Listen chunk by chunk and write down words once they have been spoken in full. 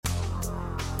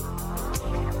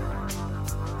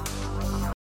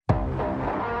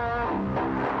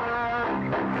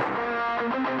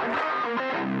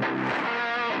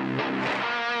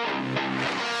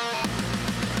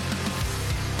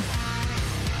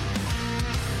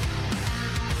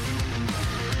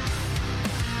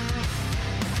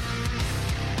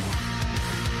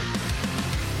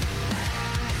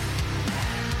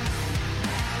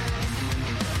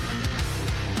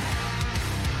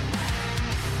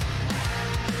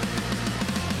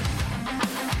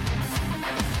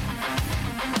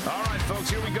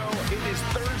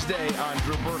Thursday on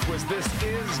Drew Berquist. This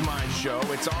is my show.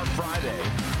 It's our Friday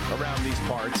around these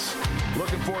parts.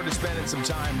 Looking forward to spending some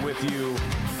time with you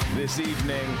this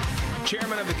evening.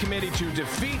 Chairman of the committee to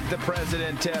defeat the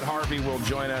president, Ted Harvey, will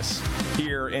join us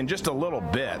here in just a little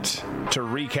bit to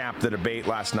recap the debate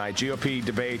last night. GOP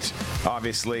debate,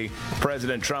 obviously.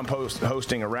 President Trump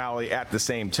hosting a rally at the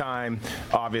same time.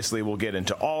 Obviously, we'll get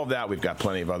into all of that. We've got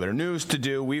plenty of other news to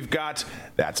do. We've got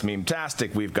That's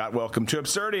Meme-tastic. We've got Welcome to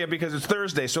Absurdia because it's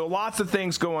Thursday. So lots of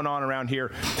things going on around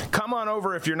here. Come on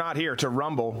over if you're not here to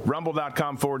Rumble,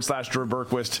 rumble.com/Drew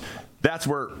Berquist. That's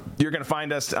where you're going to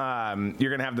find us. You're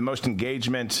going to have the most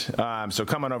engagement. So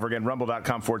come on over again,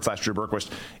 rumble.com/Drew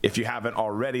Berquist if you haven't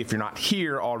already, if you're not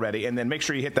here already. And then make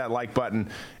sure you hit that like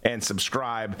button and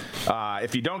subscribe.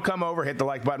 If you don't come over, hit the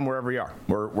like button wherever you are.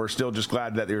 We're still just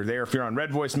glad that you're there. If you're on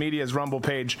Red Voice Media's Rumble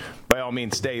page, by all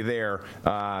means, stay there.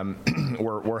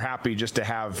 We're happy just to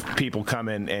have people come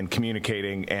in and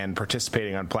communicating and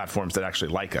participating on platforms that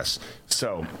actually like us.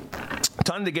 So,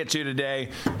 ton to get to today.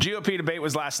 GOP debate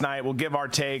was last night. We'll give our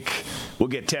take. We'll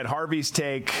get Ted Harvey's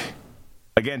take.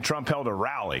 Again, Trump held a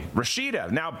rally. Rashida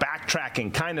now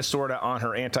backtracking kind of sort of on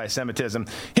her anti-Semitism.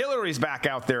 Hillary's back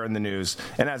out there in the news.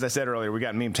 And as I said earlier, we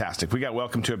got Meme-tastic. We got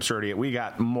Welcome to Absurdia. We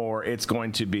got more. It's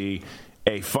going to be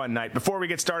a fun night. Before we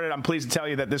get started, I'm pleased to tell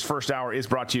you that this first hour is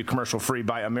brought to you commercial-free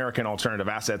by American Alternative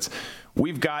Assets.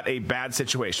 We've got a bad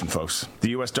situation, folks. The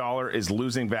U.S. dollar is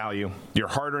losing value. Your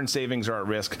hard-earned savings are at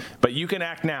risk, but you can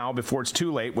act now before it's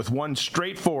too late with one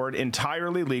straightforward,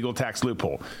 entirely legal tax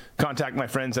loophole. Contact my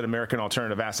friends at American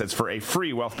Alternative Assets for a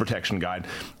free wealth protection guide.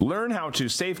 Learn how to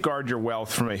safeguard your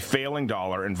wealth from a failing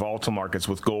dollar in volatile markets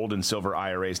with gold and silver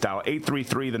IRAs. Dial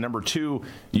 833, 2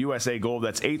 USA Gold.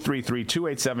 That's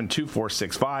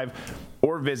 833-287-2465,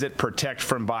 or visit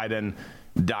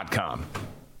protectfrombiden.com.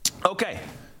 Okay,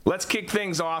 let's kick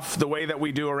things off the way that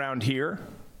we do around here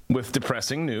with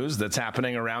depressing news that's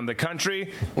happening around the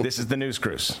country. This is the News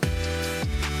Cruise.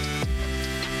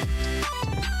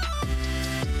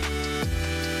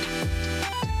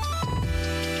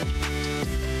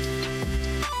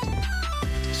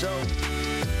 So,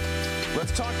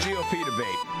 let's talk GOP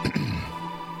debate.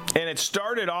 And it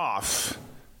started off,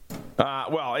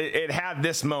 it had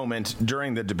this moment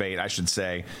during the debate, I should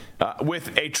say,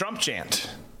 with a Trump chant,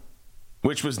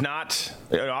 which was not,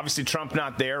 obviously Trump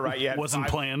not there, right? You had wasn't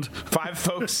planned. 5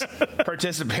 folks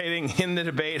participating in the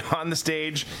debate on the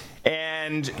stage,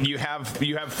 and you have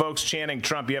folks chanting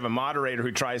Trump. You have a moderator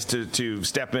who tries to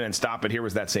step in and stop it. Here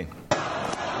was that scene.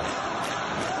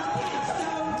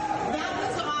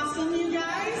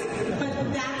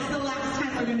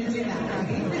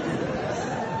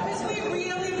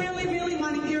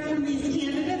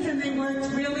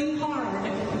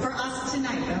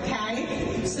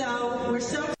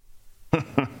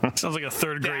 Sounds like a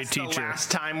third-grade teacher. That's the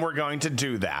last time we're going to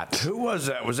do that. Who was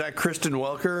that? Was that Kristen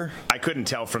Welker? I couldn't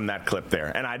tell from that clip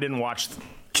there, and I didn't watch.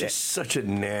 Just such a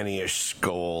nannyish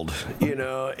scold,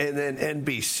 and then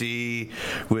NBC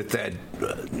with that,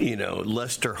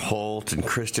 Lester Holt and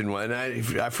Kristen, and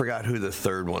I forgot who the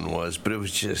third one was, but it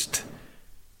was just,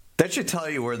 that should tell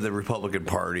you where the Republican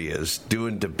Party is,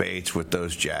 doing debates with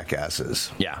those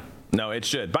jackasses. Yeah, no, it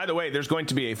should. By the way, there's going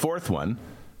to be a fourth one.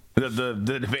 The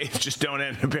debates just don't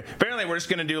end. Apparently, we're just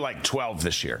going to do like 12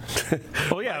 this year.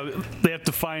 Well, yeah, they have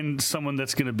to find someone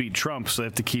that's going to beat Trump, so they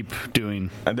have to keep doing.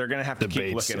 And they're going to have to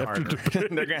keep looking harder. They're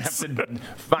going to have to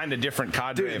find a different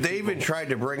cadre. Dude, they even tried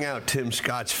to bring out Tim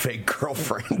Scott's fake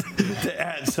girlfriend to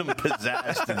add some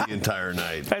pizzazz to the entire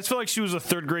night. I just feel like she was a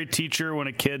third-grade teacher when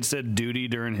a kid said duty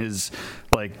during his,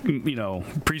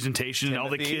 presentation, Timothy, and all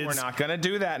the kids. We're not going to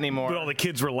do that anymore. But all the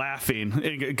kids were laughing.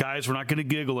 And guys, we're not going to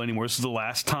giggle anymore. This is the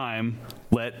last time.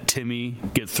 Let Timmy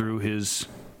get through his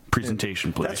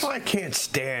presentation, please. That's why I can't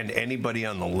stand anybody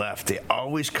on the left. They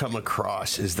always come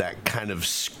across as that kind of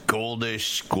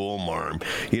scoldish schoolmarm.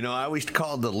 I always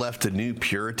called the left the new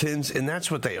Puritans, and that's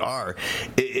what they are.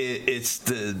 It's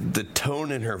the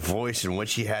tone in her voice and what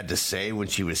she had to say when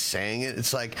she was saying it.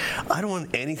 It's like, I don't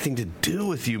want anything to do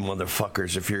with you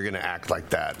motherfuckers if you're going to act like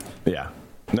that. Yeah.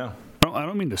 No. I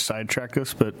don't mean to sidetrack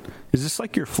us, but is this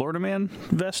like your Florida man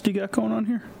vest you got going on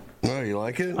here? Oh, you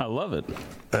like it? I love it.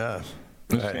 Yeah,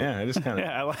 it is kind of.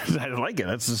 Yeah, I like it.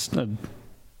 That's just.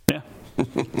 Yeah.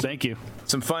 Thank you.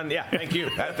 Some fun. Yeah, thank you.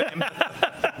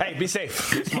 Hey, be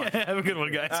safe. Yeah, have a good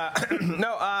one, guys.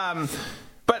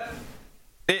 But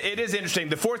it is interesting.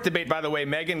 The fourth debate, by the way,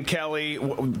 Megyn Kelly,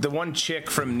 the one chick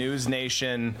from News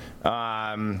Nation,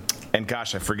 and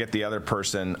gosh, I forget the other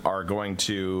person, are going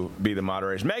to be the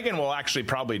moderators. Megyn will actually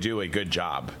probably do a good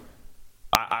job.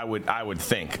 I would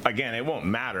think. Again, it won't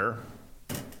matter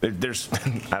there's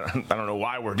I don't know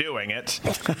why we're doing it,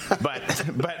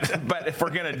 but if we're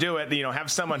gonna do it,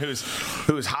 have someone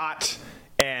who's hot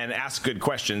and ask good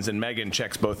questions, and Megan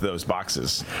checks both of those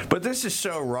boxes. But this is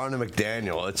so Ronna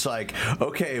McDaniel. It's like,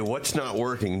 okay, what's not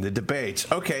working? The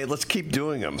debates. Okay, let's keep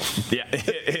doing them. Yeah,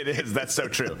 it is. That's so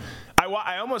true.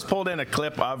 I almost pulled in a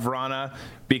clip of Ronna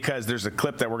because there's a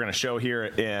clip that we're going to show here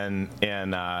in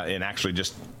actually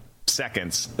just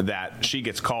seconds that she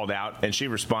gets called out and she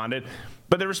responded.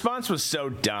 But the response was so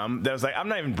dumb that I was like, I'm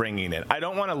not even bringing it. I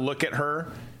don't want to look at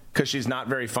her because she's not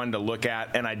very fun to look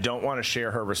at, and I don't want to share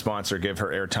her response or give her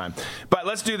airtime. But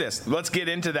let's do this. Let's get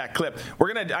into that clip.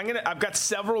 I've got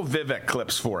several Vivek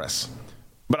clips for us,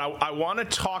 but I want to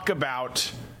talk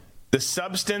about the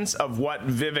substance of what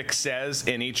Vivek says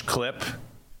in each clip,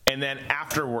 and then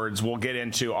afterwards we'll get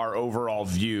into our overall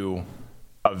view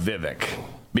of Vivek.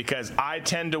 Because I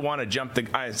tend to want to jump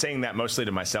I'm saying that mostly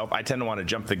to myself. I tend to want to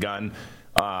jump the gun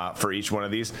for each one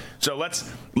of these. So let's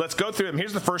go through them.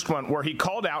 Here's the first one where he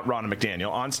called out Ronna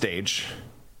McDaniel on stage,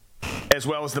 as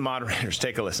well as the moderators.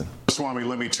 Take a listen. Swami,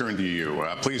 let me turn to you.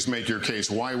 Please make your case.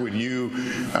 Why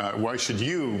should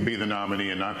you be the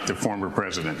nominee and not the former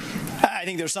president? I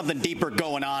think there's something deeper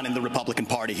going on in the Republican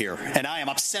Party here, and I am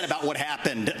upset about what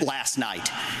happened last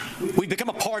night. We've become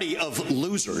a party of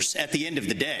losers at the end of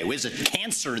the day. It was a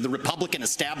cancer in the Republican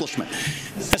establishment.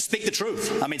 Let's speak the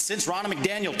truth. I mean, since Ronna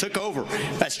McDaniel took over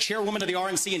as chairwoman of the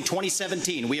RNC in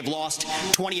 2017, we have lost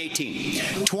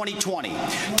 2018, 2020,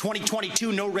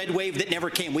 2022, no red wave that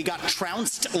never came. We got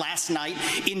trounced last night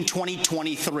in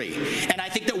 2023. And I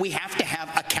think that we have to have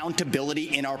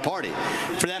accountability in our party.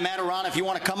 For that matter, Ron, if you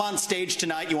want to come on stage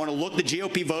tonight, you want to look the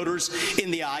GOP voters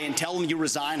in the eye and tell them you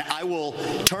resign, I will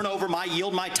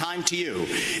yield my time to you.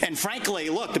 And frankly,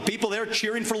 look, the people there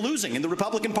cheering for losing in the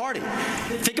Republican Party.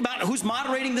 Think about who's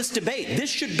moderating this debate. This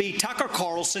should be Tucker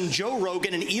Carlson, Joe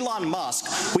Rogan, and Elon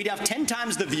Musk. We'd have 10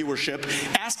 times the viewership,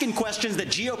 asking questions that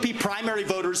GOP primary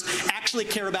voters actually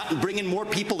care about and bringing more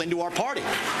people into our party.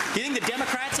 Do you think the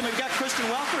Democrats, and we've got Kristen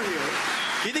Welker here,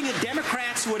 do you think the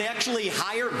Democrats would actually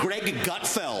hire Greg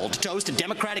Gutfeld to host a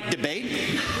Democratic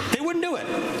debate? They wouldn't do it.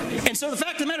 And so the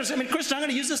fact of the matter is, Kristen, I'm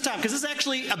going to use this time because this is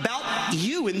actually about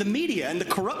you in the media and the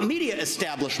corrupt media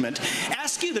establishment.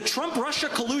 Ask you, the Trump-Russia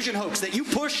collusion hoax that you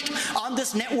pushed on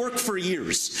this network for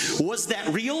years, was that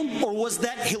real or was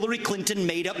that Hillary Clinton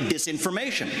made-up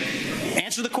disinformation?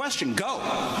 Answer the question. Go.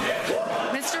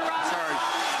 Mr. Ross. Sorry.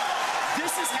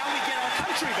 This is how we get our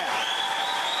country back.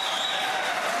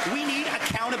 We need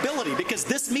accountability because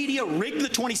this media rigged the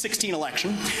 2016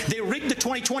 election. They rigged the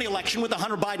 2020 election with the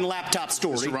Hunter Biden laptop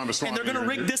story. Mr. Ramaswamy, and they're going to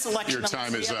rig this election. Your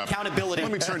time is up. Accountability.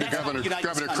 Let me turn to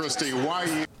Governor Christie.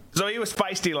 Why? So he was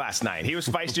feisty last night. He was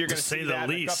feisty. You're going to see that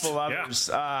and a couple others.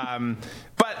 Yeah.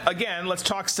 But again, let's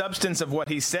talk substance of what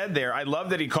he said there. I love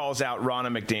that he calls out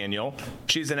Ronna McDaniel.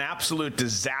 She's an absolute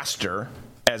disaster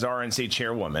as RNC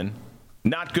chairwoman.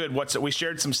 Not good. We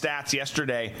shared some stats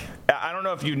yesterday. I don't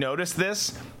know if you noticed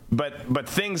this, but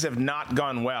things have not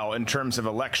gone well in terms of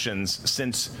elections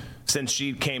since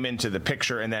she came into the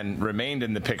picture and then remained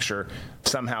in the picture,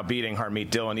 somehow beating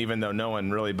Harmeet Dillon, even though no one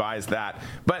really buys that.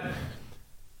 But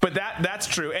that's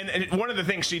true. And one of the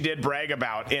things she did brag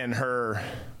about in her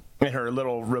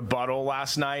little rebuttal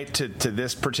last night to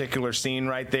this particular scene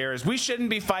right there is we shouldn't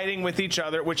be fighting with each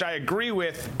other, which I agree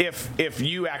with if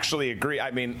you actually agree. I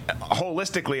mean,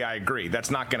 holistically, I agree. That's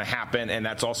not going to happen, and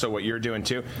that's also what you're doing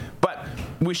too. But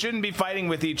we shouldn't be fighting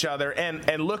with each other.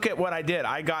 And look at what I did.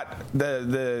 I got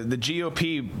the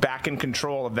GOP back in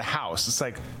control of the House. It's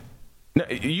like, no,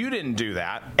 you didn't do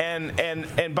that.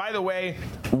 And by the way,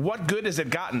 what good has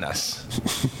it gotten us?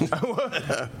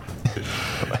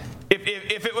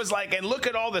 If it was like, and look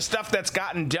at all the stuff that's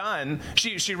gotten done,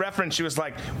 she referenced, she was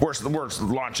like, we're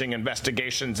launching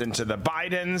investigations into the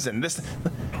Bidens, and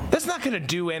that's not going to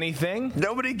do anything.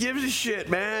 Nobody gives a shit,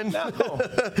 man. No.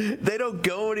 They don't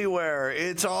go anywhere.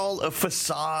 It's all a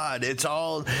facade. It's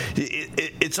all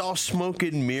smoke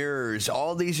and mirrors.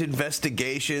 All these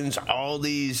investigations, all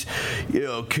these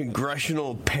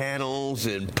congressional panels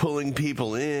and pulling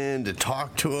people in to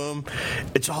talk to them.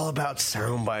 It's all about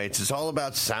sound bites. It's all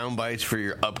about sound bites for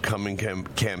your upcoming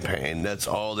campaign. That's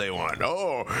all they want.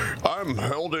 Oh, I'm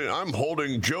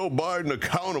holding Joe Biden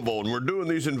accountable, and we're doing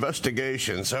these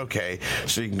investigations. Okay,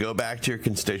 so you can go back to your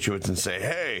constituents and say,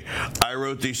 hey, I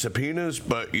wrote these subpoenas,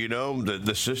 but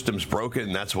the system's broken,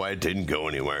 and that's why it didn't go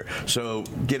anywhere. So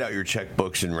get out your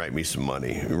checkbooks and write me some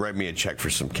money. Write me a check for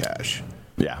some cash.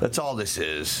 Yeah, that's all this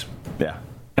is. Yeah.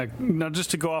 Now,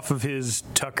 just to go off of his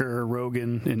Tucker,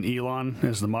 Rogan, and Elon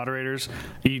as the moderators,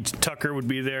 Tucker would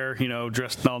be there,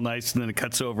 dressed all nice, and then it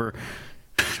cuts over.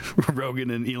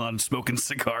 Rogan and Elon smoking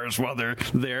cigars while they're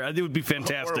there. I think it would be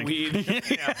fantastic. Or weed.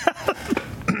 Yeah.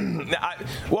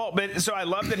 So I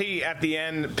love that he at the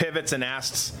end pivots and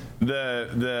asks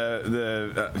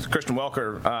the Christian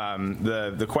Welker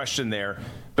the question there,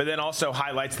 but then also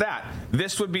highlights that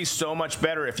this would be so much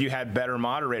better if you had better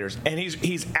moderators, and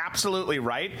he's absolutely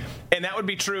right, and that would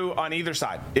be true on either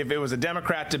side. If it was a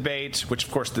Democrat debate, which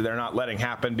of course they're not letting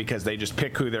happen because they just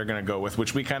pick who they're going to go with,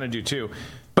 which we kind of do too,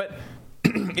 but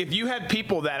if you had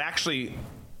people actually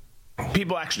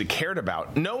cared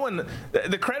about. No one,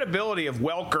 the credibility of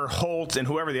Welker, Holt, and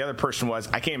whoever the other person was,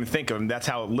 I can't even think of them. That's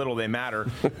how little they matter.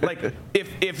 Like,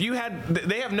 if you had,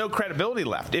 they have no credibility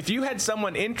left. If you had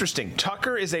someone interesting,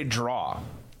 Tucker is a draw.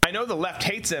 I know the left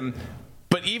hates him,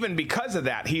 but even because of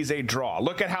that, he's a draw.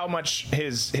 Look at how much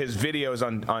his videos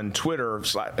on Twitter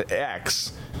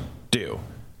X do.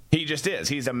 He just is.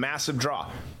 He's a massive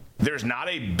draw. There's not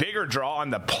a bigger draw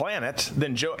on the planet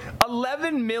than Joe.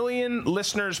 11 million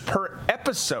listeners per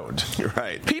episode.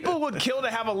 Right. People would kill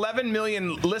to have 11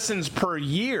 million listens per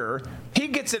year. He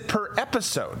gets it per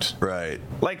episode. Right.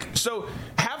 Like, so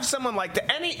have someone like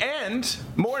that. And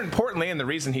more importantly, and the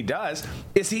reason he does,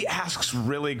 is he asks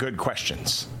really good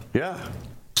questions. Yeah.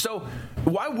 So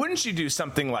why wouldn't you do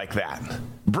something like that?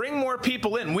 Bring more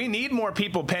people in. We need more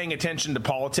people paying attention to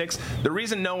politics. The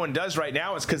reason no one does right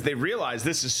now is because they realize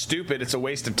this is stupid. It's a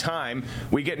waste of time.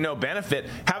 We get no benefit.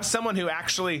 Have someone who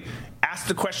actually asks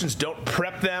the questions. Don't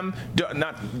prep them.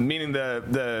 Not meaning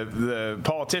the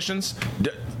politicians.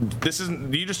 This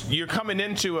isn't you're coming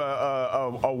into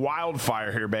a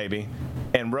wildfire here, baby.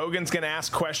 And Rogan's going to ask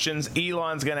questions.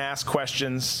 Elon's going to ask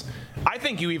questions. I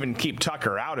think you even keep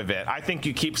Tucker out of it. I think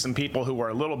you keep some people who are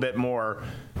a little bit more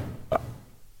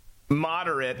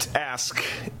moderate-esque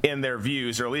in their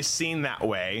views, or at least seen that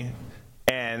way,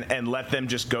 and let them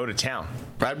just go to town.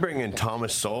 I'd bring in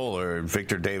Thomas Sowell or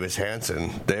Victor Davis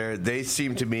Hanson. They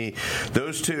seem to me,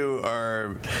 those two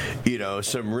are,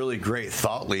 some really great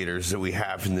thought leaders that we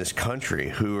have in this country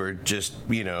who are just,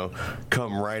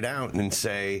 come right out and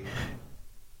say,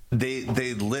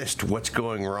 They list what's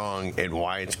going wrong and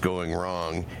why it's going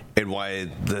wrong and why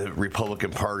the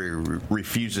Republican Party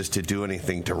refuses to do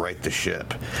anything to right the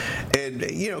ship. And,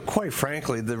 quite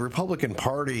frankly, the Republican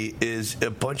Party is a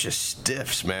bunch of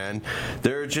stiffs, man.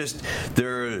 They're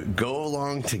go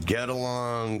along to get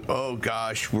along. Oh,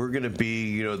 gosh, we're going to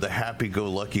be, the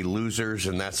happy-go-lucky losers,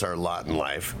 and that's our lot in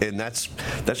life. And that's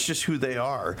just who they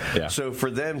are. Yeah. So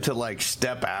for them to,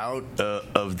 step out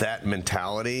of that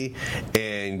mentality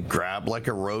and grab like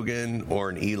a Rogan or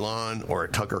an Elon or a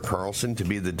Tucker Carlson to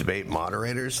be the debate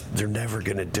moderators, they're never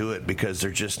going to do it because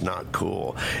they're just not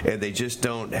cool, and they just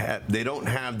don't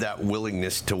have that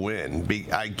willingness to win.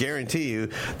 I guarantee you,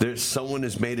 there's someone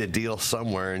has made a deal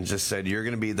somewhere and just said you're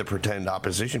going to be the pretend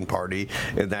opposition party,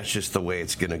 and that's just the way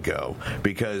it's going to go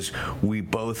because we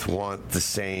both want the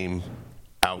same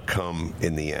outcome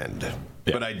in the end.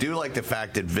 Yeah. But I do like the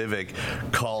fact that Vivek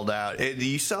called out.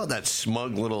 You saw that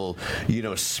smug little,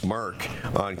 smirk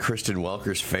on Kristen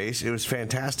Welker's face. It was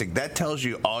fantastic. That tells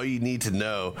you all you need to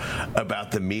know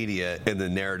about the media and the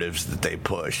narratives that they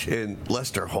push. And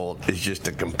Lester Holt is just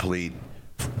a complete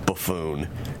buffoon.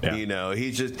 Yeah.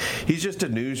 He's just a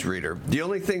newsreader. The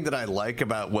only thing that I like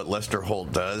about what Lester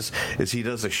Holt does is he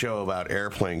does a show about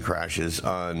airplane crashes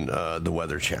on the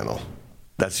Weather Channel.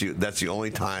 That's the only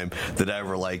time that I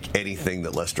ever like anything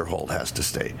that Lester Holt has to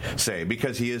say,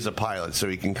 because he is a pilot, so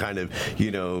he can kind of,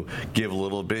 give a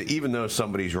little bit, even though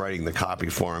somebody's writing the copy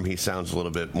for him, he sounds a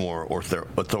little bit more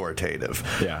authoritative.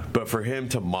 Yeah. But for him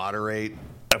to moderate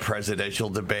a presidential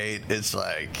debate, it's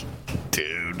like,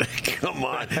 dude, come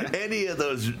on. Any of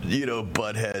those,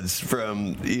 buttheads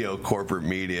from, corporate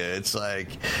media, it's like,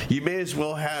 you may as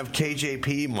well have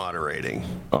KJP moderating.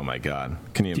 Oh, my God.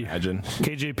 Can you imagine?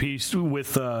 KJP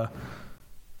with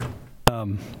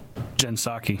Jen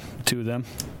Psaki, two of them.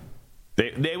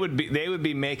 They would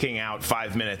be making out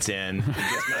 5 minutes in,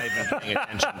 just not even paying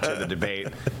attention to the debate.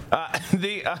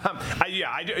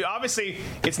 Obviously,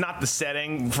 it's not the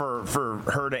setting for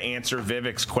her to answer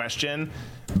Vivek's question,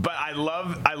 but I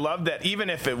love that even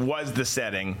if it was the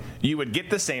setting, you would get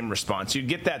the same response. You'd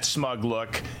get that smug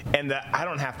look, and I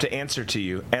don't have to answer to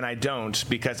you, and I don't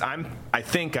because I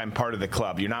think I'm part of the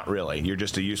club. You're not really. You're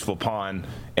just a useful pawn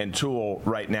and tool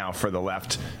right now for the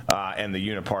left and the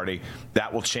Uniparty.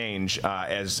 That will change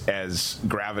as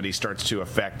gravity starts to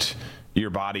affect your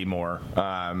body more.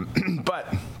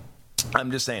 But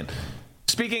I'm just saying.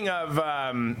 Speaking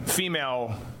of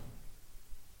female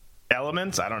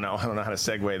elements, I don't know how to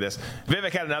segue this.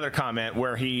 Vivek had another comment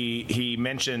where he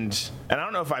mentioned, and I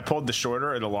don't know if I pulled the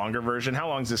shorter or the longer version. How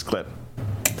long is this clip?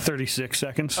 36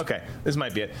 seconds. Okay, this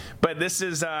might be it. But this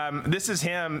is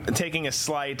him taking a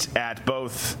slight at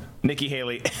both Nikki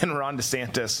Haley and Ron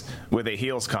DeSantis with a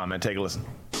heels comment. Take a listen.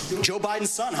 Joe Biden's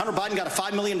son, Hunter Biden, got a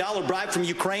 $5 million bribe from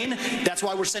Ukraine. That's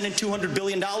why we're sending $200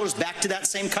 billion back to that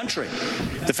same country.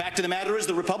 The fact of the matter is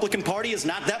the Republican Party is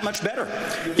not that much better.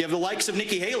 You have the likes of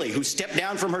Nikki Haley, who stepped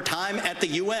down from her time at the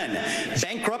UN.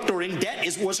 Bankrupt or in debt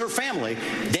was her family.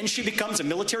 Then she becomes a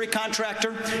military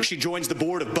contractor. She joins the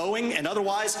board of Boeing and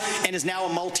otherwise, and is now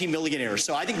a multimillionaire.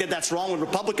 So I think that that's wrong when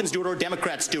Republicans do it or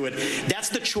Democrats do it. That's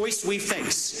the choice we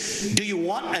face. Do you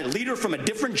want a leader from a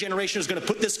different generation who's going to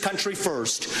put this country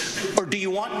first? Or do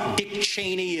you want Dick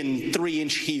Cheney in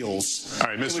 3-inch heels? All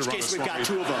right, Mr. In which case, we've got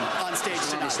 2 of them on stage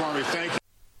tonight. Ramaswamy, thank you.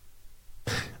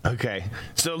 Okay,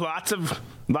 so lots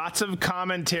of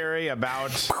commentary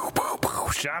about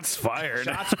shots fired.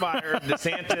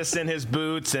 DeSantis in his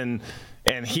boots and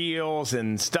heels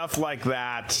and stuff like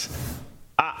that.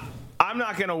 I'm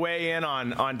not going to weigh in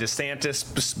on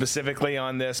DeSantis specifically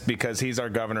on this because he's our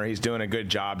governor. He's doing a good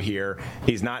job here.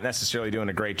 He's not necessarily doing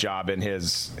a great job in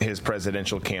his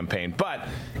presidential campaign. But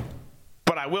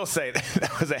I will say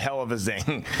that was a hell of a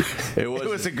zing. It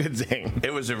was a good zing.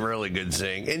 It was a really good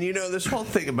zing. And, this whole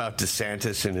thing about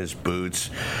DeSantis and his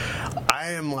boots,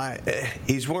 I am like,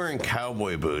 he's wearing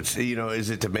cowboy boots. Is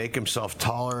it to make himself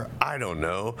taller? I don't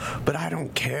know. But I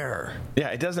don't care. Yeah,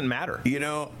 it doesn't matter.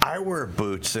 I wear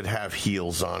boots that have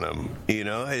heels on them.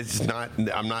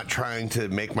 I'm not trying to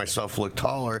make myself look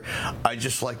taller. I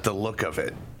just like the look of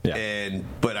it. Yeah.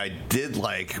 But I did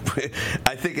I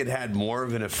think it had more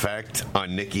of an effect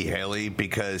on Nikki Haley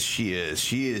because she's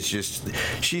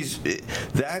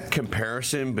that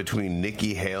comparison between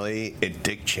Nikki Haley and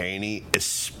Dick Cheney is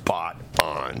spot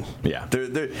on. Yeah.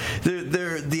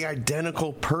 They're the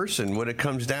identical person when it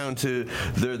comes down to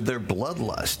their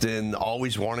bloodlust and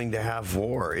always wanting to have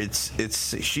war.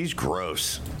 She's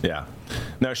gross. Yeah.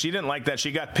 No, she didn't like that.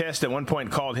 She got pissed at one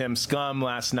point, called him scum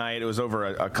last night. It was over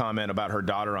a comment about her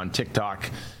daughter on TikTok,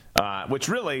 which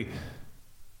really,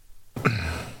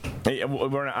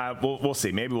 we'll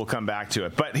see. Maybe we'll come back to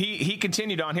it. But he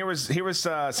continued on. Here was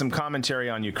some commentary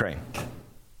on Ukraine.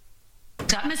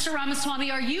 Mr. Ramaswamy,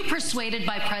 are you persuaded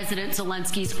by President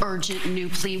Zelensky's urgent new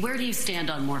plea? Where do you stand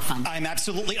on more funds? I'm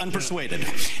absolutely unpersuaded.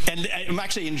 And I'm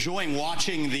actually enjoying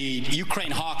watching the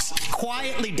Ukraine hawks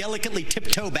quietly, delicately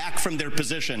tiptoe back from their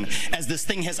position as this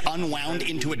thing has unwound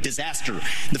into a disaster.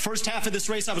 The first half of this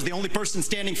race, I was the only person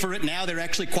standing for it. Now they're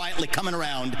actually quietly coming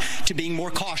around to being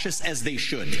more cautious, as they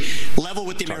should. Level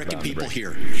with the American people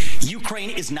here.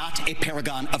 Ukraine is not a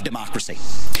paragon of democracy.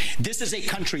 This is a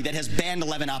country that has banned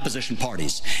 11 opposition parties.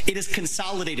 It has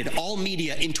consolidated all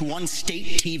media into one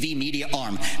state TV media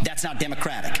arm. That's not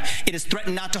democratic. It has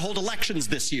threatened not to hold elections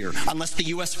this year unless the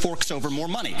U.S. forks over more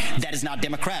money. That is not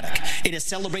democratic. It has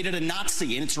celebrated a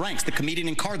Nazi in its ranks, the comedian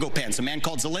in cargo pants, a man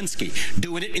called Zelensky,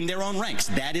 doing it in their own ranks.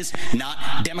 That is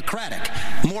not democratic.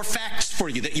 More facts for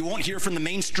you that you won't hear from the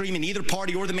mainstream in either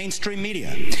party or the mainstream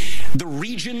media. The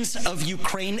regions of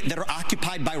Ukraine that are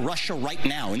occupied by Russia right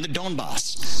now, in the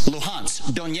Donbass, Luhansk,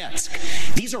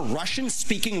 Donetsk, these are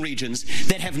Russian-speaking regions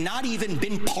that have not even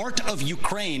been part of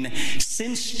Ukraine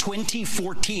since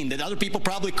 2014, that other people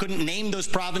probably couldn't name those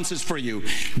provinces for you.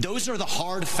 Those are the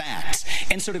hard facts.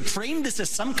 And so to frame this as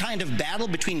some kind of battle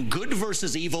between good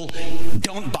versus evil,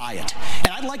 don't buy it. And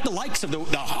I'd like the likes of the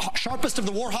sharpest of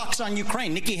the war hawks on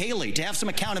Ukraine, Nikki Haley, to have some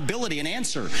accountability and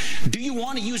answer. Do you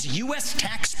want to use U.S.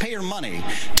 taxpayer money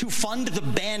to fund the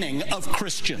banning of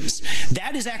Christians?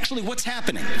 That is actually what's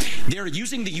happening. They're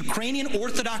using the Ukrainian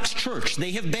Orthodox Church.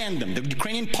 They have banned them. The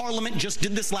Ukrainian parliament just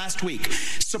did this last week,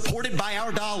 supported by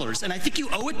our dollars. And I think you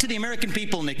owe it to the American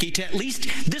people, Nikki, to at least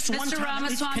this one time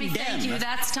Ramaswamy, condemn. thank you.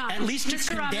 That's time. At least to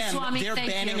condemn their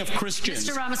banning of Christians.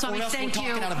 Mr. Ramaswamy, thank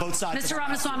you. Mr.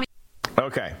 Ramaswamy.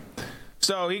 Okay.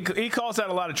 So he calls out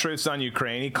a lot of truths on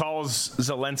Ukraine. He calls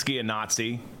Zelensky a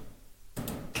Nazi,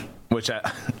 which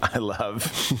I love.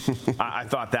 I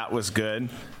thought that was good.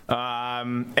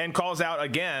 And calls out,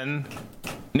 again,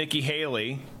 Nikki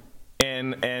Haley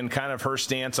and kind of her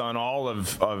stance on all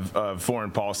of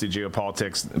foreign policy,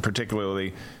 geopolitics,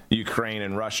 particularly Ukraine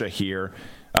and Russia here.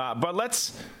 But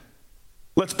let's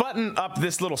button up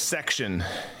this little section,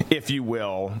 if you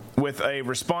will, with a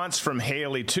response from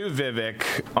Haley to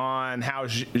Vivek on how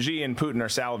Xi and Putin are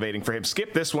salivating for him.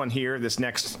 Skip this one here, this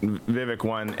next Vivek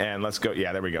one, and let's go.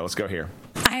 Yeah, there we go. Let's go here.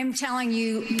 I am telling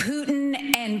you,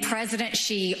 Putin and President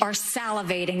Xi are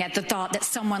salivating at the thought that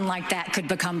someone like that could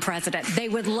become president. They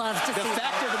would love to see The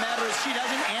fact of the matter is she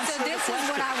doesn't answer So this the question. is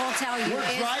what I will tell you.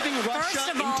 We're driving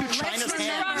Russia into China's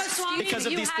hands Ramaswamy, because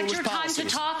of you these had foolish your time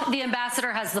policies. to talk. The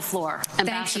ambassador has the floor. Thank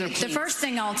Ambassador, you. please. The first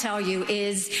thing I'll tell you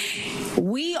is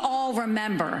we all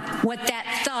remember what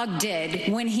that thug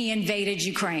did when he invaded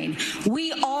Ukraine.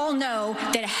 We all know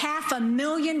that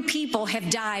 500,000 people have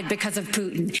died because of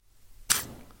Putin.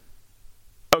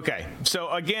 Okay, so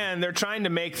again, they're trying to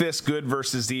make this good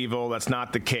versus evil. That's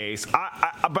not the case.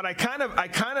 But I kind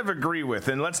of agree with,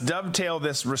 and let's dovetail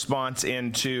this response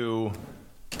into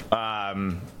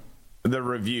the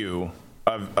review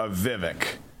of Vivek,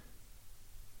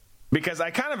 because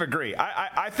I kind of agree.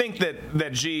 I think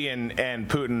that Xi and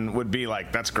Putin would be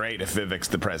like, that's great if Vivek's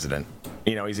the president.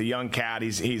 You know, he's a young cat.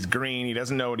 He's green. He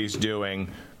doesn't know what he's doing.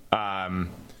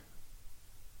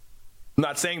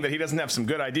 Not saying that he doesn't have some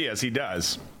good ideas. He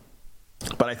does.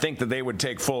 But I think that they would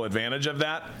take full advantage of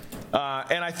that.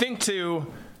 And I think to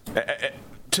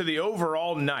the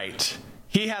overall night,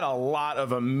 he had a lot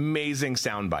of amazing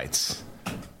sound bites.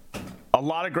 A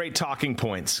lot of great talking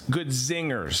points. Good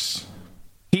zingers.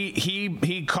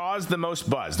 He caused the most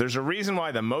buzz. There's a reason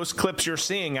why the most clips you're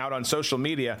seeing out on social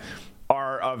media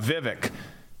are of Vivek.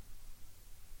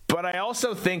 But I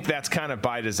also think that's kind of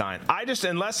by design. I just,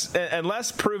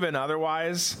 unless proven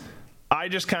otherwise, I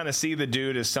just kind of see the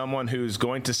dude as someone who's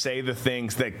going to say the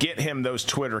things that get him those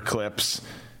Twitter clips,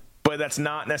 but that's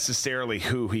not necessarily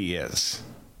who he is.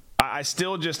 I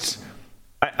still just,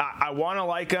 I want to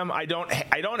like him. I don't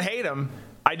hate him.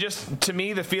 To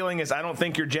me, the feeling is I don't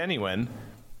think you're genuine,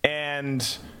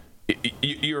 and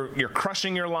you're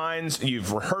crushing your lines.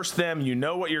 You've rehearsed them. You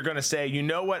know what you're going to say. You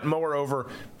know what, moreover,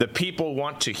 the people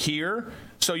want to hear.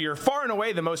 So you're far and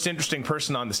away the most interesting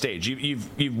person on the stage.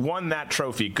 You've won that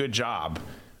trophy. Good job.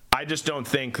 I just don't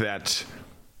think that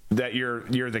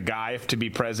you're the guy to be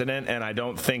president, and I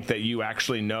don't think that you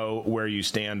actually know where you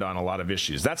stand on a lot of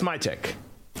issues. That's my take.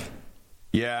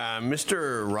 Yeah,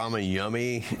 Mr.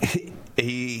 Ramayami,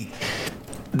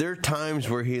 there are times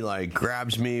where he like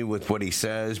grabs me with what he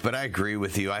says, but I agree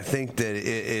with you. I think that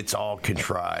it's all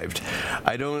contrived.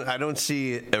 I don't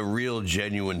see a real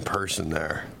genuine person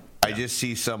there. I just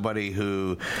see somebody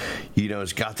who,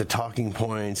 has got the talking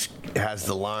points, has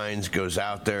the lines, goes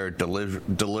out there,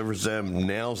 delivers them,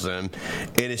 nails them,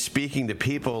 and is speaking to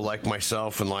people like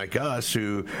myself and like us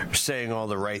who are saying all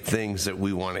the right things that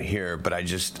we want to hear. But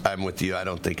I'm with you. I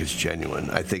don't think it's genuine.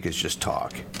 I think it's just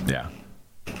talk. Yeah.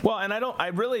 Well, and I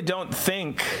really don't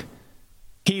think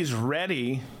he's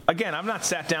ready. Again, I've not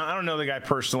sat down. I don't know the guy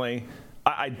personally.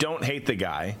 I don't hate the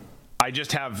guy. I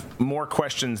just have more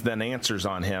questions than answers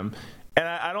on him. And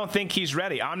I don't think he's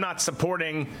ready. I'm not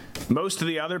supporting most of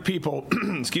the other people,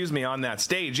 on that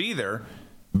stage either.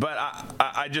 But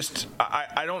I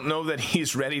don't know that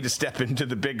he's ready to step into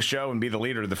the big show and be the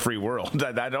leader of the free world.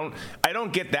 I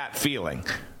don't get that feeling.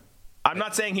 I'm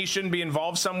not saying he shouldn't be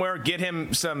involved somewhere. Get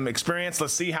him some experience.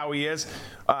 Let's see how he is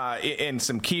in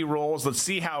some key roles. Let's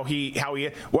see how he.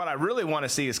 What I really want to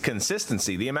see is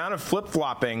consistency. The amount of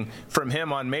flip-flopping from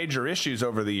him on major issues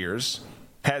over the years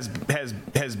has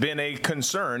been a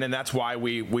concern, and that's why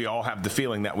we all have the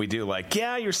feeling that we do. Like,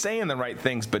 yeah, you're saying the right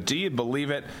things, but do you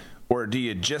believe it? Or do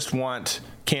you just want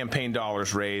campaign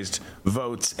dollars raised,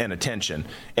 votes, and attention?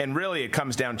 And really, it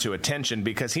comes down to attention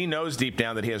because he knows deep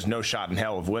down that he has no shot in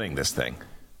hell of winning this thing.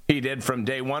 He did from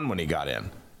day one when he got in.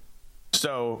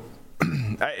 So,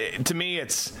 to me,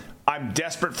 I'm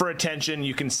desperate for attention.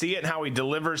 You can see it in how he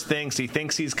delivers things. He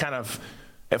thinks he's kind of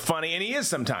funny, and he is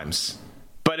sometimes.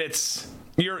 But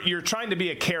you're trying to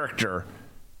be a character.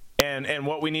 And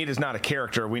what we need is not a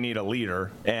character. We need a leader.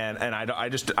 And I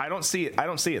don't see it. I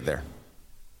don't see it there.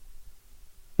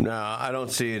 No, I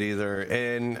don't see it either.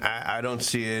 And I don't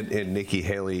see it in Nikki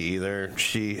Haley either.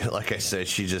 She, like I said,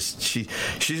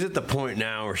 she's at the point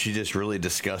now where she just really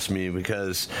disgusts me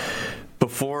because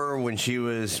before when she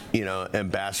was,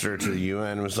 ambassador to the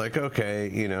UN, it was like, okay,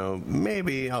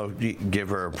 maybe I'll give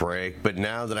her a break. But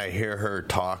now that I hear her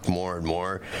talk more and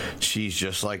more, she's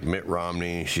just like Mitt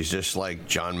Romney. She's just like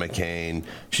John McCain.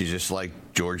 She's just like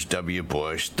George W.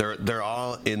 Bush. They're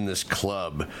all in this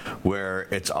club where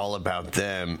it's all about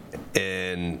them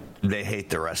and they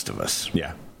hate the rest of us.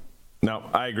 Yeah. No,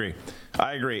 I agree.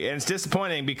 And it's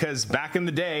disappointing because back in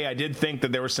the day, I did think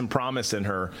that there was some promise in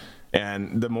her.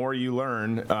 And the more you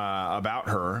learn about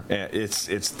her, it's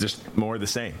just more the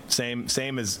same.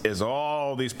 Same as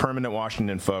all these permanent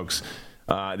Washington folks,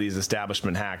 these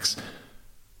establishment hacks.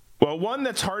 Well, one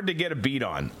that's hard to get a beat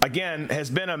on, again, has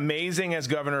been amazing as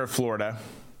governor of Florida.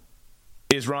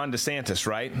 is Ron DeSantis,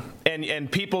 right?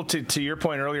 And people, to your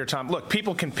point earlier, Tom, look,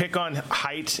 people can pick on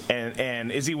height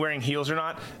and is he wearing heels or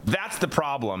not? That's the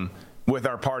problem with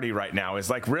our party right now. Is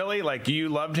like, really? Like, you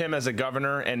loved him as a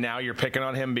governor and now you're picking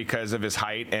on him because of his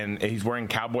height and he's wearing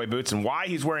cowboy boots, and why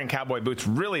he's wearing cowboy boots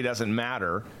really doesn't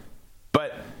matter.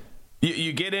 But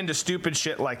you get into stupid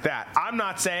shit like that. I'm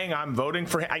not saying I'm voting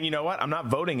for him. You know what? I'm not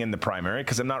voting in the primary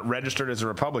because I'm not registered as a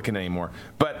Republican anymore.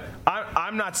 But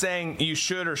I'm not saying you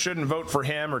should or shouldn't vote for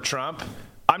him or Trump.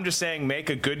 I'm just saying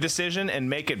make a good decision and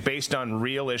make it based on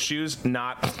real issues,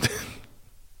 not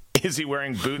is he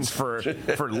wearing boots for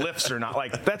lifts or not.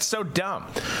 Like, that's so dumb.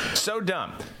 So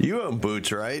dumb. You own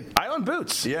boots, right? I own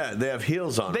boots. Yeah, they have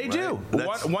heels on them. They do.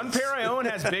 One pair I own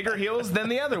has bigger heels than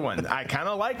the other one. I kind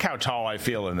of like how tall I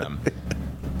feel in them.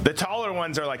 The taller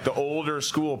ones are like the older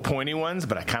school pointy ones,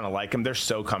 but I kind of like them. They're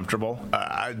so comfortable.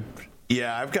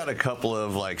 Yeah, I've got a couple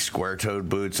of like square-toed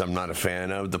boots I'm not a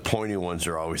fan of. The pointy ones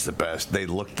are always the best. They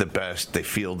look the best. They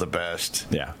feel the best.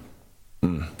 Yeah.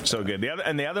 So good.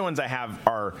 The other ones I have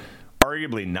are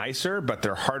arguably nicer, but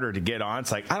they're harder to get on.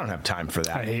 It's like, I don't have time for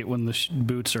that. I hate when the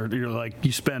boots are, you're like,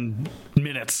 you spend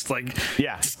minutes, like,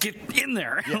 just get in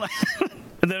there. Yeah.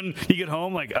 And then you get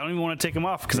home, like, I don't even want to take them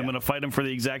off because I'm going to fight them for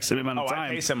the exact same amount of time.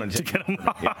 I pay someone to get them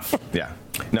off. Yeah.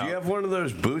 No. Do you have one of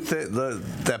those boots,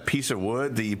 that piece of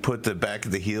wood that you put the back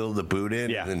of the heel of the boot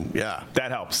in? Yeah. And, that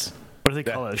helps. What do they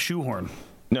call it? A shoehorn?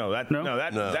 No,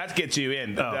 that gets you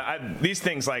in. Oh. These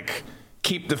things, like,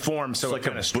 keep the form so it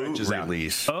kind of stretches out.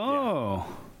 Release. Oh.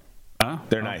 Yeah. Huh?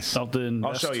 They're nice. I'll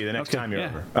show you the next time you're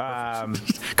over.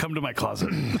 Come to my closet.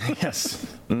 Yes.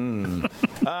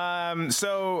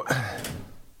 So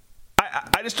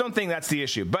I just don't think that's the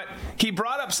issue. But he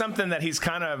brought up something that he's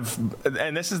kind of,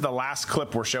 and this is the last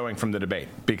clip we're showing from the debate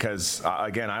because,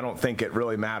 again, I don't think it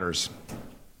really matters.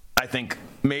 I think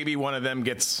maybe one of them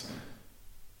gets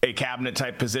a cabinet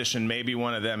type position. Maybe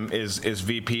one of them is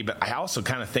VP, but I also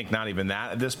kind of think not even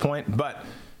that at this point. But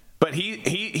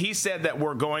he said that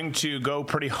we're going to go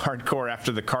pretty hardcore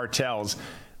after the cartels,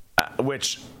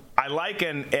 which I like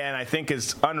and I think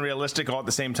is unrealistic all at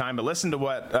the same time. But listen to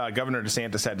what Governor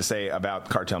DeSantis had to say about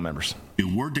cartel members.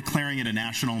 We're declaring it a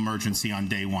national emergency on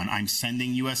day one. I'm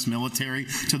sending U.S. military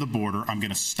to the border. I'm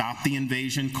going to stop the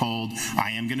invasion cold.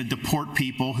 I am going to deport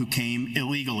people who came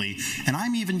illegally. And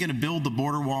I'm even going to build the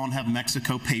border wall and have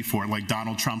Mexico pay for it like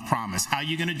Donald Trump promised. How are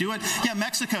you going to do it? Yeah,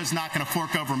 Mexico's not going to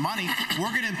fork over money.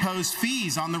 We're going to impose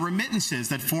fees on the remittances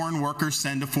that foreign workers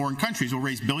send to foreign countries. We'll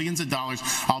raise billions of dollars.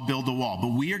 I'll build a wall. But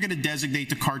we are going to designate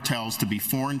the cartels to be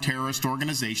foreign terrorist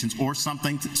organizations or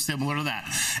something similar to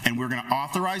that. And we're going to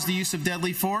authorize the use of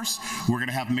deadly force. We're going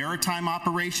to have maritime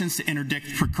operations to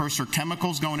interdict precursor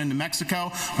chemicals going into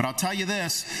Mexico. But I'll tell you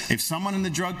this, if someone in the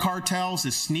drug cartels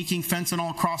is sneaking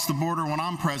fentanyl across the border when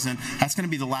I'm president, that's going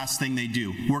to be the last thing they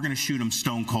do. We're going to shoot them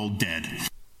stone cold dead.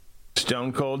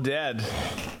 Stone cold dead.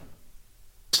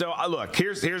 So look,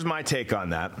 here's my take on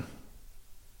that.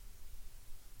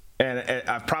 And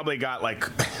I've probably got like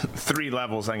 3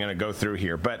 levels I'm going to go through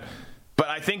here. But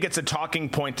I think it's a talking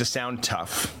point to sound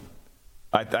tough.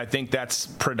 I think that's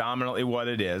predominantly what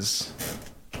it is.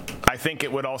 I think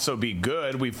it would also be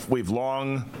good. We've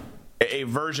long, a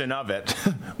version of it,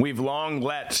 we've long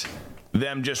let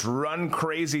them just run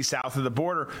crazy south of the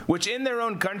border, which in their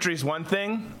own country is one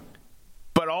thing,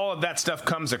 but all of that stuff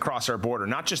comes across our border.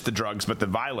 Not just the drugs, but the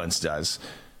violence does.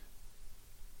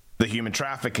 The human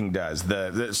trafficking does.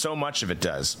 So much of it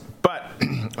does. But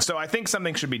so I think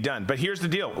something should be done. But here's the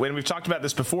deal. When we've talked about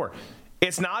this before,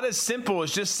 it's not as simple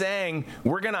as just saying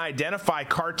we're going to identify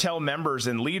cartel members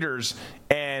and leaders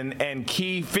and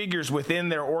key figures within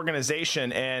their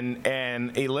organization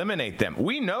and eliminate them.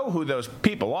 We know who those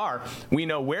people are. We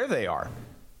know where they are.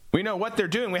 We know what they're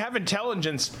doing. We have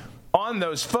intelligence on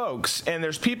those folks, and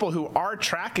there's people who are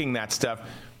tracking that stuff.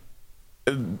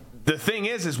 The thing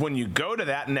is when you go to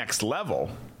that next level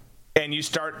and you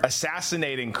start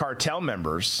assassinating cartel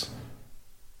members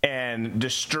and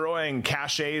destroying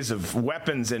caches of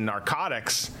weapons and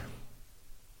narcotics,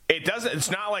 it's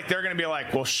not like they're going to be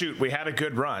like, well, shoot, we had a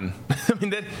good run. I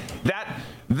mean,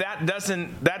 that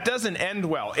doesn't end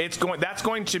well. That's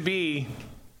going to be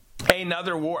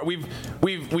another war.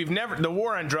 We've never, the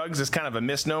war on drugs is kind of a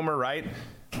misnomer, right?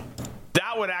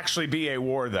 That would actually be a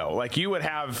war, though. Like you would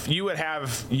have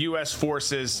U.S.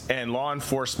 forces and law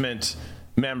enforcement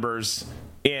members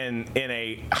in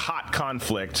a hot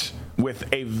conflict with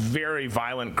a very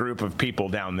violent group of people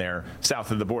down there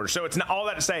south of the border. So it's not all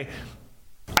that to say,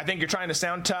 I think you're trying to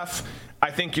sound tough.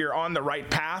 I think you're on the right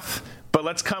path, but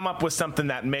let's come up with something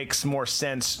that makes more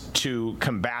sense to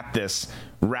combat this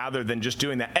rather than just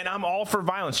doing that. And I'm all for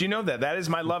violence. You know that. That is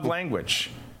my love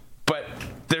language. but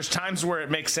there's times where it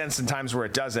makes sense and times where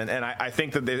it doesn't. And I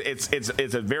think that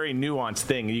it's a very nuanced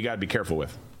thing you got to be careful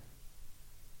with.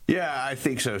 Yeah, I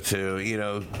think so too. You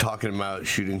know, talking about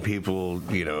shooting people,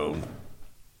 you know,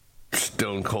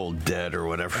 stone cold dead or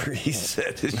whatever he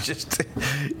said. It's just,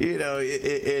 you know,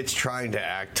 it's trying to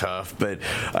act tough. But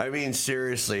I mean,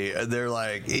 seriously, they're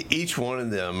like, each one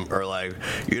of them are like,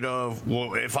 you know,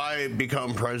 well, if I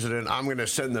become president, I'm going to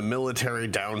send the military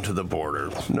down to the border.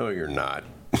 No, you're not.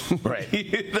 Right.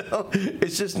 You know,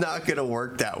 it's just not going to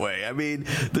work that way. I mean,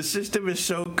 the system is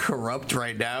so corrupt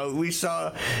right now. We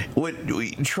saw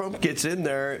Trump gets in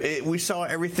there. We saw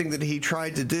everything that he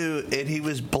tried to do, and he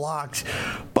was blocked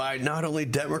by not only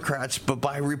Democrats, but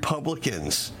by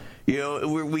Republicans. You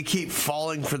know, we keep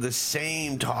falling for the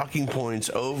same talking points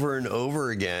over and over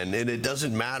again, and it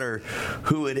doesn't matter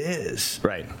who it is.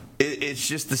 Right. It's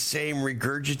just the same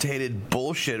regurgitated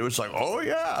bullshit. It was like, oh,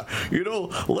 yeah, you know,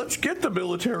 let's get the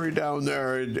military down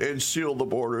there and seal the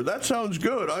border. That sounds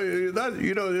good.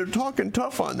 You know, they're talking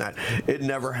tough on that. It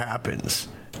never happens.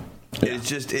 Yeah. It's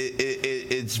just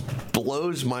it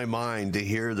blows my mind to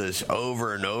hear this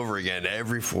over and over again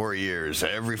every 4 years.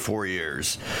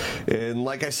 And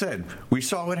like I said, we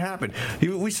saw what happened.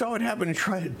 We saw what happened.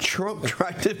 Trump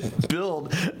tried to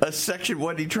build a section.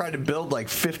 What he tried to build like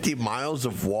 50 miles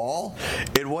of wall,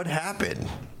 and what happened?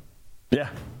 Yeah.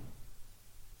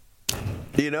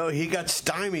 You know, he got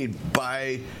stymied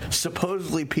by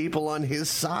supposedly people on his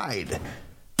side.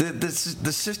 The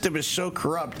system is so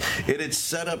corrupt, and it's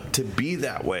set up to be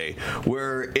that way,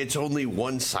 where it's only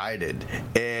one-sided,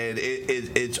 and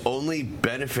it's only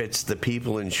benefits the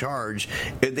people in charge,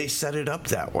 and they set it up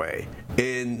that way.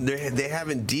 And they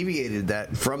haven't deviated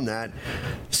from that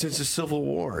since the Civil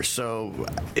War. So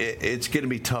it's going to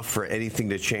be tough for anything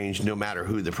to change, no matter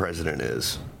who the president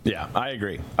is. Yeah, I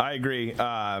agree.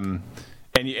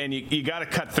 And you got to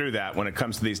cut through that when it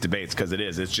comes to these debates, because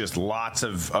it's just lots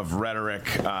of rhetoric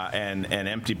and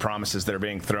empty promises that are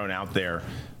being thrown out there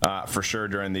for sure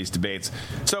during these debates.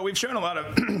 So we've shown a lot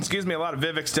of a lot of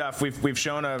Vivek stuff. We've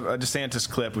shown a DeSantis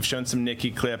clip. We've shown some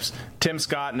Nikki clips. Tim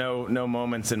Scott, no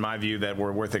moments in my view that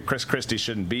were worth it. Chris Christie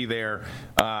shouldn't be there.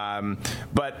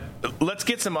 But let's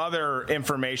get some other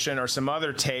information or some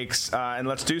other takes, and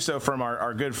let's do so from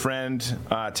our good friend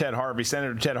Ted Harvey,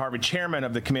 Senator Ted Harvey, chairman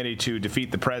of the committee to defeat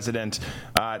the president.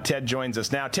 Ted joins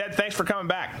us now. Ted, thanks for coming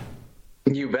back.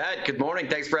 You bet. Good morning.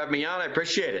 Thanks for having me on. I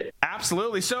appreciate it.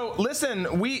 Absolutely. So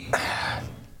listen, we've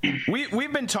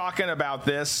been talking about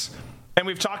this, and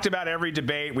we've talked about every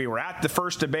debate. We were at the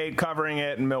first debate covering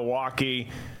it in Milwaukee.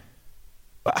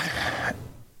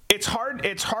 It's hard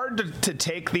to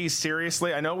take these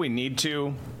seriously. I know we need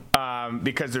to,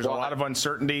 because there's a lot of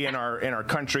uncertainty in our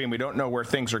country, and we don't know where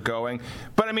things are going.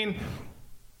 But I mean,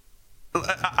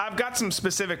 I've got some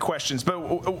specific questions, but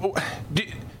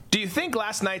do you think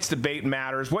last night's debate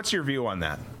matters? What's your view on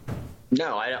that?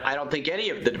 No, I don't think any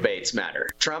of the debates matter.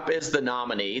 Trump is the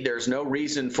nominee. There's no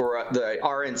reason for the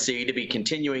RNC to be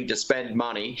continuing to spend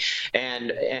money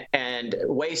and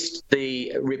waste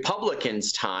the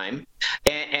Republicans' time.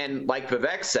 And like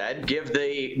Vivek said, give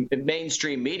the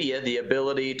mainstream media the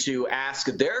ability to ask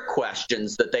their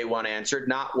questions that they want answered,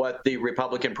 not what the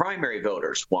Republican primary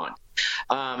voters want.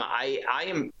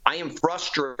 I am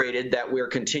frustrated that we're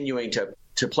continuing to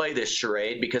play this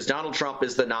charade, because Donald Trump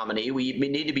is the nominee. We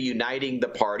need to be uniting the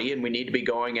party, and we need to be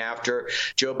going after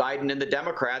Joe Biden and the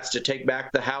Democrats to take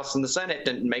back the House and the Senate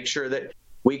and make sure that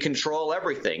we control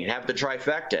everything and have the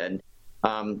trifecta.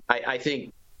 And I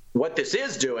think what this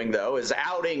is doing, though, is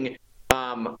outing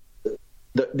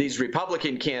these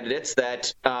Republican candidates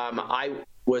that I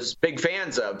was big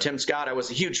fans of. Tim Scott, I was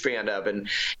a huge fan of, and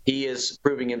he is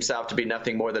proving himself to be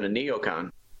nothing more than a neocon.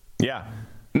 Yeah.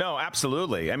 No,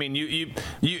 absolutely. I mean,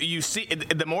 you see,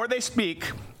 the more they speak,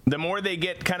 the more they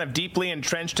get kind of deeply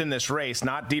entrenched in this race,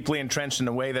 not deeply entrenched in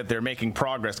a way that they're making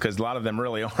progress, because a lot of them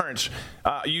really aren't.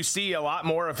 You see a lot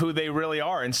more of who they really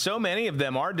are, and so many of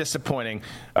them are disappointing.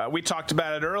 We talked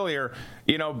about it earlier.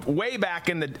 You know, way back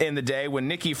in the day when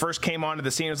Nikki first came onto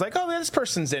the scene, it was like, oh, this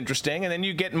person's interesting, and then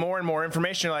you get more and more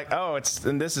information. You're like, oh,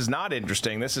 this is not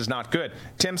interesting. This is not good.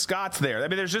 Tim Scott's there. I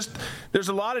mean, there's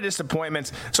a lot of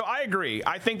disappointments. So I agree.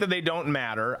 I think that they don't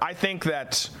matter. I think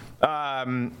that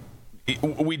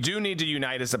we do need to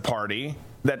unite as a party,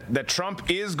 that Trump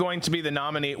is going to be the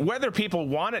nominee, whether people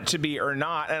want it to be or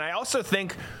not. And I also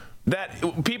think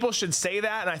that people should say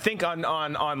that. And I think on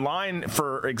online,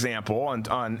 for example,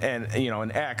 on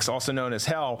X, also known as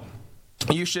Hell,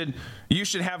 you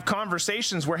should have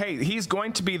conversations where, hey, he's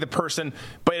going to be the person,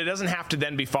 but it doesn't have to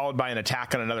then be followed by an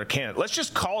attack on another candidate. Let's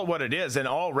just call it what it is and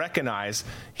all recognize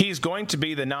he's going to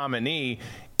be the nominee.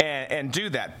 and do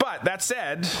that. But that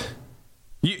said,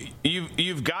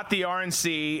 you've got the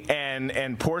RNC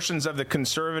and portions of the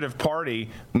Conservative Party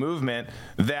movement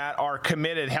that are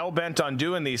committed, hell-bent on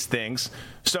doing these things.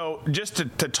 So just to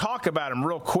talk about them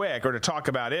real quick, or to talk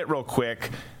about it real quick,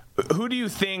 who do you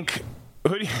think,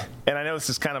 and I know this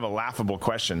is kind of a laughable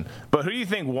question, but who do you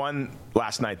think won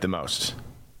last night the most?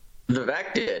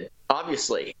 Vivek did,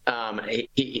 obviously.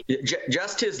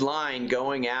 Just his line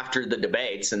going after the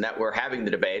debates, and that we're having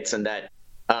the debates, and that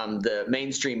the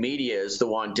mainstream media is the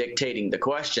one dictating the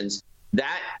questions,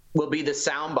 that will be the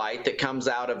soundbite that comes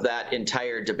out of that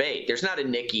entire debate. There's not a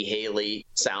Nikki Haley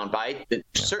soundbite. There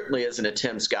certainly isn't a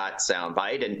Tim Scott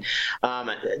soundbite. And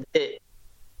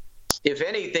if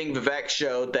anything, Vivek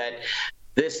showed that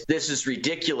this is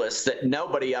ridiculous, that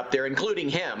nobody up there, including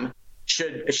him,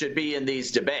 should be in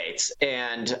these debates.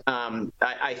 And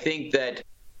I think that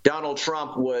Donald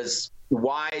Trump was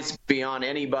wise beyond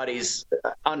anybody's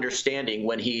understanding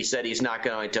when he said he's not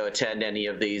going to attend any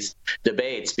of these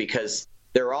debates, because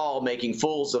they're all making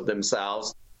fools of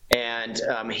themselves. And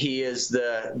he is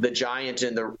the giant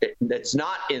that's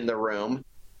not in the room.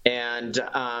 And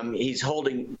he's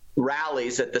holding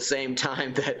rallies at the same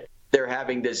time that they're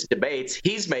having these debates.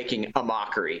 He's making a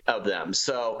mockery of them.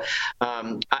 So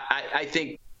I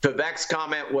think Vivek's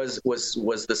comment was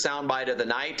the soundbite of the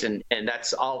night, and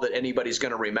that's all that anybody's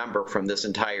going to remember from this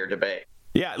entire debate.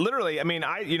 Yeah, literally. I mean,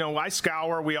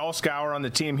 we all scour on the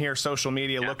team here, social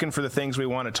media, looking for the things we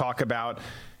want to talk about.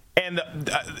 And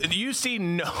you see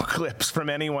no clips from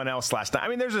anyone else last night. I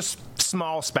mean, there's a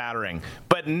small spattering,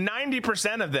 but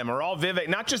 90% of them are all Vivek.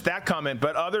 Not just that comment,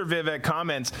 but other Vivek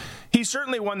comments. He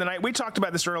certainly won the night. We talked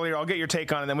about this earlier. I'll get your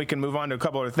take on it, and then we can move on to a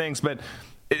couple other things. But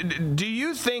do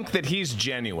you think that he's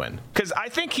genuine? Because I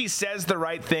think he says the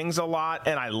right things a lot,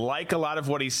 and I like a lot of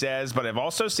what he says, but I've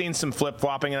also seen some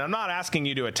flip-flopping, and I'm not asking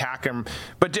you to attack him.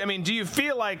 But, I mean, do you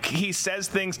feel like he says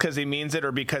things because he means it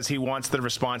or because he wants the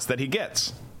response that he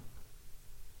gets?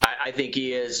 I think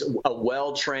he is a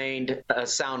well-trained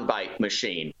soundbite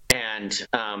machine, and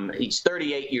he's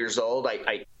 38 years old.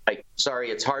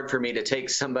 Sorry, it's hard for me to take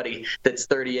somebody that's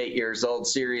 38 years old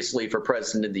seriously for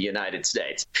president of the United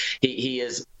States. He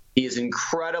is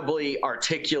incredibly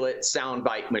articulate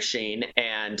soundbite machine,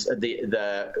 and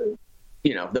the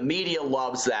media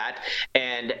loves that,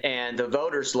 and the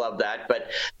voters love that. But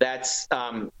that's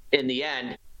in the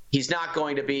end, he's not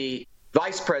going to be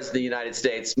Vice President of the United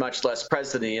States, much less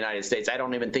President of the United States. I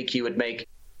don't even think he would make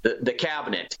the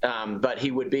cabinet, but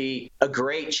he would be a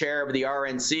great chair of the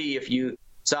RNC. If you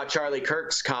saw Charlie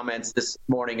Kirk's comments this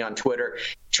morning on Twitter,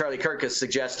 Charlie Kirk is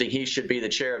suggesting he should be the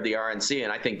chair of the RNC,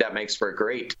 and I think that makes for a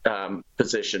great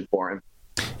position for him.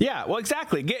 Yeah, well,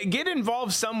 exactly. Get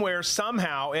involved somewhere,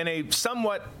 somehow, in a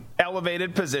somewhat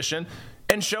elevated position,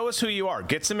 and show us who you are.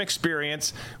 Get some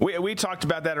experience. We talked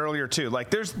about that earlier, too. Like,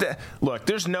 there's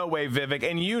no way, Vivek,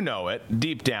 and you know it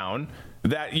deep down,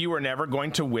 that you are never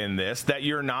going to win this, that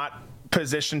you're not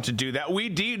positioned to do that. We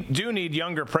do need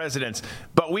younger presidents,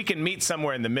 but we can meet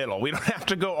somewhere in the middle. We don't have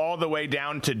to go all the way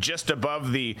down to just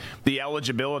above the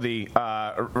eligibility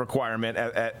requirement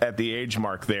at the age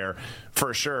mark there,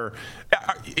 for sure.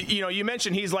 You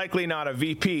mentioned he's likely not a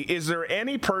VP. Is there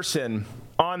any person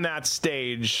on that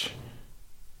stage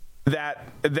that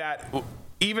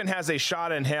even has a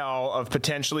shot in hell of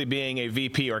potentially being a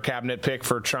VP or cabinet pick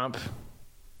for Trump?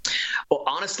 Well,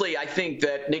 honestly, I think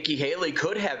that Nikki Haley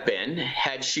could have been,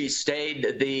 had she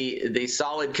stayed the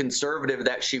solid conservative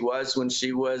that she was when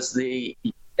she was the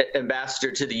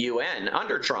ambassador to the UN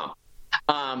under Trump.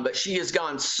 But she has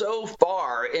gone so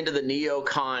far into the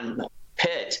neocon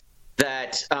pit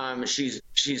that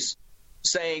she's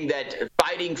saying that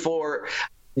fighting for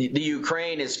the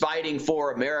Ukraine is fighting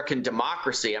for American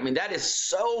democracy. I mean, that is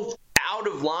so out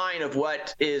of line of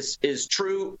what is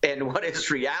true and what is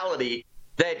reality,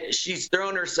 that she's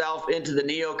thrown herself into the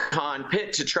neocon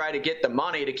pit to try to get the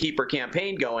money to keep her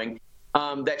campaign going,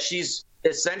 that she's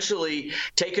essentially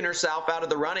taken herself out of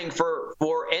the running for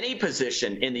any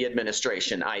position in the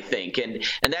administration, I think. And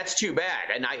that's too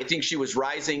bad. And I think she was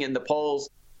rising in the polls,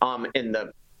 in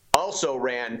the also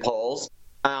ran polls.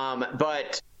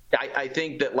 But I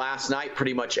think that last night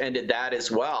pretty much ended that as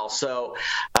well. So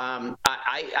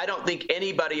I don't think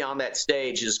anybody on that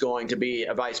stage is going to be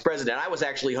a vice president. I was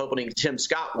actually hoping Tim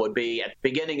Scott would be at the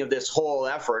beginning of this whole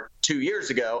effort 2 years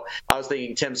ago. I was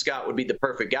thinking Tim Scott would be the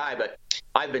perfect guy, but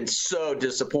I've been so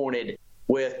disappointed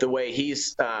with the way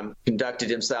he's conducted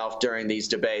himself during these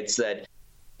debates that,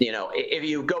 if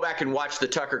you go back and watch the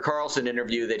Tucker Carlson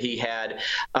interview that he had,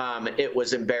 it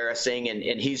was embarrassing,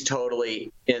 and he's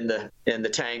totally in the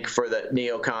tank for the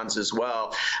neocons as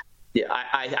well.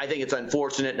 I think it's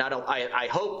unfortunate, and I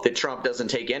hope that Trump doesn't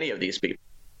take any of these people.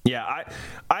 Yeah,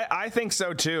 I think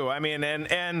so too. I mean,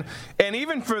 and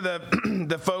even for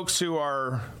the folks who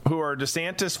are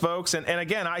DeSantis folks, and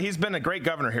again, he's been a great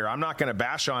governor here. I'm not going to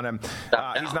bash on him.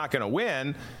 He's not going to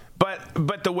win.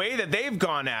 But the way that they've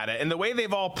gone at it and the way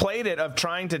they've all played it of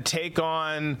trying to take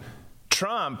on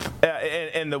Trump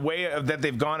and the way that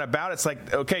they've gone about it's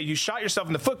like, okay, you shot yourself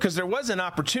in the foot because there was an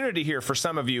opportunity here for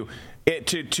some of you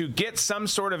to get some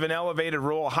sort of an elevated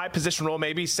role, a high position role,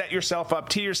 maybe set yourself up,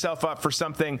 tee yourself up for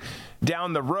something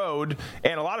down the road.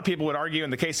 And a lot of people would argue in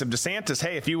the case of DeSantis,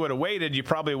 hey, if you would have waited, you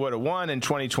probably would have won in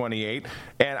 2028.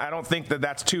 And I don't think that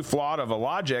that's too flawed of a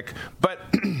logic. But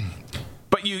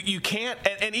you can't,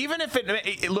 and even if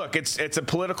look, it's a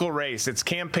political race, it's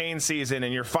campaign season,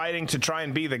 and you're fighting to try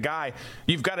and be the guy,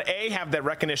 you've got to have that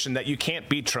recognition that you can't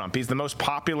beat Trump. He's the most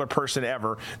popular person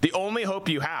ever. The only hope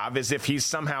you have is if he's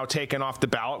somehow taken off the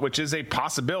ballot, which is a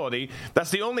possibility.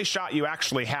 That's the only shot you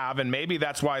actually have, and maybe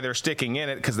that's why they're sticking in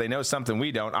it, because they know something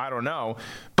we don't. I don't know.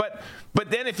 But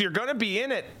then if you're going to be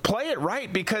in it, play it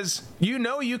right, because you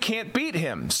know you can't beat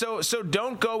him. So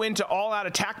don't go into all-out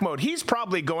attack mode. He's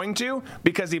probably going to,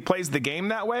 because he plays the game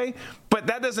that way, but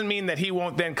that doesn't mean that he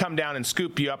won't then come down and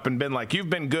scoop you up and been like, you've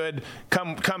been good,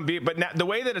 come be. But now, the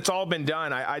way that it's all been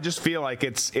done, I just feel like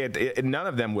none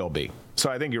of them will be. So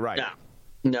I think you're right.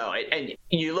 No, and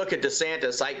you look at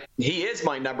DeSantis, he is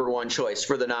my number one choice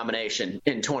for the nomination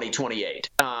in 2028.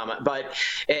 But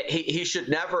he should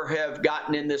never have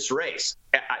gotten in this race.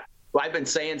 I've been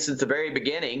saying since the very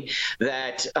beginning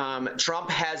that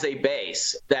Trump has a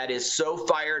base that is so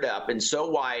fired up and so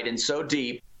wide and so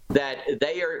deep that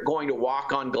they are going to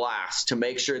walk on glass to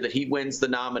make sure that he wins the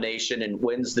nomination and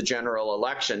wins the general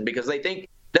election, because they think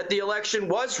that the election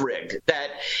was rigged,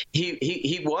 that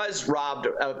he was robbed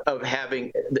of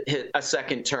having a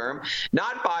second term,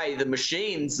 not by the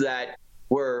machines that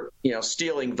were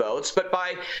stealing votes, but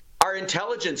by our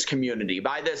intelligence community,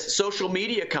 by the social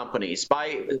media companies,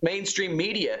 by mainstream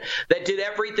media that did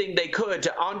everything they could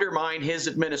to undermine his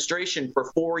administration for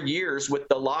 4 years with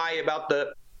the lie about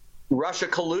the Russia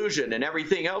collusion and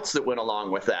everything else that went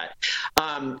along with that.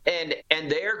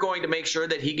 And they're going to make sure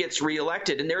that he gets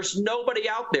reelected. And there's nobody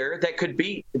out there that could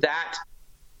beat that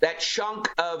chunk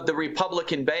of the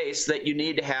Republican base that you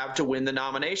need to have to win the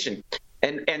nomination.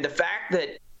 And the fact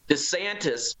that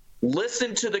DeSantis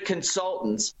listened to the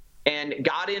consultants and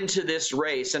got into this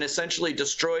race and essentially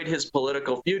destroyed his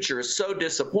political future is so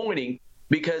disappointing,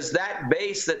 because that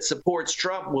base that supports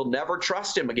Trump will never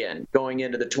trust him again going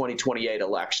into the 2028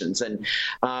 elections. And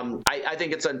I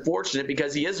think it's unfortunate,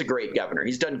 because he is a great governor.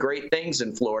 He's done great things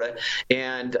in Florida,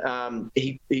 and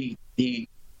he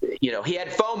had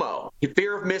FOMO,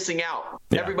 fear of missing out.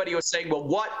 Yeah. Everybody was saying, well,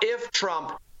 what if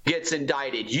Trump gets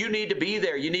indicted? You need to be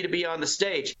there. You need to be on the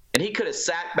stage. And he could have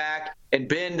sat back and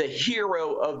been the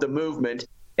hero of the movement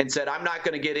and said, I'm not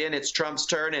going to get in. It's Trump's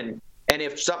turn. And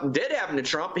if something did happen to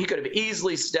Trump, he could have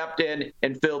easily stepped in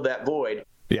and filled that void.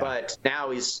 Yeah. But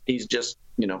now he's just,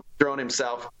 thrown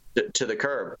himself to the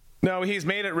curb. No, he's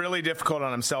made it really difficult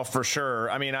on himself for sure.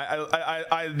 I mean,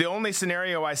 the only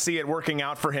scenario I see it working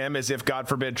out for him is if, God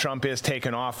forbid, Trump is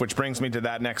taken off, which brings me to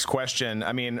that next question.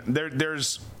 I mean,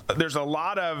 there's a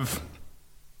lot of.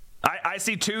 I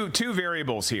see two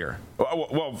variables here.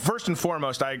 Well, first and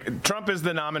foremost, Trump is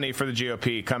the nominee for the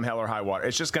GOP, come hell or high water.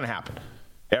 It's just going to happen.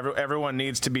 Everyone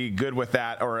needs to be good with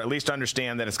that, or at least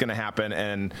understand that it's going to happen,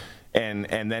 and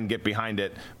then get behind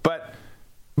it. But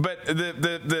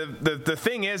the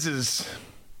thing is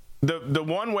the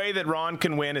one way that Ron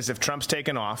can win is if Trump's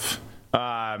taken off.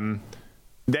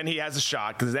 Then he has a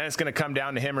shot, because then it's going to come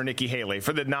down to him or Nikki Haley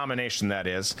for the nomination, that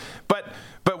is. But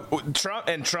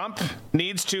Trump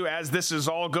needs to, as this is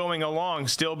all going along,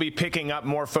 still be picking up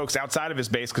more folks outside of his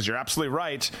base, because you're absolutely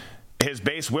right. His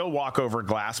base will walk over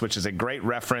glass, which is a great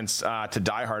reference to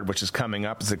Die Hard, which is coming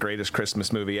up. It's the greatest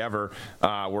Christmas movie ever.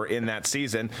 We're in that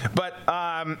season. But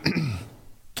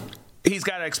he's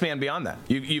got to expand beyond that.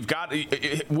 You've got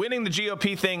winning the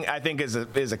GOP thing, I think, is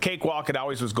a cakewalk. It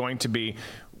always was going to be.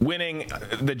 Winning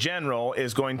the general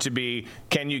is going to be,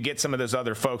 can you get some of those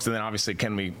other folks? And then obviously,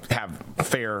 can we have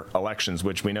fair elections,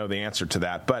 which we know the answer to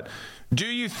that. But do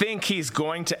you think he's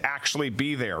going to actually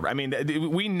be there? I mean,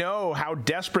 we know how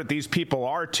desperate these people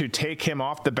are to take him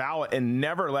off the ballot and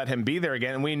never let him be there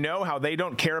again. And we know how they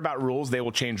don't care about rules. They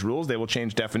will change rules. They will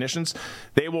change definitions.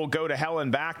 They will go to hell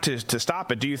and back to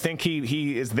stop it. Do you think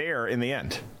he is there in the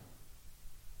end?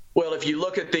 Well, if you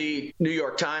look at the New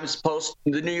York Times poll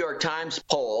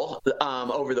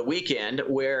over the weekend,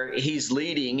 where he's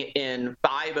leading in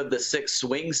 5 of the 6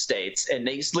 swing states, and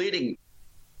he's leading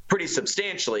pretty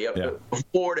substantially,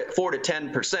 4 to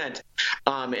 10%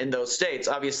 in those states.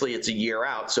 Obviously, it's a year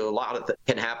out, so a lot of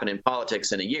can happen in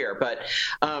politics in a year. But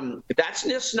that's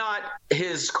just not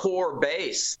his core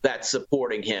base that's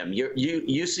supporting him.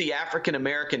 You see African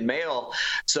American male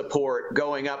support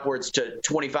going upwards to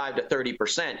 25 to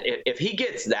 30%. If he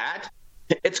gets that,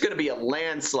 it's going to be a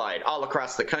landslide all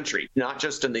across the country, not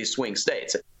just in these swing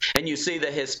states. And you see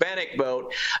the Hispanic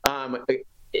vote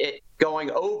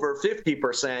going over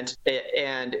 50%.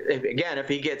 And if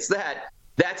he gets that,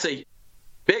 that's a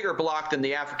bigger block than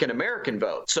the African American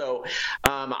vote. So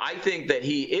I think that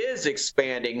he is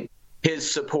expanding his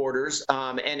supporters.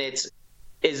 And is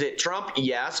it Trump?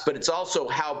 Yes, but it's also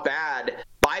how bad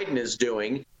Biden is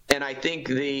doing. And I think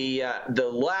the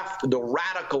left, the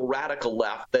radical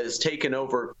left that has taken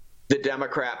over the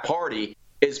Democrat Party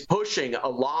is pushing a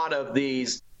lot of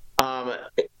these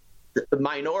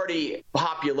minority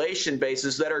population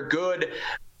bases that are good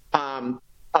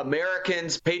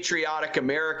Americans, patriotic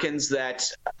Americans that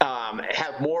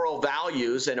have moral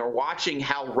values and are watching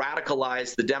how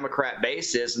radicalized the Democrat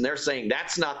base is. And they're saying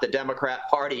that's not the Democrat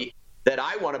Party that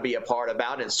I want to be a part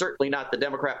about, and certainly not the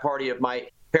Democrat Party of my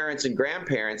parents and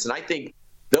grandparents. And I think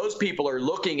those people are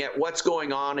looking at what's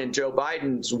going on in Joe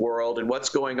Biden's world and what's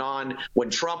going on when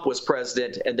Trump was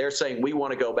president, and they're saying we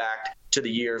want to go back to the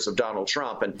years of Donald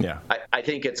Trump. And I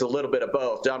think it's a little bit of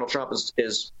both. Donald Trump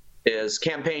is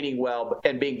campaigning well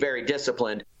and being very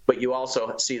disciplined, but you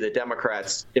also see the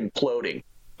Democrats imploding.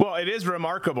 Well, it is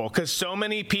remarkable because so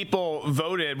many people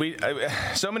voted.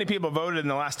 So many people voted in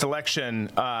the last election.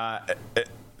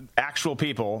 Actual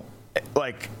people,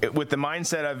 like with the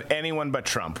mindset of anyone but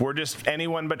Trump. We're just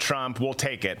anyone but Trump. We'll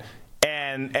take it.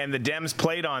 And the Dems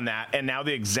played on that, and now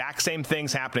the exact same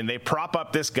thing's happening. They prop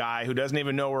up this guy who doesn't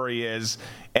even know where he is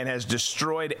and has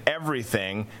destroyed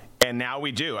everything. And now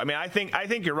we do. I mean, I think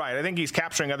you're right. I think he's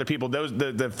capturing other people.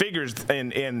 The figures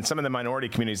in some of the minority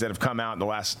communities that have come out in the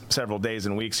last several days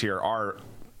and weeks here are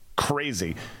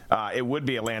crazy. It would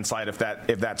be a landslide if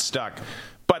that stuck.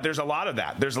 But there's a lot of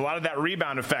that. There's a lot of that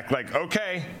rebound effect. Like,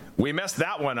 okay, we messed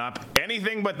that one up.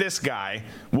 Anything but this guy,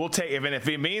 we'll take. Even if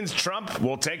it means Trump,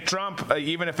 we'll take Trump.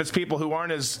 Even if it's people who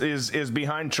aren't as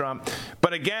behind Trump.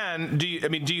 But again, do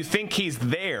you think he's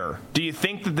there? Do you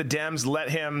think that the Dems let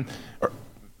him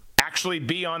actually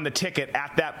be on the ticket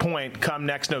at that point come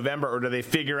next November, or do they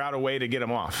figure out a way to get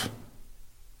him off?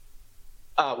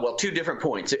 Well, 2 different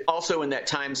points. Also in that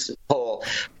Times poll,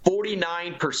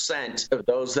 49% of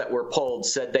those that were polled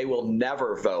said they will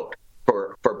never vote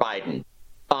for Biden.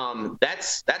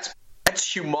 That's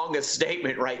humongous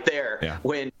statement right there. Yeah.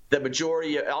 When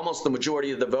almost the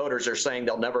majority of the voters are saying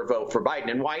they'll never vote for Biden.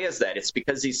 And why is that? It's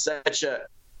because he's such a,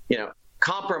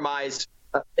 compromised.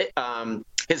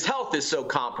 His health is so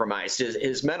compromised.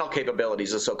 His mental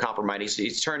capabilities are so compromised.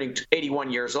 He's turning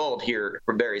 81 years old here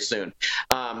very soon.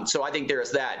 So I think there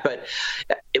is that. But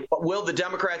will the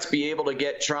Democrats be able to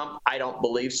get Trump? I don't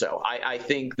believe so. I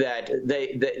think that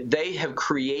they have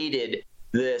created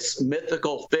this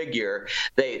mythical figure.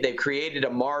 They've created a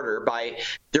martyr by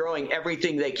throwing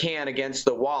everything they can against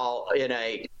the wall in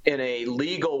a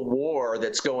legal war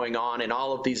that's going on in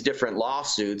all of these different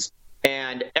lawsuits.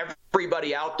 And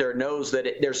everybody out there knows that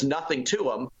there's nothing to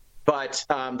them, but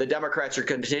the Democrats are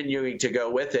continuing to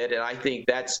go with it. And I think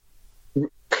that's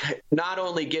not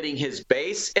only getting his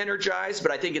base energized,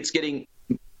 but I think it's getting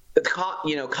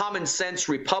common sense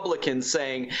Republicans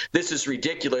saying this is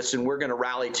ridiculous and we're going to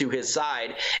rally to his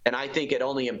side. And I think it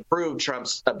only improved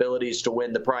Trump's abilities to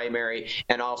win the primary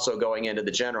and also going into the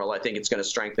general. I think it's going to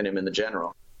strengthen him in the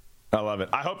general. I love it.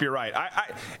 I hope you're right.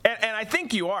 And I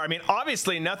think you are. I mean,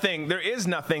 obviously there is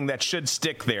nothing that should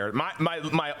stick there.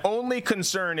 My only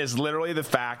concern is literally the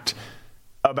fact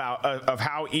of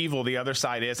how evil the other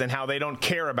side is and how they don't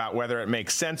care about whether it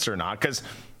makes sense or not. Because,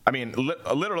 I mean,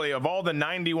 literally of all the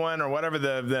 91 or whatever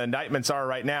the indictments are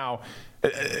right now,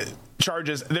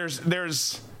 charges,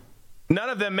 there's none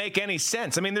of them make any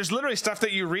sense. I mean, there's literally stuff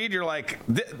that you read, you're like,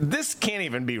 this can't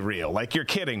even be real. Like, you're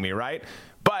kidding me, right?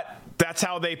 But that's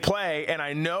how they play, and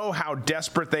I know how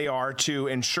desperate they are to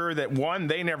ensure that, one,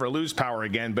 they never lose power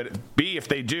again, but B, if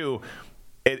they do,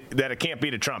 that it can't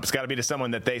be to Trump. It's got to be to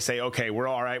someone that they say, okay, we're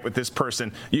all right with this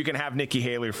person. You can have Nikki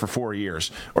Haley for 4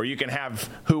 years, or you can have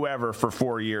whoever for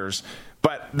 4 years.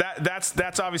 But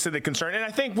that's obviously the concern. And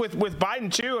I think with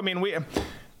Biden, too, I mean,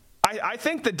 I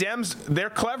think the Dems,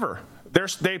 they're clever.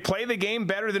 They play the game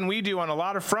better than we do on a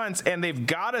lot of fronts, and they've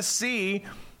got to see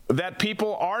that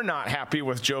people are not happy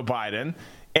with Joe Biden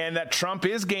and that Trump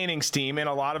is gaining steam in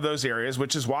a lot of those areas,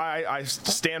 which is why I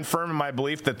stand firm in my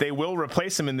belief that they will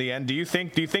replace him in the end. Do you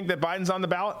think that Biden's on the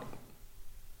ballot?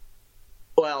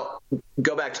 Well,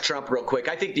 go back to Trump real quick.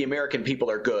 I think the American people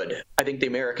are good. I think the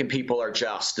American people are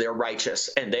just. They're righteous.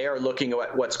 And they are looking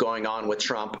at what's going on with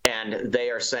Trump, and they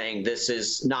are saying this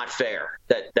is not fair,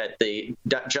 that the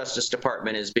Justice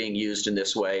Department is being used in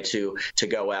this way to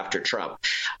go after Trump.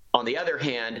 On the other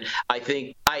hand, I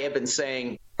think I have been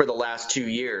saying for the last 2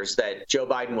 years that Joe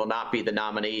Biden will not be the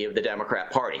nominee of the Democrat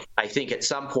Party. I think at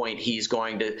some point he's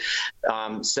going to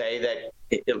say that,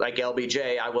 like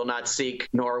LBJ, I will not seek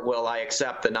nor will I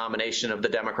accept the nomination of the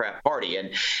Democrat Party.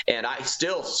 And I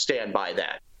still stand by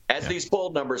that. As these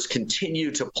poll numbers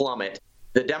continue to plummet,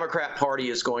 the Democrat Party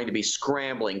is going to be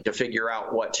scrambling to figure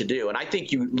out what to do. And I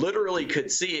think you literally could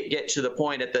see it get to the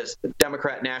point at the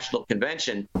Democrat National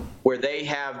Convention where they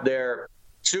have their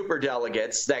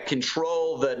superdelegates that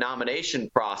control the nomination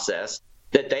process,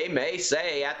 that they may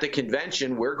say at the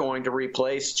convention, we're going to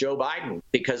replace Joe Biden,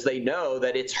 because they know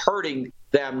that it's hurting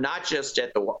them, not just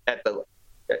at the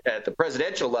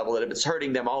presidential level, that it's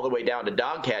hurting them all the way down to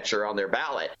dog catcher on their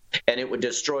ballot, and it would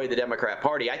destroy the Democrat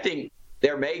Party. I think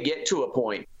there may get to a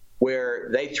point where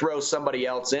they throw somebody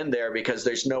else in there because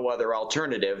there's no other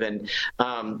alternative. And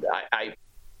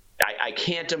I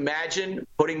can't imagine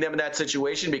putting them in that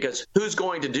situation, because who's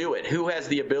going to do it? Who has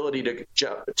the ability to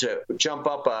jump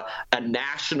up a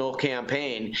national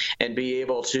campaign and be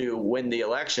able to win the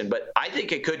election? But I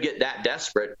think it could get that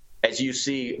desperate as you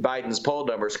see Biden's poll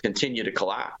numbers continue to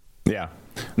collapse. Yeah.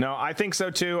 No, I think so,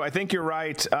 too. I think you're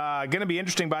right. Going to be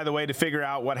interesting, by the way, to figure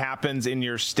out what happens in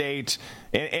your state.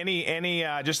 Any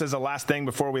just as a last thing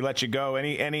before we let you go,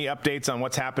 any updates on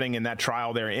what's happening in that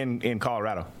trial there in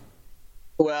Colorado?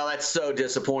 Well, that's so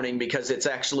disappointing, because it's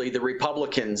actually the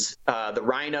Republicans, the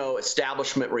Rhino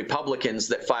establishment Republicans,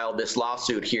 that filed this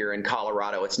lawsuit here in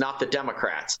Colorado. It's not the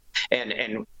Democrats.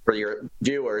 And for your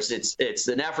viewers, it's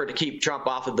an effort to keep Trump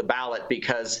off of the ballot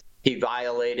because he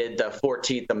violated the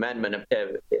 14th Amendment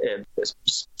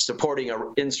supporting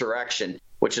an insurrection,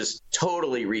 which is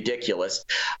totally ridiculous.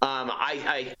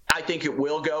 I think it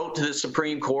will go to the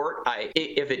Supreme Court.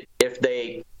 If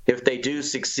they do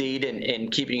succeed in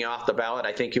keeping it off the ballot,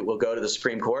 I think it will go to the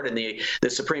Supreme Court, and the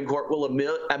Supreme Court will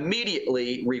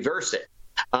immediately reverse it.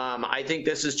 I think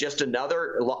this is just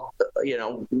another,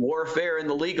 warfare in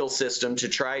the legal system to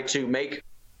try to make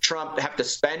Trump have to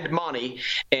spend money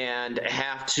and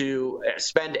have to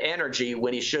spend energy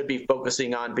when he should be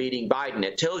focusing on beating Biden.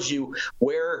 It tells you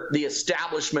where the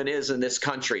establishment is in this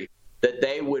country, that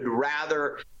they would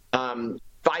rather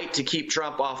fight to keep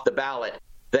Trump off the ballot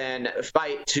than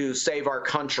fight to save our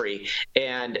country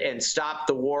and stop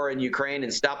the war in Ukraine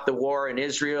and stop the war in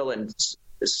Israel and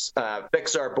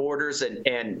fix our borders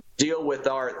and deal with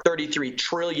our $33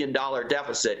 trillion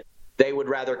deficit. They would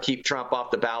rather keep Trump off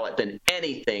the ballot than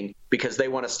anything, because they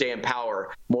want to stay in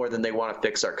power more than they want to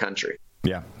fix our country.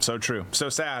 Yeah, so true. So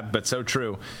sad, but so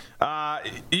true.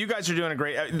 You guys are doing a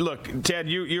great. Look, Ted,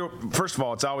 you first of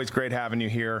all, it's always great having you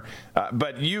here.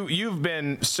 But you've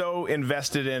been so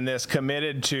invested in this,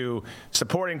 committed to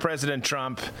supporting President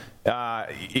Trump,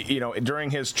 during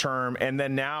his term, and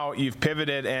then now you've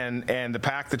pivoted, and the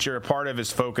PAC that you're a part of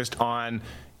is focused on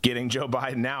getting Joe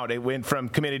Biden out. It went from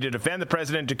Committee to Defend the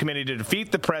President to Committee to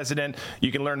Defeat the President.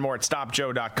 You can learn more at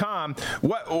stopjoe.com.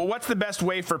 What's the best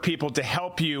way for people to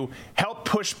help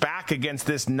push back against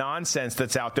this nonsense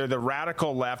that's out there, the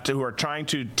radical left who are trying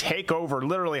to take over,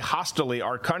 literally hostilely,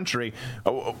 our country?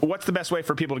 What's the best way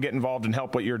for people to get involved and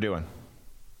help what you're doing?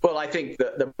 Well, I think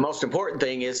the most important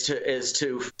thing is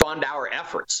to fund our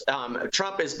efforts.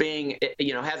 Trump is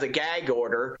has a gag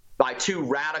order by two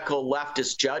radical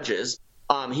leftist judges.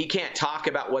 He can't talk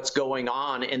about what's going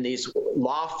on in these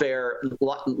lawsuits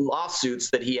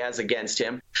that he has against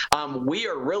him. We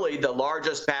are really the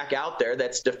largest PAC out there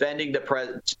that's defending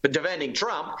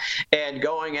Trump and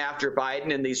going after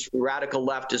Biden and these radical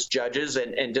leftist judges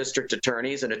and district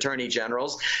attorneys and attorney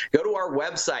generals. Go to our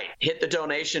website, hit the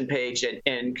donation page,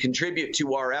 and contribute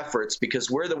to our efforts,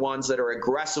 because we're the ones that are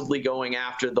aggressively going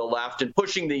after the left and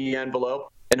pushing the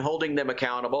envelope and holding them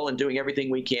accountable and doing everything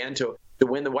we can to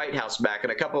win the White House back.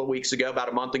 And a couple of weeks ago, about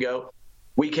a month ago,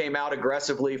 we came out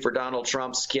aggressively for Donald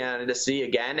Trump's candidacy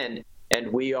again,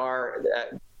 and we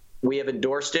have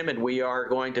endorsed him, and we are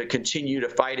going to continue to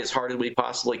fight as hard as we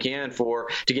possibly can to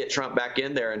get Trump back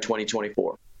in there in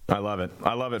 2024. I love it,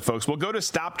 folks. Well, go to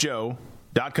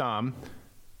stopjoe.com.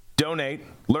 Donate,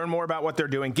 learn more about what they're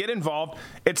doing, get involved.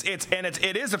 It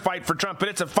is a fight for Trump, but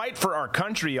it's a fight for our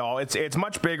country, y'all. It's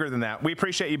much bigger than that. We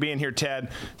appreciate you being here, Ted.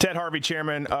 Ted Harvey,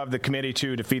 chairman of the Committee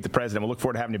to Defeat the President. We'll look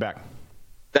forward to having you back.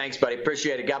 Thanks, buddy.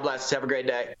 Appreciate it. God bless. Have a great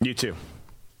day. You too.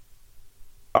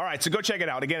 All right, so go check it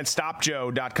out. Again, it's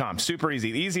stopjoe.com. Super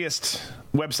easy. The easiest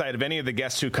website of any of the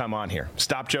guests who come on here.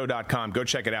 Stopjoe.com. Go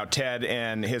check it out. Ted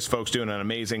and his folks doing an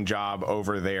amazing job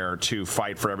over there to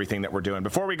fight for everything that we're doing.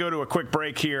 Before we go to a quick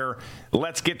break here,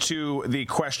 let's get to the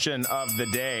question of the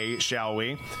day, shall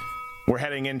we? We're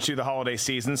heading into the holiday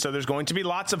season, so there's going to be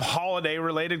lots of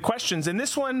holiday-related questions. And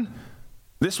this one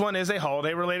is a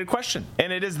holiday-related question,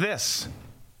 and it is this.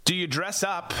 Do you dress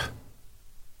up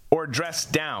or dress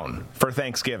down for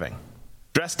Thanksgiving?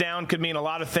 Dress down could mean a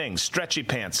lot of things. Stretchy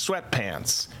pants,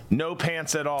 sweatpants, no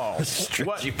pants at all.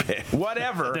 Stretchy pants.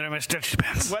 Whatever. Then I have stretchy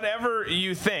pants. Whatever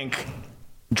you think,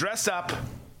 dress up,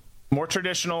 more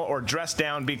traditional, or dress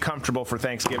down, be comfortable for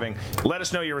Thanksgiving. Let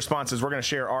us know your responses. We're going to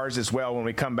share ours as well when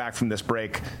we come back from this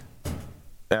break.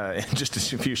 In just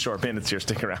a few short minutes here.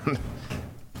 Stick around.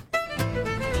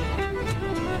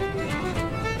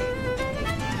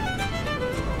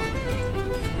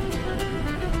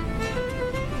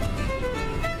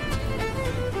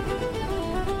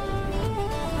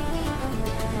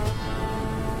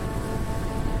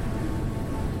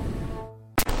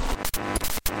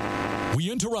 We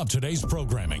interrupt today's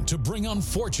programming to bring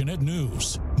unfortunate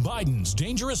news. Biden's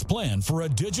dangerous plan for a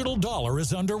digital dollar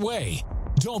is underway.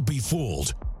 Don't be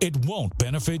fooled. It won't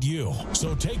benefit you.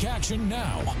 So take action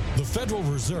now. The Federal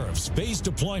Reserve's phased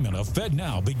deployment of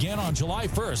FedNow began on July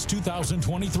 1st,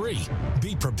 2023.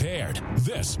 Be prepared.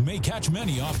 This may catch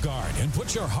many off guard and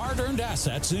put your hard-earned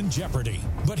assets in jeopardy.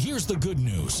 But here's the good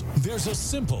news. There's a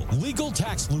simple legal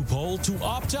tax loophole to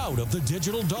opt out of the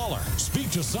digital dollar. Speak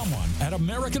to someone at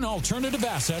American Alternative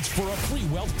Assets for a free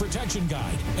wealth protection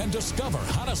guide and discover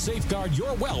how to safeguard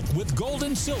your wealth with gold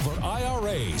and silver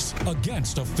IRAs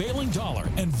against a failing dollar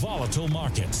and volatile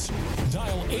markets.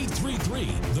 Dial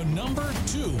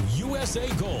 833-2 USA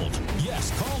Gold. Yes,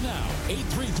 call now.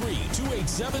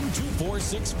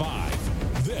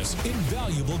 833-287-2465. This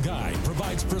invaluable guide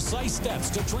provides precise steps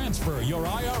to transfer your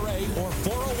IRA or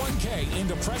 401k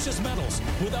into precious metals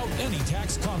without any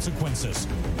tax consequences.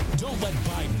 Don't let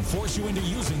Biden force you into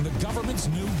using the government's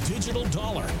new digital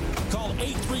dollar. Call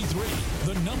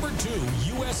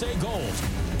 833-2 USA Gold.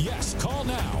 Yes, call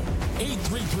now.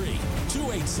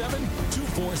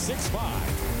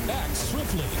 833-287-2465. Act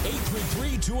swiftly.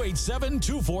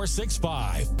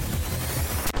 833-287-2465.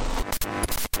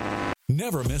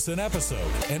 Never miss an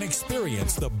episode and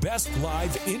experience the best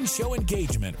live in-show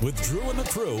engagement with Drew and the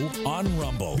crew on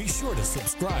Rumble. Be sure to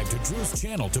subscribe to Drew's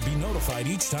channel to be notified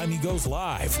each time he goes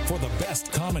live for the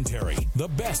best commentary, the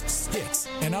best skits,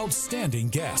 and outstanding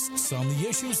guests on the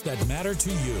issues that matter to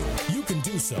you. You can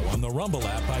do so on the Rumble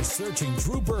app by searching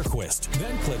Drew Berquist,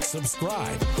 then click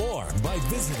subscribe, or by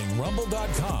visiting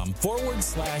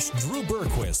rumble.com/Drew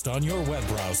Berquist on your web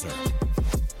browser.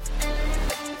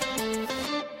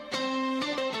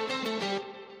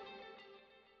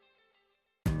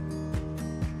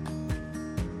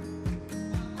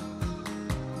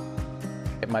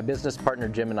 My business partner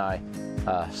Jim and I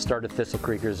started Thistle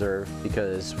Creek Reserve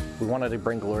because we wanted to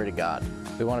bring glory to God.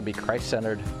 We want to be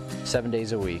Christ-centered 7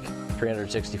 days a week,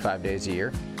 365 days a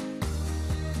year.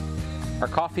 Our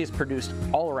coffee is produced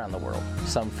all around the world,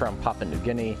 some from Papua New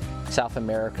Guinea, South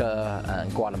America,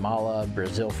 and Guatemala,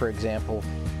 Brazil, for example.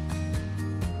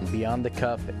 Beyond the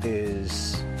Cup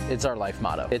it's our life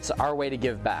motto. It's our way to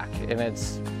give back, and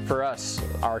it's, for us,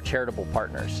 our charitable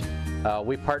partners.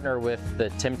 We partner with the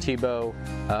Tim Tebow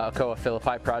Ocoa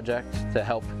Philippi Project to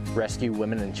help rescue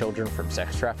women and children from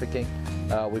sex trafficking.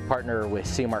 We partner with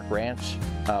Seamark Ranch,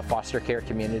 foster care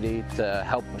community, to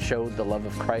help show the love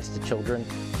of Christ to children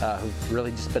who've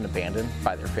really just been abandoned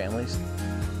by their families.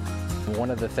 One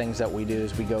of the things that we do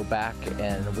is we go back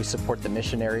and we support the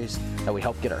missionaries that we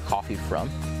help get our coffee from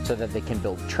so that they can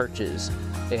build churches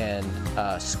and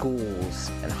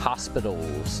schools and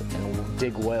hospitals and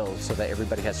dig wells so that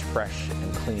everybody has fresh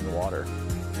and clean water.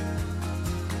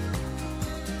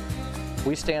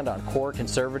 We stand on core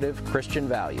conservative Christian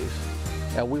values,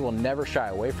 and we will never shy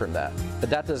away from that. But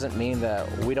that doesn't mean that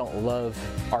we don't love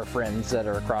our friends that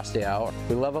are across the aisle.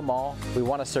 We love them all. We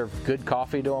want to serve good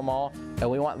coffee to them all, and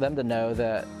we want them to know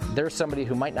that there's somebody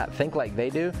who might not think like they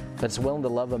do, but is willing to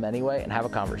love them anyway and have a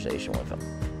conversation with them.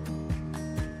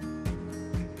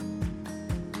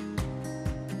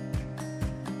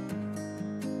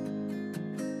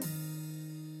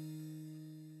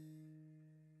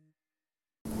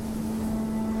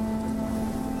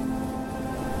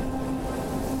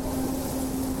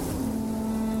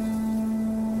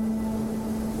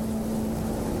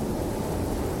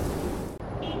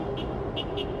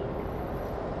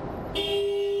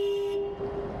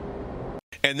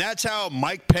 And that's how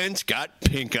Mike Pence got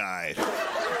pink-eyed.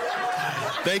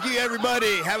 Thank you,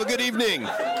 everybody. Have a good evening.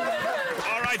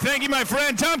 All right. right, thank you, my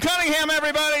friend. Tom Cunningham,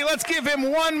 everybody. Let's give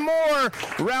him one more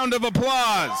round of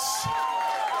applause.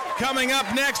 Coming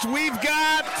up next, we've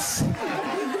got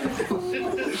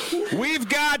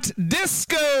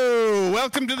Disco.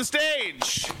 Welcome to the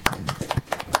stage.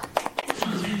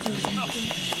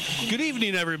 Good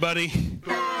evening, everybody.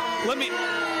 Let me...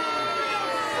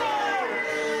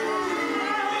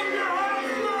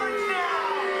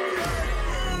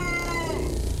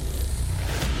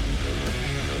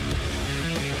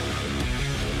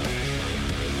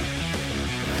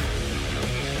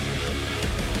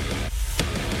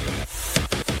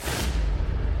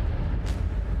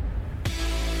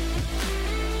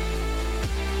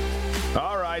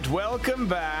 All right, welcome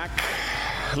back.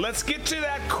 Let's get to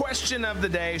that question of the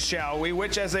day, shall we?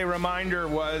 Which, as a reminder,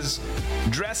 was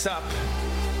dress up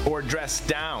or dress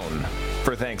down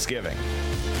for Thanksgiving.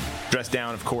 Dress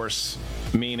down, of course,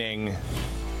 meaning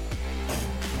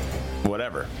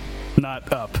whatever.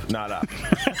 Not up. Not up.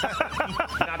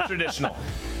 Not traditional.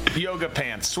 Yoga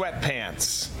pants,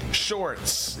 sweatpants,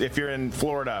 shorts, if you're in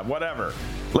Florida, whatever.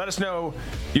 Let us know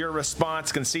your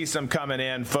response. Can see some coming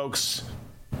in, folks.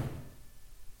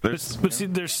 But see,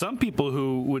 there's some people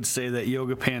who would say that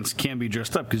yoga pants can be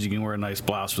dressed up because you can wear a nice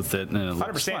blouse with it and it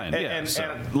looks 100%. fine.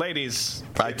 And ladies,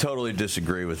 I totally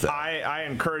disagree with that. I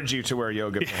encourage you to wear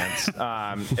yoga pants,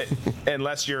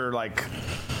 unless you're like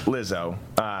Lizzo,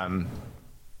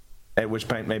 at which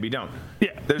point maybe don't.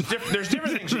 Yeah, there's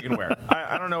different things you can wear.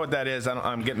 I don't know what that is.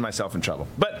 I'm getting myself in trouble.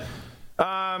 But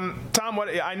Tom,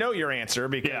 I know your answer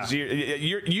because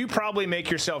you probably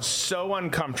make yourself so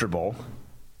uncomfortable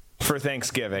for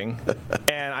Thanksgiving,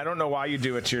 and I don't know why you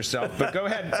do it to yourself, but go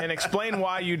ahead and explain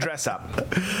why you dress up.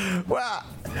 Well,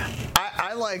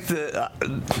 I like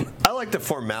the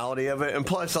formality of it, and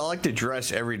plus I like to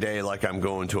dress every day like I'm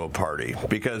going to a party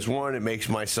because one, it makes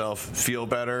myself feel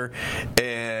better,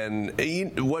 and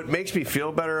what makes me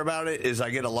feel better about it is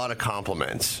I get a lot of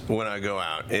compliments when I go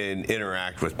out and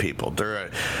interact with people.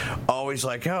 They're always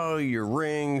like, "Oh, your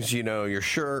rings, your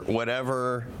shirt,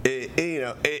 whatever."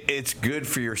 It's good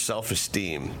for your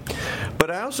self-esteem.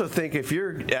 But I also think if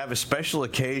you have a special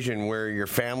occasion where your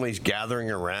family's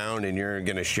gathering around and you're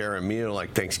going to share a meal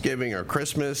like Thanksgiving or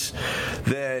Christmas,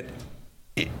 that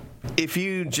if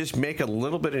you just make a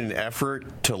little bit of an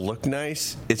effort to look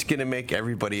nice, it's going to make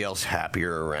everybody else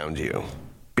happier around you.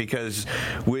 Because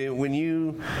when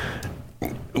you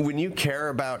care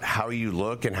about how you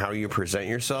look and how you present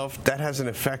yourself, that has an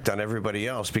effect on everybody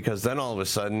else, because then all of a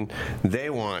sudden they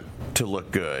want to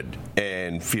look good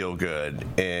and feel good,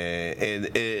 and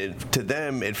to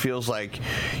them it feels like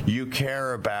you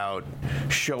care about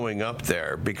showing up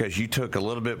there because you took a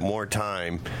little bit more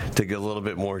time to get a little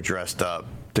bit more dressed up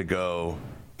to go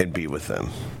and be with them.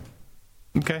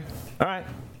 Okay. All right.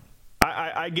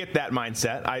 I get that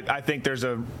mindset. I think there's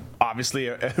obviously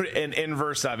an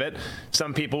inverse of it.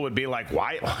 Some people would be like,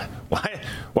 why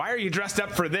are you dressed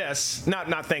up for this?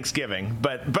 Not Thanksgiving,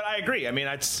 but I agree. I mean,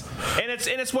 it's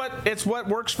what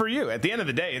works for you. At the end of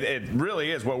the day, it really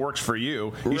is what works for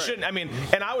you. You shouldn't. I mean,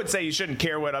 and I would say you shouldn't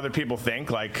care what other people think.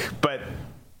 But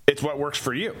it's what works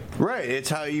for you. Right. It's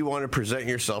how you want to present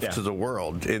yourself to the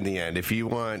world in the end. If you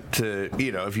want to,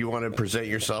 if you want to present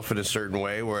yourself in a certain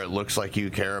way where it looks like you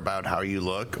care about how you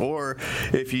look, or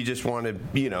if you just want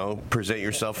to, present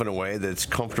yourself in a way that's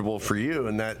comfortable for you,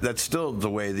 and that's still the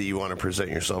way that you want to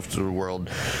present yourself to the world,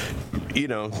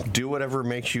 do whatever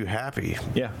makes you happy.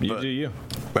 Yeah, do you.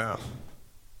 Wow.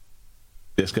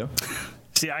 Disco?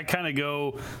 See, I kind of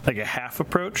go like a half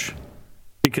approach.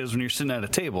 Because when you're sitting at a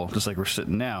table, just like we're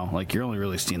sitting now, like you're only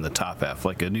really seeing the top half,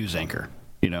 like a news anchor,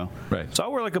 Right. So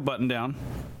I'll wear like a button down,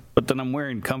 but then I'm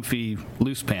wearing comfy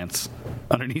loose pants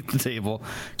underneath the table.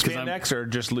 Spandex or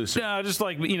just loose? No, just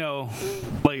like,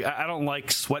 like I don't like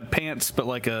sweatpants, but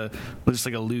like just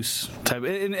like a loose type.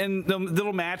 And the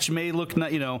little match may look,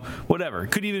 whatever.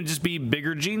 Could even just be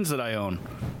bigger jeans that I own.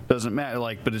 Doesn't matter.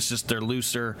 But it's just they're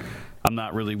looser. I'm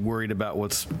not really worried about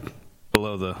what's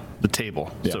below the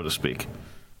table, so to speak.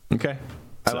 Okay.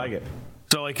 I like it.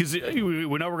 So, because we know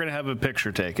we're going to have a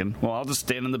picture taken. Well, I'll just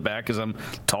stand in the back because I'm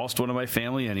the tallest one of my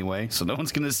family anyway, so no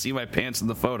one's going to see my pants in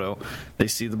the photo. They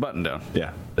see the button down.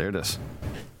 Yeah. There it is.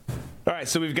 All right,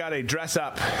 so we've got a dress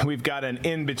up. We've got an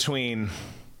in-between.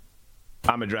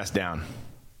 I'm a dress down.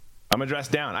 I'm a dress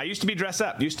down. I used to be dress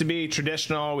up. Used to be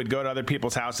traditional. We'd go to other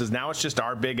people's houses. Now it's just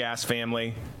our big-ass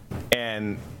family,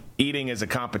 and eating is a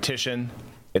competition.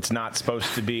 It's not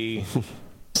supposed to be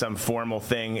some formal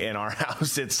thing in our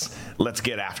house. It's let's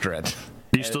get after it.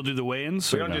 Do you still do the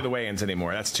weigh-ins? We don't do the weigh-ins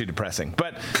anymore. That's too depressing.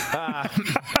 But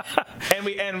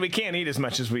and we can't eat as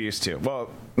much as we used to. Well,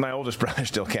 my oldest brother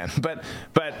still can, but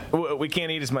we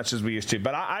can't eat as much as we used to.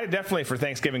 But I definitely for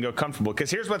Thanksgiving go comfortable, because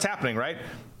here's what's happening, right?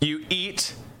 You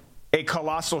eat a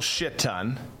colossal shit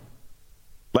ton.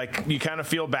 Like, you kind of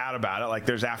feel bad about it. Like,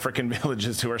 there's African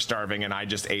villages who are starving, and I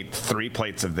just ate 3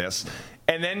 plates of this.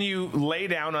 And then you lay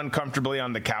down uncomfortably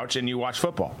on the couch and you watch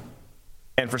football.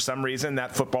 And for some reason,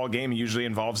 that football game usually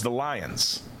involves the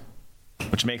Lions,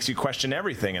 which makes you question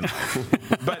everything in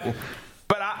life. But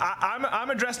I'm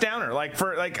a dress downer.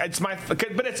 It's my.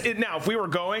 But now, if we were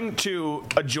going to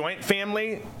a joint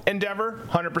family endeavor,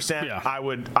 100%, yeah. I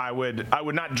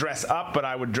would not dress up, but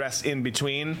I would dress in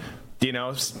between.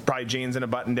 Probably jeans and a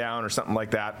button down or something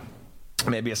like that.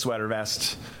 Maybe a sweater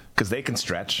vest, because they can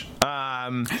stretch.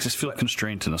 I just feel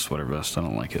constrained in a sweater vest. I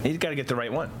don't like it. You got to get the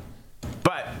right one.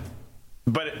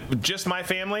 But just my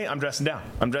family, I'm dressing down.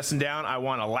 I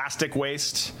want elastic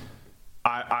waist.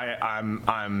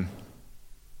 I'm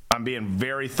being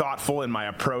very thoughtful in my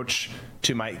approach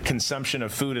to my consumption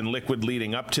of food and liquid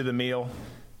leading up to the meal.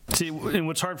 See, and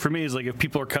what's hard for me is, like, if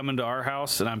people are coming to our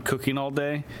house and I'm cooking all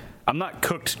day, I'm not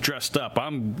cooked dressed up.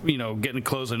 I'm, getting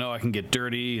clothes I know I can get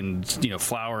dirty and,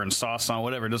 flour and sauce on,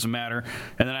 whatever. It doesn't matter.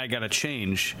 And then I got to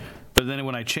change. But then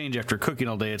when I change after cooking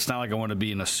all day, it's not like I want to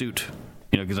be in a suit,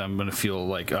 because I'm going to feel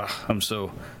like,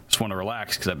 just want to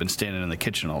relax because I've been standing in the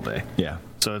kitchen all day. Yeah.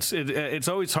 So it's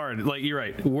always hard. Like, you're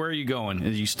right. Where are you going? Are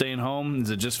you staying home? Is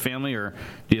it just family, or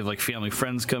do you have, like, family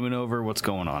friends coming over? What's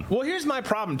going on? Well, here's my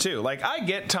problem, too. Like, I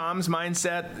get Tom's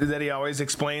mindset that he always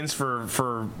explains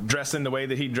for dressing the way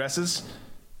that he dresses.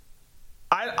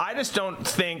 I just don't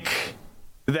think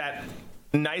that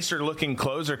nicer looking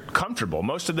clothes are comfortable.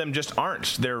 Most of them just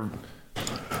aren't.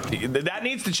 That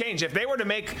needs to change. If they were to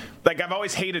make, like, I've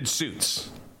always hated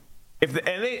suits.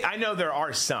 I know there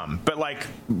are some, but like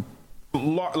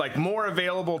more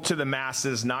available to the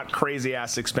masses, not crazy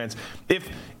ass expense. If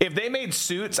they made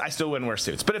suits, I still wouldn't wear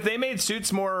suits. But if they made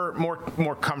suits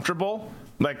more comfortable,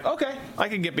 like, okay, I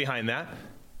can get behind that.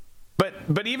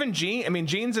 But even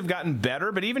jeans have gotten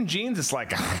better, but even jeans, it's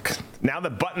like, now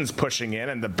the button's pushing in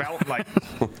and the belt,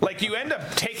 like you end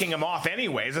up taking them off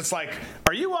anyways. It's like,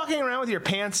 are you walking around with your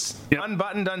pants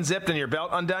unbuttoned, unzipped, and your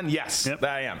belt undone? Yes,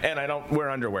 I am. And I don't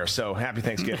wear underwear, so happy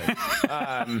Thanksgiving.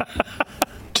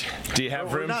 Do you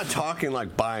have room? We're not talking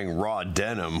like buying raw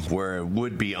denim where it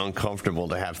would be uncomfortable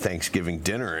to have Thanksgiving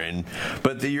dinner in.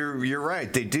 But you're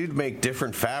right. They do make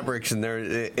different fabrics,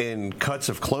 and cuts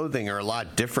of clothing are a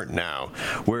lot different now,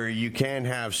 where you can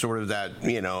have sort of that,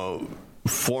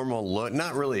 formal look,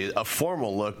 not really a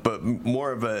formal look, but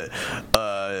more of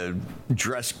a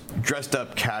dressed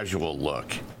up casual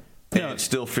look. And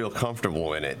still feel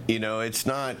comfortable in it.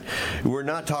 We're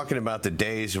not talking about the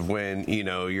days of when,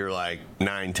 you're like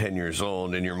 9-10 years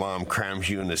old and your mom crams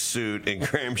you in a suit and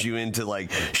crams you into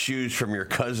like shoes from your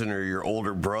cousin or your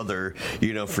older brother,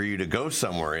 for you to go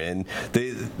somewhere in.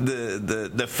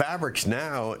 The fabrics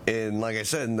now, and like I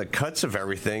said, and the cuts of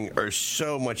everything are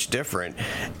so much different.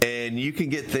 And you can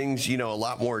get things, a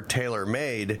lot more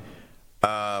tailor-made,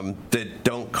 that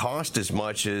don't cost as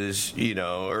much as,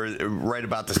 or right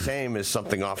about the same as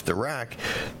something off the rack,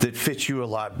 that fits you a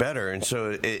lot better. And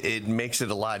so it makes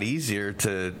it a lot easier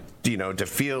to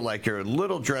feel like you're a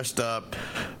little dressed up,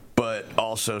 but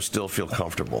also still feel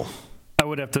comfortable. I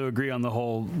would have to agree on the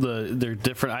whole, they're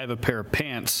different. I have a pair of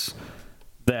pants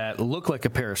that look like a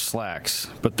pair of slacks,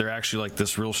 but they're actually like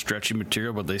this real stretchy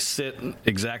material, but they sit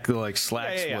exactly like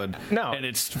slacks would. No. And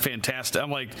it's fantastic.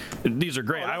 I'm like, these are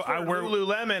great. I wear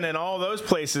Lululemon and all those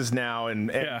places now,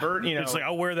 and Bert, it's like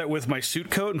I'll wear that with my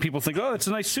suit coat, and people think, oh, it's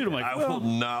a nice suit. I'm like, I will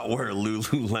not wear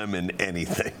Lululemon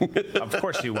anything. Of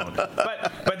course you won't.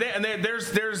 But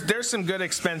there's some good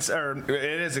expense, or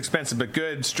it is expensive, but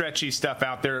good stretchy stuff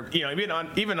out there.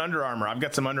 Even Under Armour. I've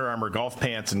got some Under Armour golf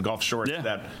pants and golf shorts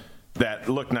that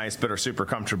look nice but are super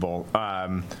comfortable.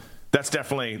 That's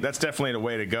definitely the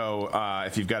way to go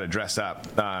if you've got to dress up,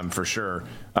 for sure,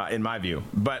 in my view.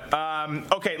 But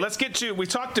okay, let's get to. We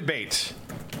talked debate.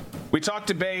 We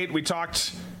talked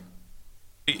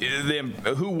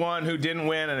who won, who didn't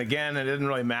win, and again, it didn't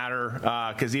really matter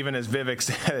because even as Vivek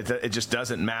said, it just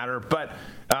doesn't matter. But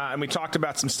and we talked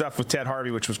about some stuff with Ted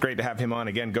Harvey, which was great to have him on.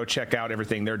 Again, go check out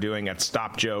everything they're doing at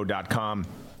stopjoe.com.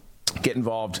 Get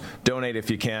involved, donate if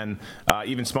you can.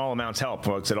 Even small amounts help,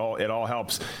 folks. It all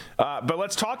helps. But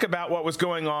let's talk about what was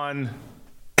going on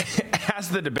as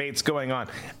the debate's going on.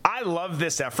 I love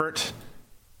this effort.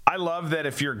 I love that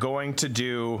if you're going to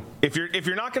do, if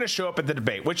you're not going to show up at the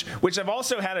debate, which I've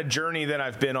also had a journey that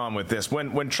I've been on with this.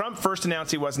 When Trump first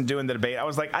announced he wasn't doing the debate, I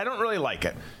was like, I don't really like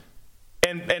it.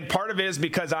 And part of it is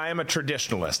because I am a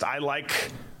traditionalist. I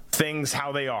like things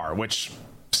how they are, which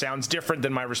sounds different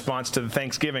than my response to the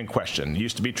Thanksgiving question. It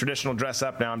used to be traditional dress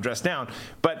up, now I'm dressed down.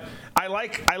 But I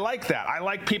like that. I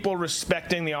like people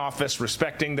respecting the office,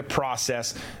 respecting the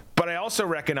process. But I also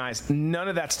recognize none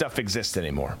of that stuff exists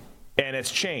anymore. And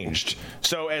it's changed.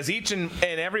 So as each and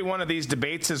every one of these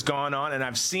debates has gone on, and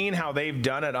I've seen how they've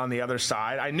done it on the other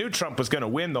side. I knew Trump was going to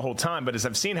win the whole time, but as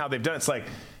I've seen how they've done it, it's like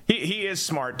he is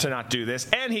smart to not do this,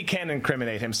 and he can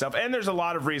incriminate himself. And there's a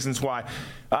lot of reasons why.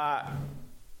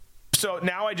 So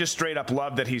now I just straight up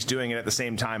love that he's doing it at the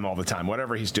same time all the time,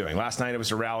 whatever he's doing. Last night it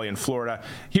was a rally in Florida.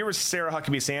 Here was Sarah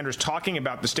Huckabee Sanders talking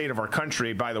about the state of our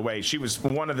country. By the way, she was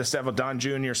one of the several, Don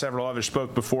Jr., several others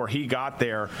spoke before he got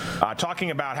there, talking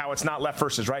about how it's not left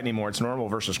versus right anymore. It's normal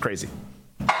versus crazy.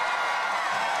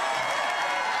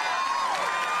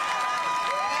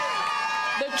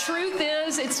 The truth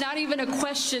is, it's not even a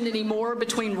question anymore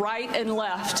between right and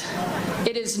left.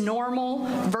 It is normal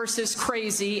versus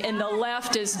crazy, and the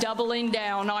left is doubling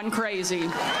down on crazy.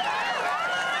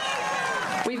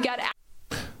 We've got...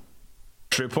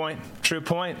 True point.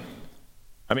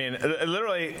 I mean,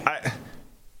 literally...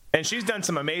 And she's done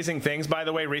some amazing things, by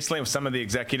the way, recently with some of the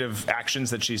executive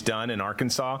actions that she's done in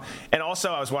Arkansas. And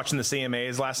also, I was watching the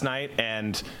CMAs last night,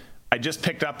 and I just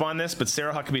picked up on this, but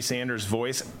Sarah Huckabee Sanders'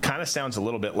 voice kind of sounds a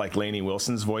little bit like Lainey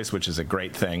Wilson's voice, which is a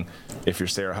great thing if you're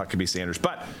Sarah Huckabee Sanders.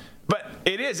 But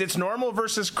it's normal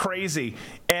versus crazy,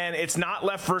 and it's not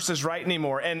left versus right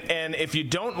anymore. And if you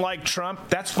don't like Trump,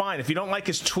 that's fine. If you don't like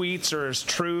his tweets or his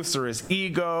truths or his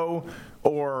ego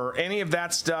or any of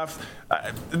that stuff,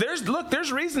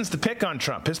 there's reasons to pick on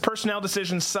Trump. His personnel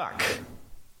decisions suck.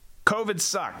 COVID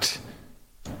sucked.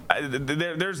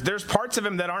 There's parts of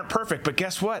him that aren't perfect, but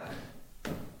guess what?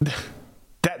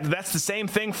 That's the same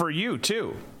thing for you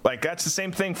too. Like, that's the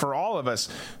same thing for all of us.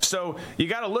 So you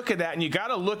got to look at that, and you got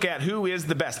to look at who is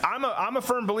the best. I'm a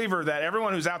firm believer that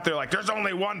everyone who's out there like, there's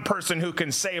only one person who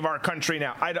can save our country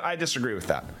now. I disagree with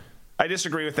that. I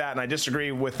disagree with that, and I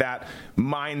disagree with that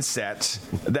mindset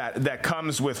that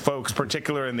comes with folks,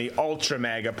 particularly in the ultra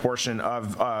MAGA portion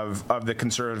of the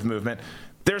conservative movement.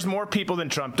 There's more people than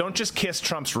Trump. Don't just kiss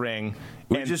Trump's ring.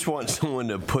 We just want someone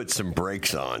to put some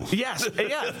brakes on. Yes,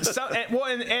 yeah.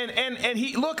 And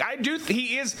he, look,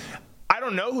 he is. I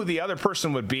don't know who the other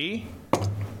person would be.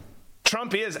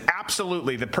 Trump is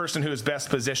absolutely the person who is best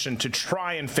positioned to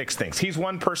try and fix things. He's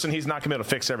one person. He's not going to be able to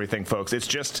fix everything, folks. It's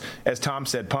just, as Tom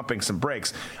said, pumping some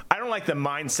brakes. I don't like the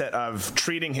mindset of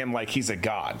treating him like he's a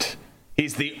god.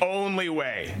 He's the only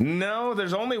way. No,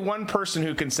 there's only one person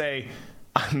who can say,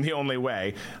 I'm the only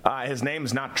way. His name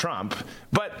is not Trump,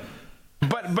 but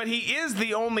he is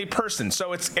the only person.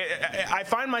 So I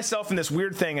find myself in this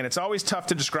weird thing, and it's always tough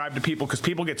to describe to people because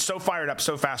people get so fired up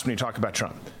so fast when you talk about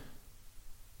Trump.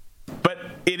 But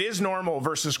it is normal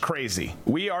versus crazy.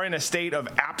 We are in a state of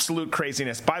absolute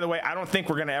craziness. By the way, I don't think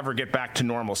we're going to ever get back to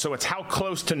normal. So it's how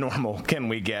close to normal can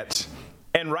we get?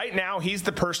 And right now, he's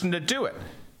the person to do it.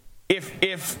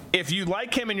 If you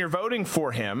like him and you're voting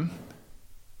for him,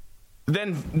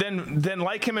 then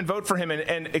like him and vote for him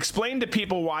and explain to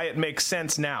people why it makes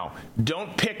sense now.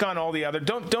 Don't pick on all the other.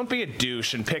 Don't be a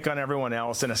douche and pick on everyone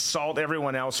else and assault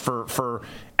everyone else for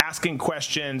asking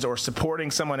questions or supporting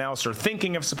someone else or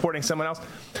thinking of supporting someone else.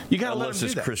 You got to let him do that. Unless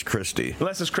it's Chris Christie.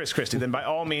 Unless it's Chris Christie, then by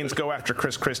all means go after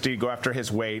Chris Christie, go after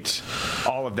his weight,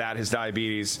 all of that, his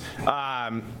diabetes.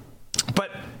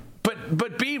 But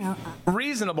be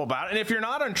reasonable about it. And if you're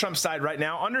not on Trump's side right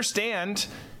now, understand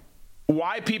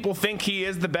why people think he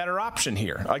is the better option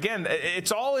here. Again,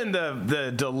 it's all in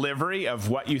the delivery of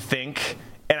what you think,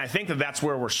 and I think that's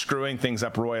where we're screwing things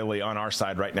up royally on our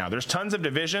side right now. There's tons of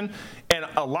division, and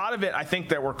a lot of it, I think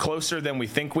that we're closer than we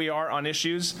think we are on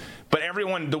issues, but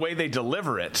everyone, the way they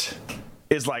deliver it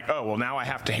is like, oh, well, now I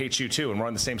have to hate you too, and we're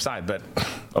on the same side, but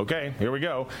okay, here we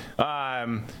go.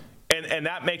 And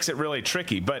that makes it really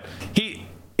tricky, but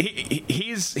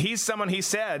he's someone, he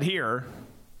said here,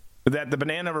 that the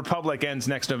Banana Republic ends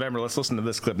next November. Let's listen to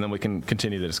this clip, and then we can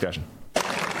continue the discussion.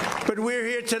 But we're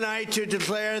here tonight to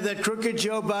declare that crooked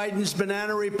Joe Biden's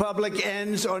Banana Republic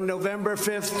ends on November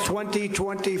 5th,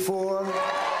 2024.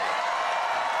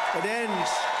 It ends.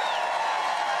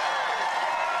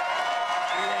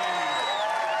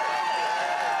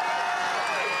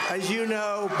 As you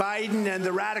know, Biden and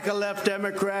the radical left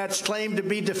Democrats claim to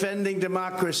be defending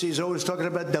democracy. He's always talking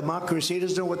about democracy. He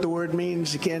doesn't know what the word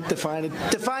means. He can't define it.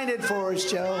 Define it for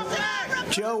us, Joe.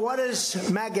 Joe, what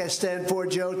does MAGA stand for,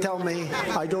 Joe? Tell me.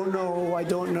 I don't know. I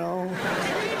don't know.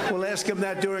 We'll ask him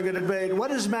that during a debate. What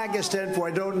does MAGA stand for?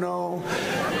 I don't know.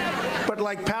 But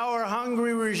like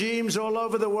power-hungry regimes all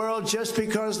over the world, just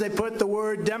because they put the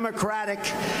word democratic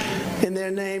in their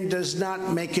name does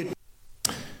not make it.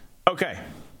 Okay.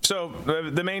 So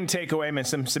the main takeaway,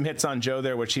 some hits on Joe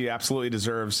there, which he absolutely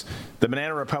deserves. The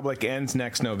Banana Republic ends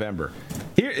next November.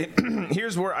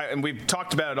 Here's where, and we've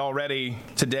talked about it already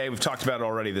today. We've talked about it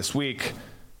already this week.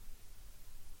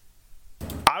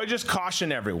 I would just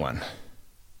caution everyone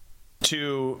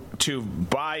to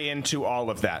buy into all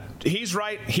of that. He's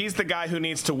right. He's the guy who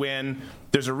needs to win.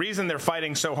 There's a reason they're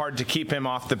fighting so hard to keep him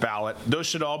off the ballot. Those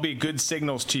should all be good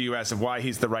signals to you as to why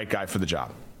he's the right guy for the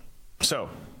job. So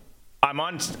I'm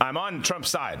on Trump's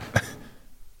side.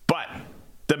 But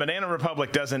the Banana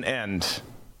Republic doesn't end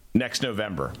next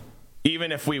November,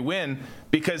 even if we win,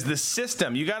 because the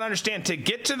system, you got to understand, to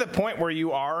get to the point where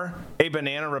you are a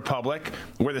Banana Republic,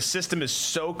 where the system is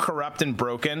so corrupt and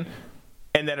broken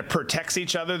and that it protects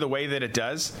each other the way that it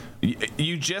does,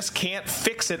 you just can't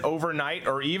fix it overnight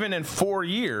or even in 4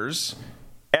 years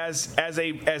as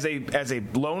a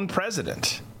lone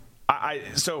president.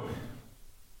 So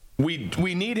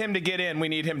we need him to get in. We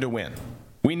need him to win.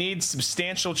 We need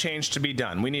substantial change to be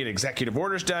done. We need executive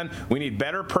orders done. We need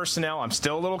better personnel. I'm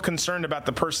still a little concerned about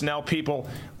the personnel people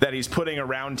that he's putting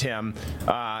around him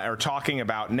or talking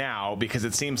about now, because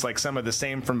it seems like some of the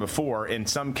same from before in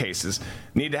some cases.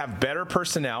 Need to have better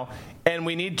personnel, and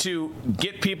we need to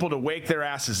get people to wake their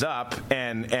asses up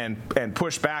and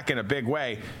push back in a big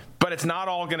way. But it's not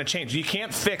all going to change. You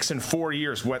can't fix in 4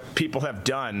 years what people have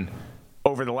done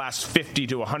over the last 50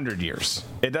 to 100 years.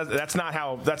 That's not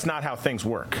how things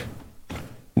work.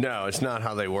 No, it's not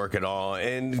how they work at all.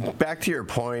 And back to your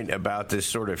point about this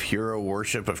sort of hero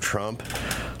worship of Trump.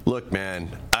 Look, man,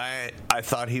 I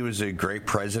thought he was a great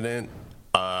president.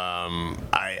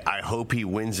 I hope he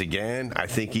wins again. I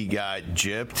think he got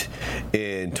gypped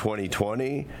in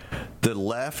 2020. The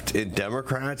left and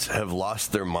Democrats have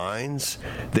lost their minds.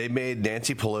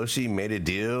 Nancy Pelosi made a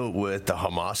deal with the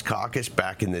Hamas caucus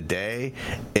back in the day,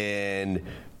 and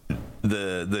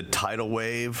the tidal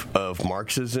wave of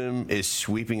Marxism is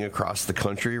sweeping across the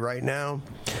country right now.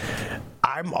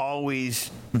 I'm always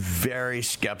very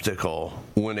skeptical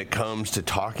when it comes to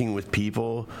talking with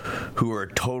people who are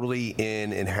totally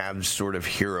in and have sort of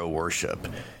hero worship.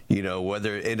 You know,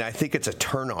 and I think it's a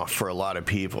turnoff for a lot of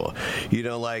people. You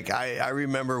know, like I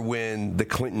remember when the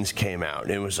Clintons came out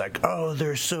and it was like, oh,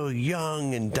 they're so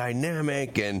young and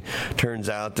dynamic, and turns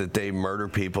out that they murder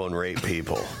people and rape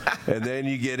people. And then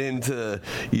you get into,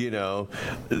 you know,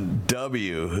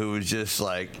 W, who was just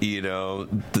like, you know,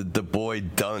 the boy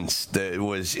dunce that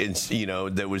was,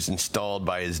 that was installed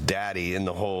by his daddy in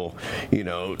the whole,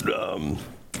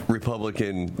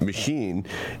 Republican machine.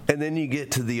 And then you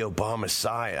get to the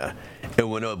Obama-Siah.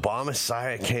 And when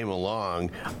Obama-Siah came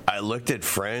along, I looked at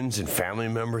friends and family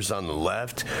members on the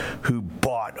left who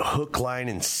bought hook, line,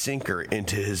 and sinker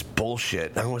into his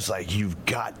bullshit. I was like, you've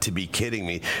got to be kidding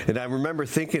me. And I remember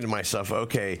thinking to myself,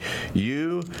 okay,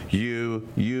 you,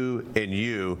 and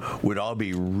you would all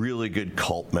be really good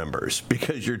cult members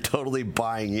because you're totally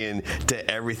buying in to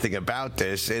everything about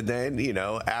this. And then,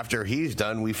 after he's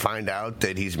done, we find out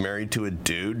that he's married to a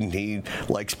dude and he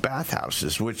likes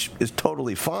bathhouses, which is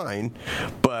totally fine,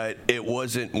 but it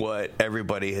wasn't what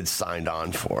everybody had signed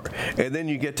on for. And then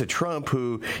you get to Trump,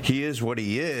 who he is what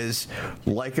he is,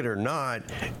 like it or not,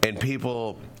 and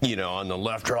people, on the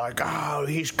left are like, oh,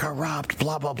 he's corrupt,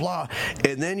 blah, blah, blah.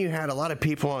 And then you had a lot of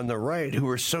people on the right who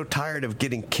were so tired of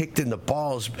getting kicked in the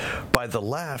balls by the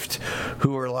left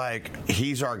who were like,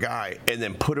 he's our guy, and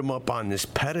then put him up on this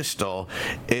pedestal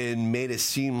and made it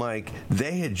seem like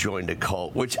they had joined a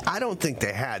cult, which I don't think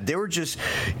they had. They were just,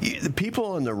 the people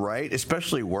on the right,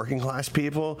 especially working class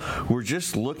people, were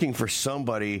just looking for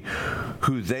somebody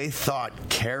who they thought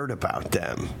cared about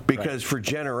them, because for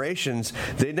generations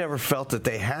they never felt that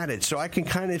they had it. So I can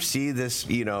kind of see this,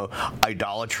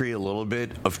 idolatry a little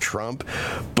bit of Trump,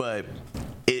 but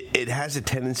it has a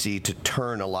tendency to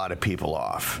turn a lot of people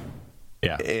off.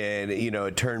 Yeah. And,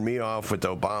 it turned me off with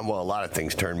Obama. Well, a lot of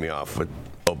things turned me off with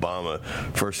Obama.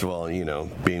 First of all,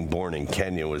 being born in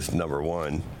Kenya was number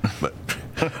one. But,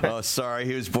 oh, sorry,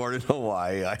 he was born in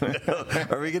Hawaii. I know.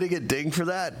 Are we going to get dinged for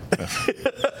that?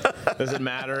 Does it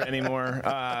matter anymore?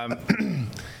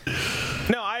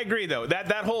 No, I agree, though.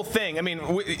 That whole thing, I mean,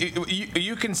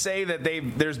 you can say that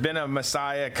there's been a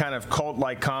Messiah kind of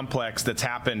cult-like complex that's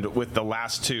happened with the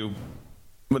last two,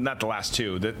 well, not the last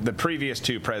two, the previous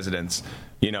two presidents,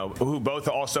 who both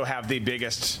also have the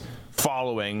biggest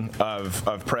following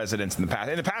of presidents in the past.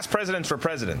 In the past, presidents were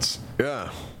presidents. Yeah.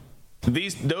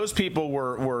 Those people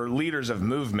were leaders of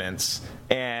movements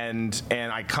and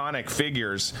iconic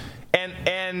figures,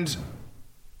 and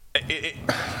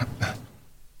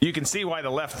you can see why the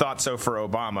left thought so for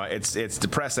Obama. It's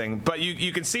depressing, but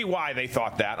you can see why they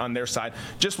thought that on their side.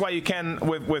 Just why you can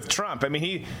with Trump. I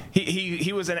mean,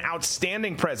 he was an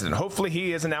outstanding president. Hopefully,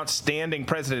 he is an outstanding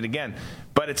president again.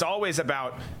 But it's always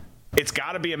about. It's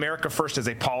got to be America first as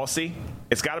a policy.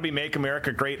 It's got to be Make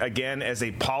America Great Again as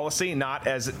a policy, not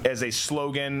as a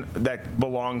slogan that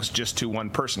belongs just to one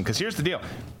person. Because here's the deal.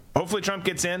 Hopefully Trump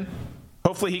gets in.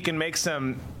 Hopefully he can make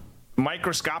some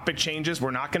microscopic changes.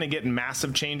 We're not going to get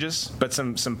massive changes, but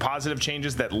some positive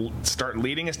changes that start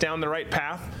leading us down the right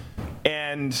path.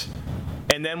 And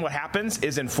then what happens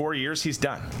is in 4 years he's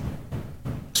done.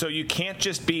 So you can't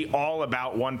just be all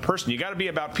about one person. You got to be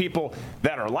about people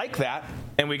that are like that,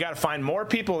 and we got to find more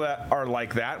people that are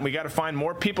like that. And we got to find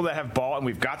more people that have balls, and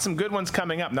we've got some good ones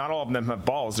coming up. Not all of them have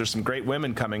balls. There's some great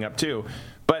women coming up too.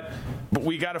 But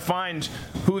we got to find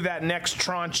who that next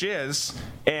tranche is,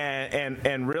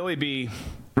 and really be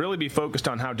focused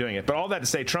on how doing it. But all that to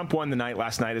say, Trump won the night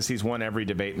last night, as he's won every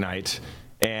debate night,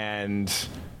 and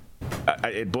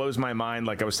it blows my mind,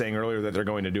 like I was saying earlier, that they're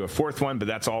going to do a fourth one, but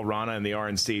that's all Rana and the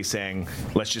RNC saying,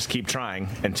 let's just keep trying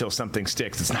until something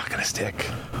sticks. It's not going to stick.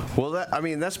 Well,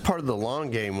 that's part of the long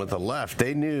game with the left.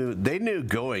 They knew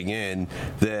going in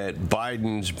that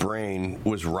Biden's brain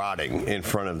was rotting in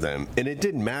front of them, and it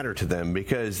didn't matter to them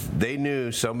because they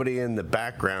knew somebody in the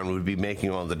background would be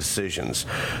making all the decisions.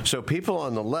 So people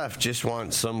on the left just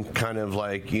want some kind of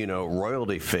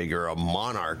royalty figure, a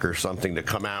monarch or something, to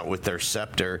come out with their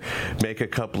scepter, make a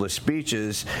couple of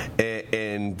speeches,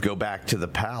 and go back to the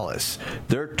palace.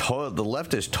 The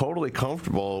left is totally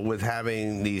comfortable with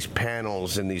having these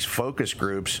panels and these focus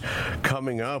groups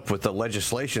coming up with the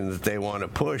legislation that they want to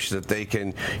push, that they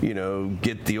can,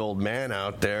 get the old man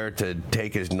out there to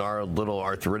take his gnarled little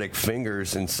arthritic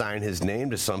fingers and sign his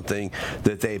name to something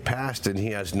that they passed, and he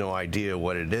has no idea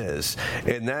what it is.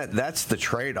 And that's the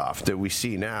trade-off that we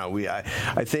see now.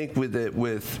 I think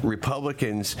with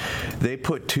Republicans, they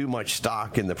put too much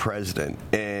stock in the president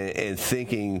and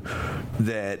thinking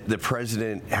that the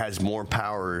president has more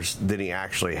powers than he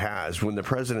actually has, when the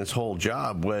president's whole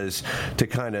job was to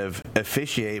kind of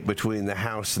officiate between the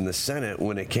House and the Senate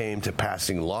when it came to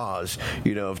passing laws.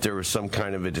 If there was some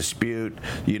kind of a dispute,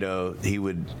 he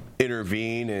would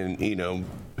intervene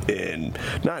and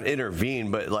not intervene,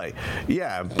 but by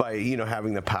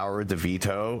having the power of the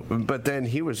veto. But then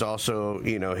he was also,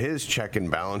 his check and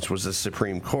balance was the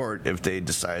Supreme Court if they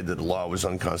decided that the law was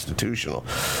unconstitutional.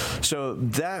 So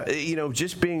that,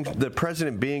 just being the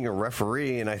president being a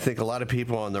referee, and I think a lot of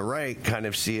people on the right kind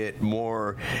of see it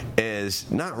more as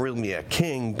not really a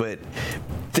king, but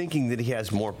thinking that he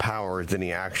has more power than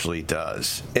he actually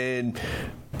does. And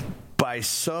by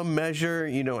some measure,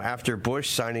 after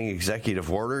Bush signing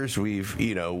executive orders,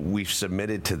 we've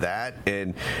submitted to that,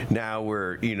 and now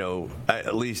we're,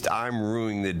 at least I'm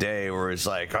ruining the day where it's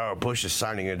like, oh, Bush is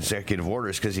signing executive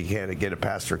orders because he can't get it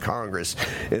passed through Congress.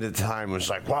 And at the time, it was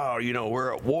like, wow,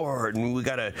 we're at war and we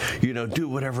got to, do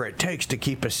whatever it takes to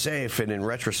keep us safe. And in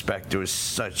retrospect, it was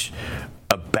such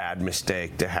a bad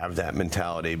mistake to have that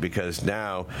mentality, because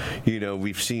now,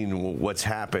 we've seen what's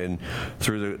happened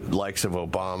through the likes of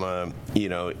Obama.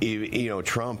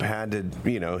 Trump had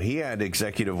to, he had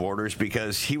executive orders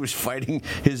because he was fighting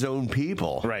his own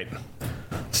people. Right.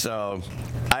 So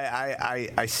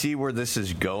I see where this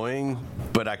is going,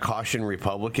 but I caution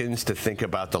Republicans to think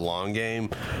about the long game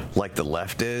like the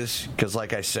left is, because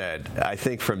like I said, I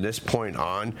think from this point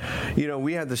on,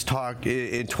 we had this talk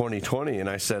in 2020, and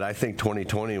I said I think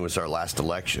 2020 was our last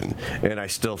election, and I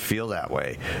still feel that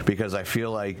way, because I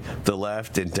feel like the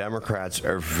left and Democrats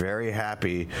are very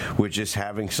happy with just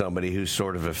having somebody who's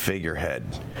sort of a figurehead,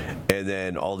 and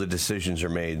then all the decisions are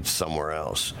made somewhere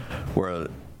else, where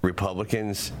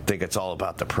Republicans think it's all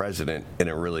about the president, and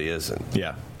it really isn't.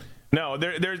 Yeah. No,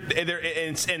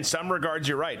 in some regards,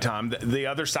 you're right, Tom. The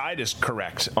other side is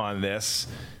correct on this.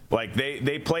 Like,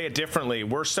 they play it differently.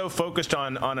 We're so focused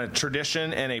on a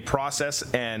tradition and a process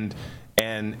and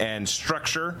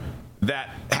structure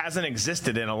that hasn't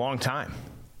existed in a long time.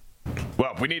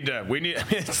 well, we need,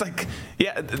 it's like,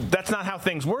 yeah, that's not how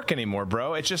things work anymore,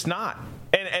 bro. It's just not.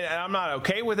 And I'm not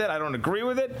okay with it. I don't agree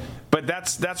with it, but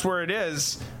that's where it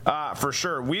is, for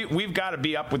sure. We've got to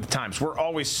be up with the times. We're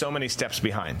always so many steps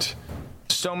behind.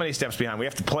 So many steps behind. We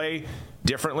have to play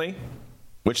differently,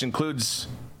 which includes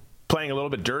playing a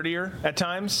little bit dirtier at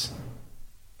times.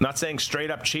 I'm not saying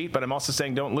straight up cheat, but I'm also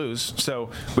saying don't lose.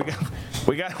 So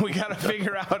we got to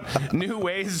figure out new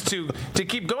ways to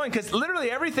keep going, because literally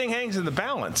everything hangs in the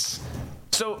balance.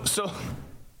 So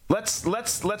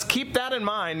let's keep that in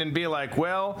mind and be like,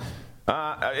 well,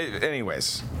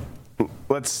 anyways.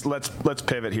 Let's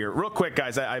pivot here real quick,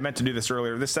 guys. I meant to do this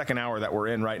earlier. This second hour that we're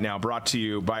in right now, brought to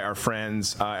you by our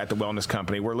friends at the Wellness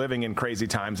Company. We're living in crazy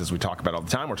times, as we talk about all the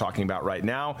time. We're talking about right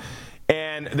now,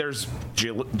 and there's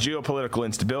geopolitical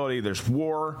instability. There's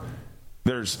war.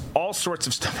 There's all sorts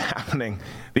of stuff happening.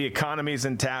 The economy's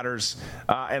in tatters,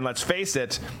 and let's face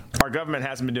it, our government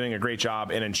hasn't been doing a great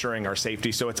job in ensuring our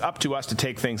safety. So it's up to us to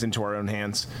take things into our own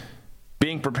hands.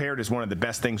 Being prepared is one of the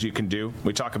best things you can do.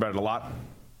 We talk about it a lot.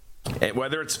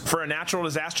 Whether it's for a natural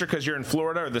disaster because you're in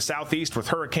Florida or the Southeast with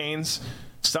hurricanes,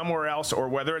 somewhere else, or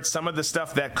whether it's some of the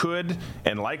stuff that could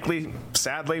and likely,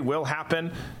 sadly, will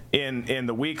happen in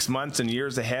the weeks, months, and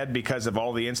years ahead because of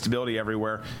all the instability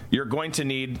everywhere, you're going to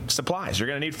need supplies. You're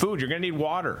going to need food. You're going to need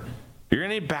water. You're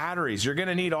going to need batteries. You're going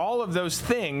to need all of those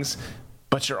things,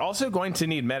 but you're also going to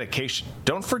need medication.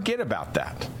 Don't forget about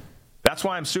that. That's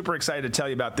why I'm super excited to tell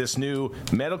you about this new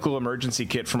medical emergency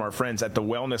kit from our friends at the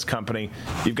Wellness Company.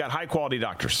 You've got high-quality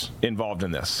doctors involved in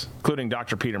this, including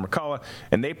Dr. Peter McCullough,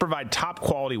 and they provide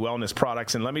top-quality wellness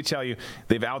products. And let me tell you,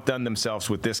 they've outdone themselves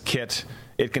with this kit.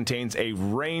 It contains a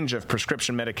range of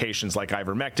prescription medications like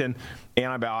ivermectin,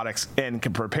 antibiotics, and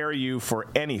can prepare you for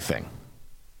anything.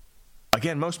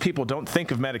 Again, most people don't think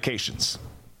of medications.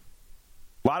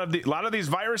 A lot of these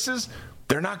viruses,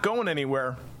 they're not going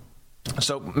anywhere.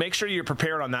 So make sure you're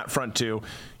prepared on that front too.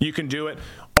 You can do it.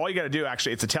 All you got to do,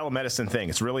 actually, it's a telemedicine thing.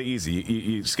 It's really easy.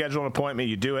 You schedule an appointment,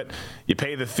 you do it, you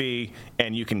pay the fee,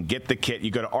 and you can get the kit.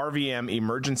 You go to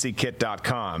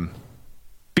rvmemergencykit.com.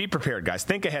 Be prepared, guys.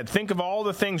 Think ahead. Think of all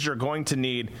the things you're going to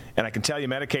need, and I can tell you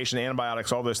medication,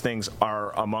 antibiotics, all those things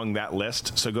are among that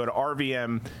list. So go to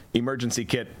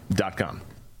rvmemergencykit.com.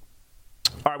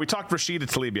 All right, we talked Rashida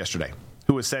Tlaib yesterday,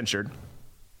 who was censured.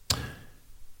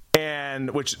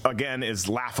 And which, again, is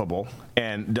laughable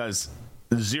and does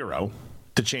zero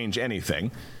to change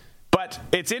anything. But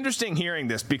it's interesting hearing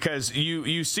this because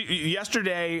you see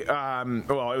yesterday,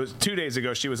 well, it was 2 days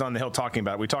ago, she was on the Hill talking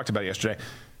about it. We talked about it yesterday.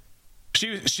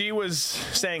 She was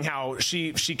saying how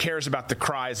she cares about the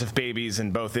cries of babies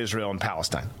in both Israel and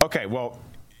Palestine. Okay, well,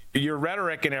 your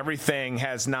rhetoric and everything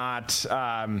has not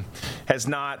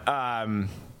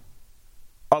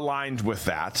aligned with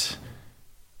that.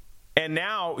 And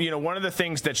now, one of the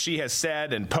things that she has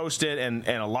said and posted, and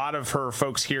a lot of her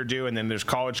folks here do, and then there's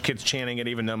college kids chanting it,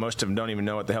 even though most of them don't even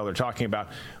know what the hell they're talking about,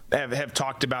 have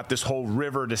talked about this whole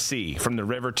river to sea, from the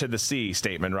river to the sea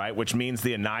statement, right? Which means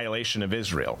the annihilation of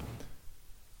Israel.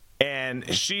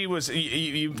 And she was,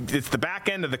 it's the back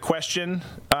end of the question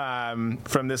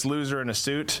from this loser in a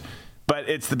suit. But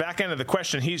it's the back end of the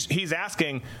question. He's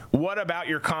asking, what about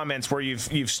your comments where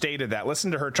you've stated that?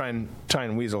 Listen to her try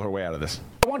and weasel her way out of this.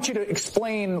 I want you to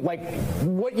explain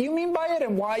what you mean by it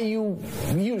and why you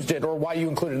used it or why you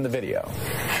included it in the video.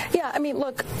 Yeah, I mean,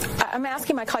 look, I'm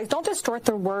asking my colleagues, don't distort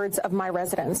the words of my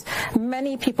residents.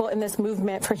 Many people in this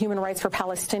movement for human rights for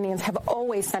Palestinians have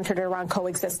always centered it around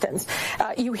coexistence.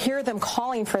 You hear them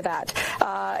calling for that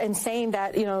and saying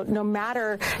that, no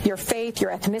matter your faith, your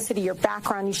ethnicity, your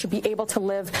background, you should be able to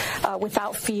live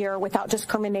without fear, without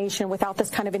discrimination, without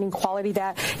this kind of inequality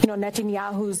that,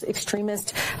 Netanyahu's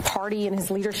extremist party and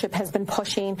his leadership has been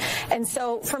pushing. And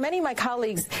so for many of my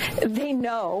colleagues, they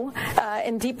know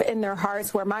and deep in their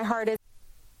hearts where my heart is.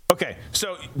 Okay,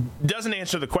 so doesn't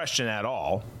answer the question at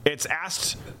all. It's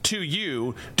asked to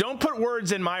you. Don't put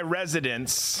words in my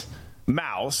residents'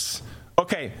 mouths.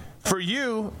 Okay, for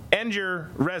you and your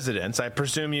residents, I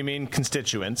presume you mean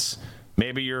constituents,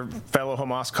 maybe your fellow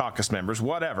Hamas caucus members,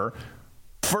 whatever,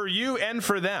 for you and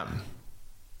for them,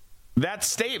 that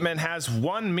statement has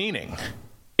one meaning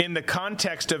in the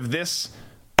context of this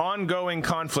ongoing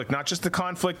conflict, not just the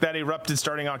conflict that erupted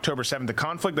starting October 7th, the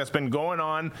conflict that's been going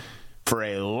on for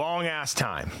a long-ass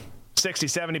time, 60,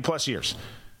 70 plus years.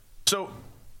 So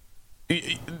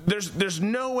there's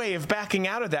no way of backing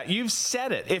out of that. You've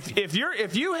said it.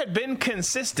 If you had been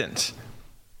consistent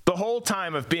the whole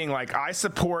time of being like, I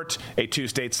support a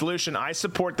two-state solution, I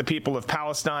support the people of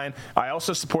Palestine, I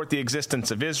also support the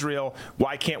existence of Israel,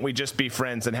 why can't we just be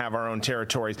friends and have our own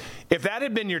territories? If that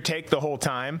had been your take the whole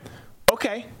time,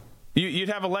 okay, you'd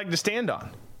have a leg to stand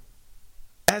on.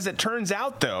 As it turns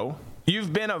out, though,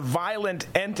 you've been a violent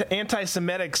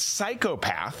anti-Semitic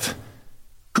psychopath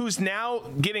who's now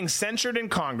getting censured in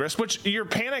Congress, which you're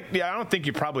panicked. I don't think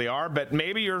you probably are, but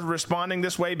maybe you're responding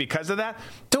this way because of that.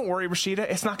 Don't worry, Rashida.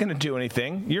 It's not going to do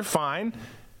anything. You're fine.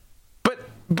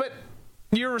 But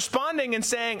you're responding and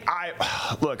saying, I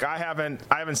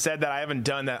haven't said that. I haven't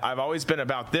done that. I've always been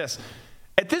about this.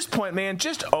 At this point, man,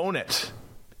 just own it.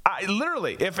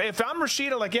 Literally, if I'm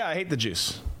Rashida, like, yeah, I hate the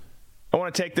Jews. I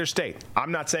want to take their state.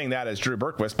 I'm not saying that as Drew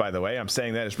Berquist, by the way. I'm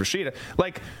saying that as Rashida.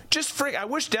 Like, I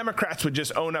wish Democrats would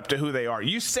just own up to who they are.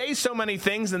 You say so many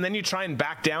things, and then you try and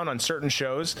back down on certain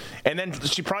shows. And then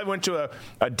she probably went to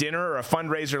a dinner or a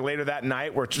fundraiser later that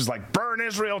night where it was like, burn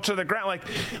Israel to the ground.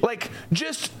 Like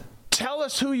just tell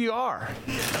us who you are.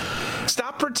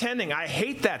 Stop pretending. I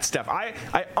hate that stuff.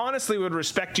 I honestly would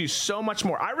respect you so much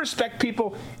more. I respect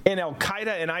people in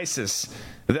Al-Qaeda and ISIS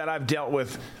that I've dealt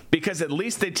with because at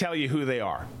least they tell you who they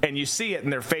are. And you see it in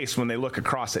their face when they look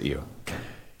across at you.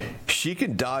 She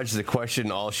can dodge the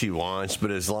question all she wants,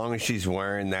 but as long as she's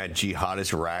wearing that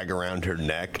jihadist rag around her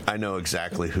neck, I know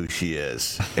exactly who she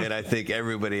is. And I think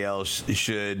everybody else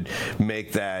should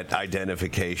make that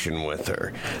identification with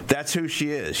her. That's who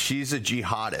she is. She's a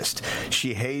jihadist.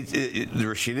 She hates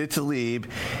Rashida Tlaib,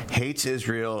 hates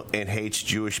Israel, and hates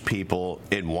Jewish people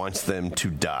and wants them to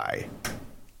die.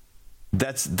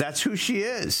 That's who she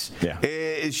is. Yeah.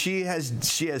 She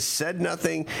has said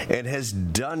nothing and has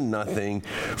done nothing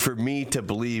for me to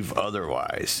believe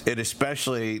otherwise. And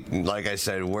especially, like I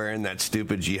said, wearing that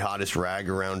stupid jihadist rag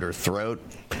around her throat.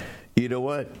 You know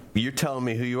what? You're telling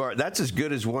me who you are. That's as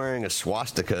good as wearing a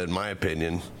swastika, in my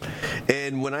opinion.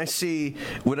 And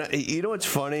you know what's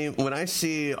funny? When I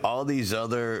see all these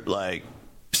other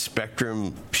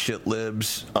spectrum shit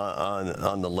libs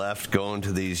on the left going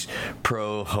to these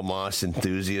pro-Hamas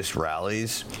enthusiast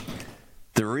rallies,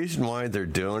 the reason why they're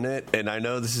doing it, and I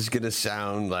know this is going to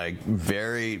sound like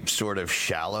very sort of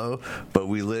shallow, but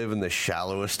we live in the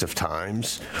shallowest of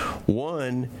times.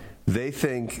 One, they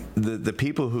think the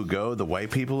people who go, the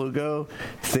white people who go,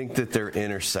 think that they're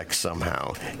intersex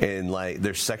somehow. And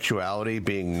their sexuality,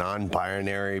 being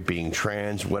non-binary, being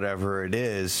trans, whatever it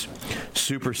is,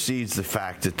 supersedes the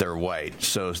fact that they're white.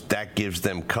 So that gives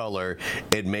them color.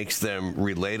 It makes them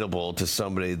relatable to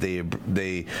somebody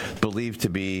they believe to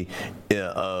be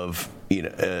of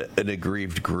an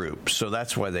aggrieved group. So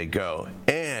that's why they go.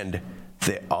 And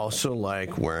they also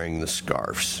like wearing the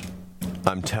scarves.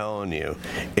 I'm telling you,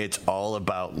 it's all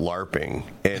about LARPing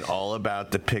and all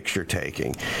about the picture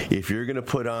taking. If you're going to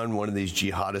put on one of these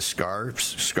jihadist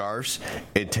scarves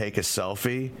and take a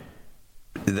selfie,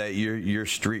 that your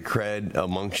street cred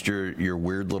amongst your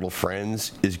weird little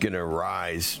friends is going to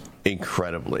rise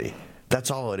incredibly. That's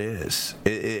all it is.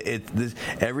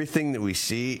 Everything that we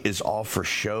see is all for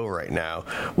show right now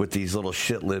with these little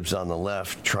shit libs on the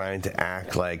left trying to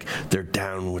act like they're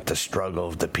down with the struggle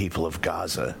of the people of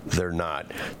Gaza. They're not.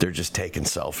 They're just taking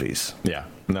selfies. Yeah.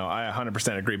 No, I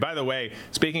 100% agree. By the way,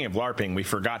 speaking of LARPing, we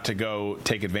forgot to go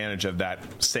take advantage of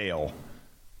that sale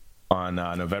on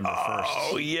November 1st.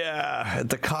 Oh, yeah. At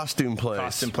the costume place.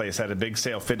 Costume place had a big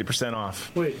sale, 50%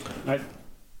 off. Wait,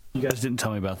 you guys didn't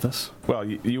tell me about this. Well,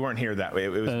 you weren't here that way. It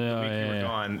was the week you were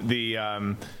gone.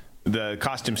 The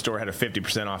costume store had a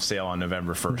 50% off sale on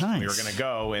November 1st. Nice. We were going to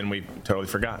go, and we totally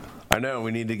forgot. I know.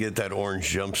 We need to get that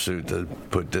orange jumpsuit to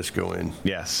put Disco in.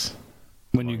 Yes.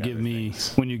 When you give me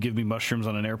mushrooms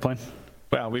on an airplane.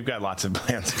 Well, we've got lots of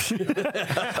plans.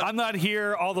 I'm not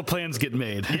here. All the plans get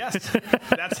made. Yes,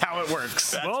 that's how it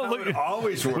works. It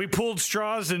always works. We pulled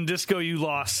straws in Disco. You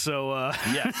lost. So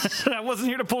yes, I wasn't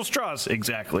here to pull straws.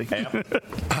 Exactly.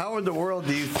 Yep. How in the world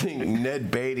do you think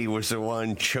Ned Beatty was the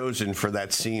one chosen for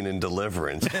that scene in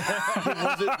Deliverance? He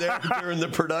wasn't there during the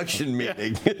production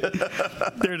meeting.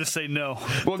 There to say no.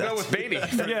 We'll go with Beatty.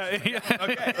 Yeah.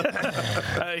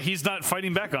 Okay. He's not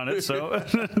fighting back on it. So.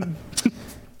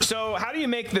 So, how do you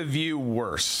make The View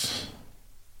worse?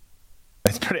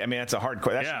 That's a hard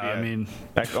question.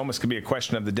 That almost could be a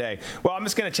question of the day. Well, I'm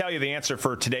just going to tell you the answer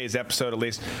for today's episode, at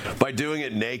least. By doing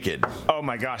it naked. Oh,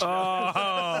 my gosh.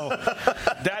 Oh.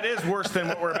 That is worse than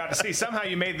what we're about to see. Somehow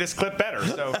you made this clip better,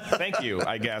 so thank you,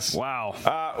 I guess.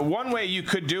 Wow. One way you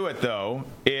could do it, though,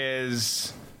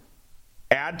 is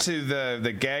add to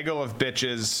the gaggle of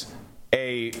bitches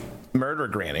a murder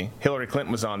granny. Hillary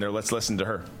Clinton was on there. Let's listen to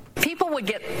her. People would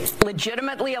get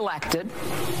legitimately elected,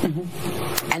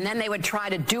 and then they would try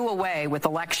to do away with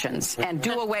elections and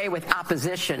do away with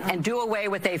opposition and do away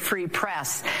with a free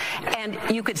press. And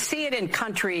you could see it in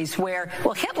countries where,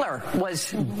 well, Hitler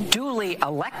was duly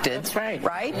elected. That's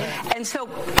right? And so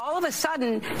all of a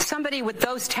sudden, somebody with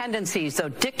those tendencies,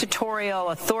 those dictatorial,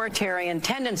 authoritarian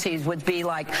tendencies, would be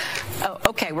like, oh,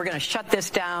 okay, we're going to shut this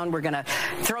down. We're going to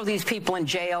throw these people in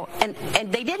jail. And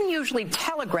they didn't usually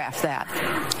telegraph that.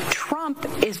 Trump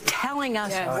is telling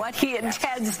us what he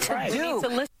intends to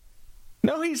do.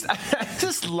 No, I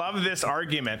just love this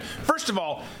argument. First of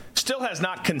all, still has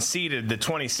not conceded the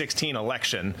 2016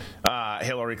 election.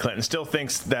 Hillary Clinton still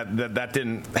thinks that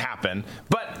didn't happen.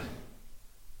 But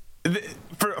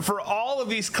for all of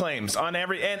these claims on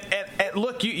every and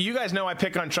look, you guys know I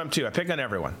pick on Trump too. I pick on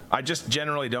everyone. I just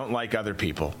generally don't like other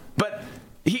people. But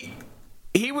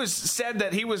he was said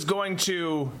that he was going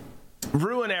to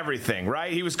ruin everything,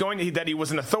 right? He was that he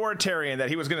was an authoritarian, that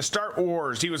he was going to start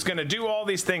wars, he was going to do all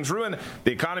these things, ruin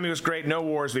the economy. Was great, no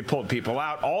wars, we pulled people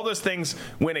out. All those things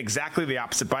went exactly the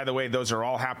opposite. By the way, those are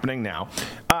all happening now.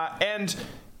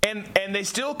 And they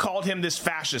still called him this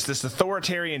fascist, this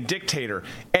authoritarian dictator.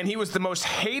 And he was the most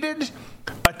hated,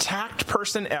 attacked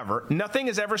person ever. Nothing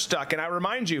has ever stuck. And I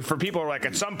remind you, for people who are like,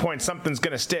 at some point something's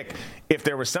going to stick. If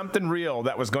there was something real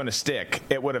that was going to stick,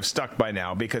 it would have stuck by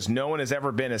now, because no one has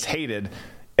ever been as hated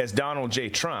as Donald J.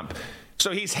 Trump.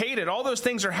 So he's hated. All those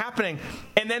things are happening.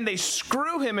 And then they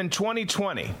screw him in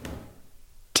 2020.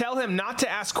 Tell him not to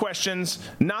ask questions,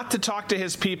 not to talk to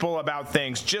his people about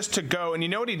things, just to go. And you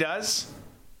know what he does?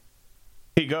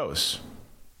 He goes.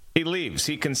 He leaves.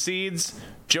 He concedes.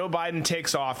 Joe Biden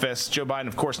takes office. Joe Biden,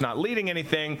 of course, not leading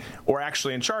anything or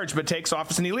actually in charge, but takes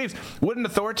office and he leaves. Would an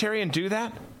authoritarian do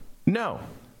that? No.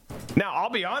 Now, I'll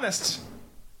be honest.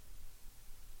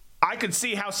 I could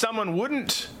see how someone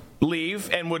wouldn't leave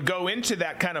and would go into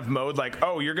that kind of mode, like,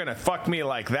 oh, you're going to fuck me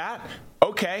like that?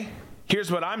 Okay,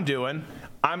 here's what I'm doing.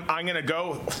 I'm going to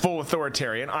go full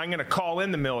authoritarian. I'm going to call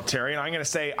in the military, and I'm going to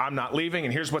say I'm not leaving,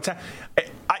 and here's what's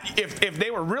happening. If they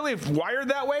were really wired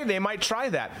that way, they might try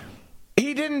that.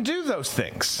 He didn't do those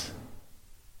things.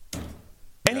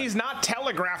 And he's not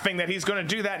telegraphing that he's going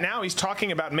to do that now. He's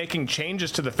talking about making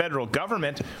changes to the federal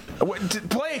government.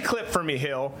 Play a clip for me,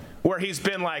 Hill, where he's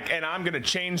been like, and I'm going to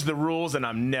change the rules and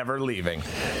I'm never leaving.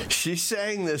 She's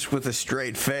saying this with a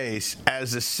straight face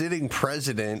as the sitting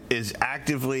president is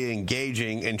actively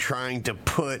engaging and trying to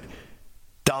put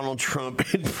Donald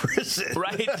Trump in prison.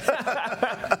 Right.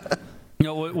 You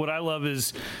know, what I love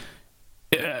is,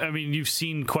 I mean, you've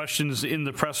seen questions in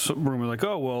the press room like,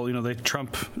 oh, well,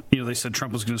 they said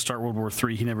Trump was going to start World War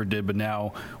III. He never did, but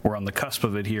now we're on the cusp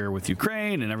of it here with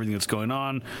Ukraine and everything that's going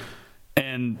on.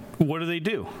 And what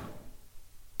do?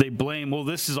 They blame, well,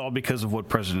 this is all because of what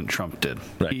President Trump did.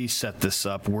 Right. He set this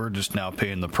up. We're just now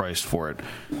paying the price for it.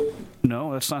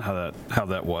 No, that's not how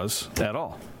that was at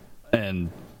all.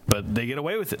 But they get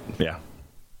away with it. Yeah.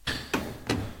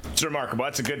 It's remarkable.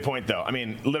 That's a good point, though. I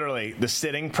mean, literally, the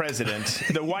sitting president,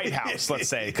 the White House, let's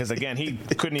say, because, again, he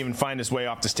couldn't even find his way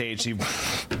off the stage.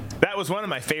 That was one of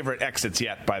my favorite exits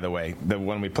yet, by the way, the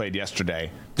one we played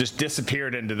yesterday. Just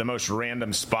disappeared into the most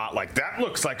random spot. Like, that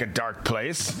looks like a dark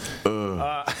place.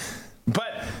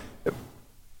 But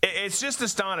it's just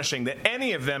astonishing that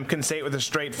any of them can say it with a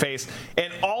straight face.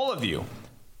 And all of you,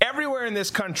 everywhere in this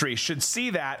country, should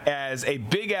see that as a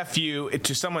big FU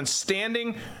to someone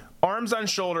standing arms on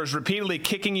shoulders, repeatedly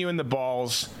kicking you in the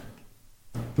balls,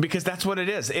 because that's what it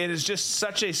is. It is just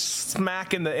such a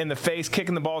smack in the face,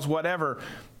 kicking the balls, whatever,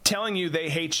 telling you they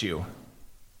hate you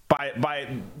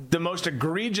by the most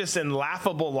egregious and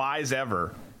laughable lies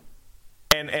ever,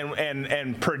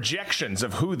 and projections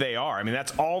of who they are. I mean,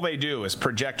 that's all they do is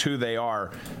project who they are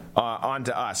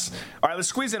onto us. All right, let's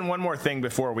squeeze in one more thing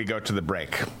before we go to the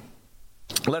break.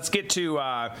 Let's get to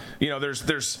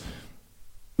there's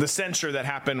the censure that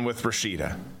happened with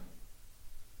Rashida,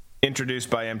 introduced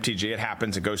by MTG. It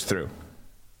happens, it goes through.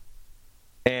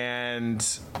 And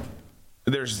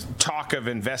there's talk of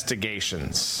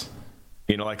investigations.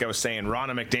 You know, like I was saying,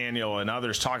 Ronna McDaniel and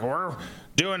others talking, we're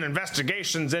doing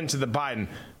investigations into the Biden.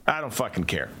 I don't fucking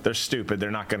care. They're stupid.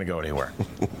 They're not going to go anywhere.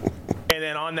 And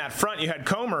then on that front, you had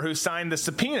Comer, who signed the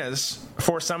subpoenas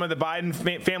for some of the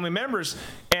Biden family members.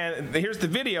 And here's the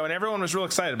video, and everyone was real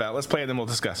excited about it. Let's play it, and then we'll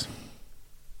discuss.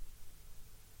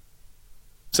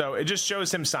 So it just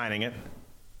shows him signing it.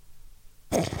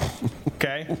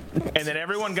 Okay? And then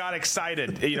everyone got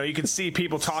excited. You know, you could see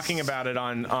people talking about it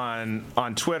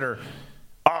on Twitter.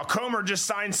 Oh, Comer just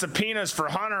signed subpoenas for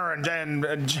Hunter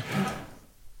and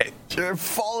they're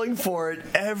falling for it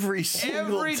every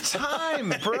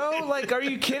time, bro. Like, are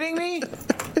you kidding me?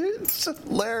 It's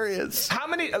hilarious. How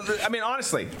many, I mean,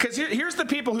 honestly, because here's the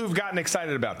people who've gotten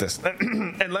excited about this.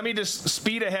 And let me just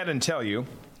speed ahead and tell you,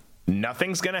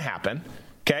 nothing's going to happen.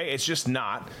 Okay? It's just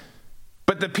not.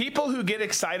 But the people who get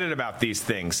excited about these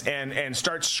things and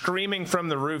start screaming from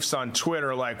the roofs on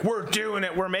Twitter like, we're doing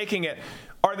it, we're making it,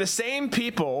 are the same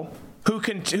people who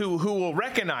will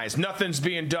recognize nothing's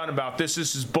being done about this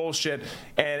is bullshit,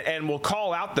 and will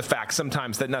call out the fact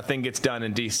sometimes that nothing gets done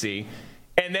in D.C.,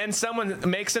 and then someone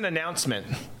makes an announcement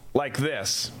like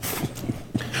this,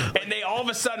 and they all of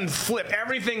a sudden flip.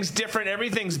 Everything's different.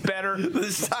 Everything's better.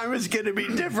 This time is going to be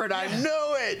different. I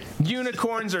know it.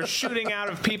 Unicorns are shooting out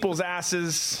of people's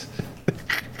asses.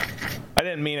 I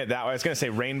didn't mean it that way. I was going to say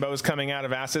rainbows coming out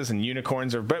of asses and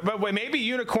unicorns are, but maybe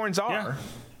unicorns are.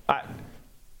 Yeah.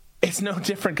 It's no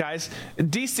different, guys.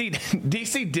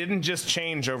 DC didn't just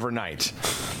change overnight.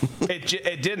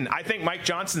 It didn't. I think Mike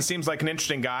Johnson seems like an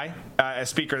interesting guy as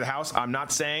Speaker of the House. I'm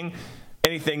not saying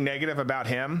anything negative about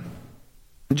him.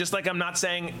 Just like I'm not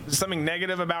saying something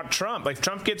negative about Trump. Like, if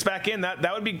Trump gets back in,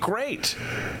 that would be great.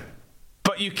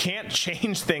 But you can't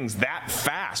change things that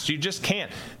fast. You just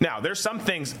can't. Now, there's some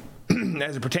things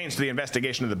as it pertains to the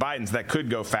investigation of the Bidens that could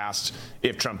go fast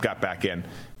if Trump got back in.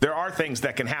 There are things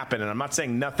that can happen, and I'm not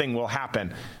saying nothing will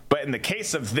happen. But in the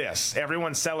case of this,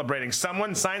 everyone's celebrating.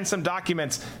 Someone signed some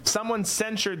documents. Someone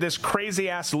censured this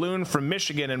crazy-ass loon from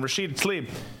Michigan and Rashida Tlaib.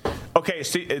 Okay,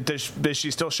 is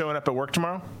she still showing up at work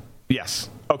tomorrow? Yes.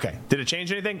 Okay. Did it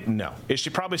change anything? No. Is she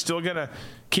probably still going to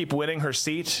keep winning her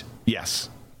seat? Yes.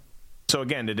 So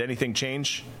again, did anything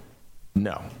change?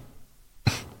 No.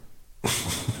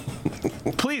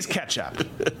 Please catch up.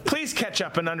 Please catch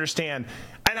up and understand.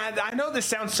 And I know this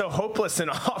sounds so hopeless and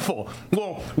awful.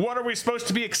 Well, what are we supposed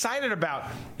to be excited about?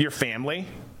 Your family?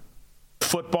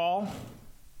 Football?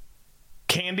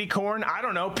 Candy corn? I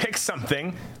don't know. Pick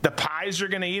something. The pies you're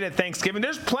going to eat at Thanksgiving.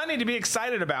 There's plenty to be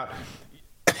excited about.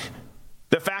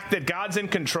 The fact that God's in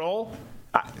control,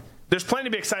 there's plenty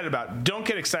to be excited about. Don't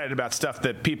get excited about stuff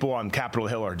that people on Capitol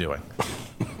Hill are doing.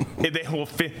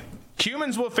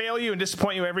 Humans will fail you and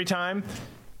disappoint you every time,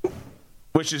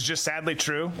 which is just sadly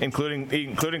true,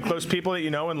 including close people that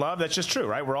you know and love. That's just true,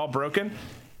 right? We're all broken.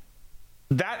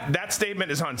 That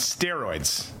statement is on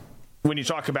steroids when you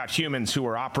talk about humans who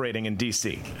are operating in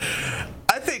D.C.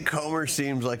 I think Comer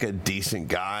seems like a decent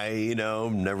guy,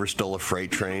 never stole a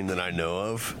freight train that I know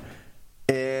of.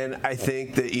 And I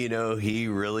think that, he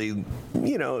really,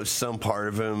 some part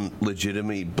of him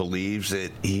legitimately believes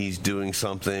that he's doing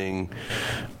something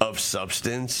of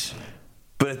substance.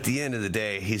 But at the end of the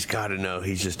day, he's got to know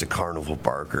he's just a carnival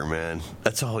barker, man.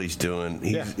 That's all he's doing.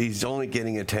 He's only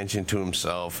getting attention to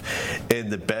himself. And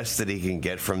the best that he can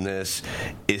get from this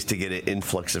is to get an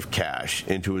influx of cash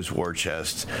into his war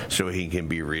chest so he can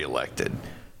be reelected.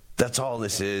 That's all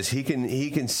this is. He can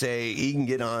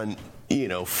get on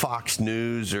Fox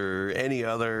News or any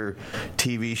other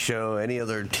TV show, any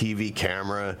other TV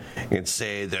camera, and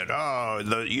say that,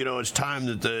 it's time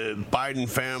that the Biden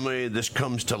family, this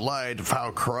comes to light of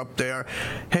how corrupt they are.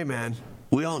 Hey, man,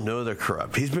 we all know they're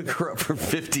corrupt. He's been corrupt for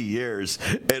 50 years.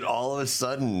 And all of a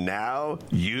sudden now,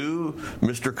 you,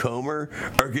 Mr. Comer,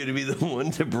 are going to be the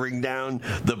one to bring down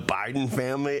the Biden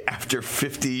family after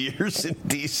 50 years in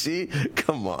D.C.?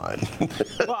 Come on.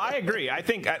 Well, I agree. I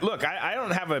think, look, I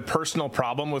don't have a personal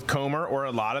problem with Comer or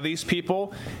a lot of these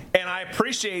people. And I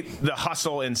appreciate the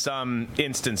hustle in some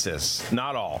instances,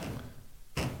 not all.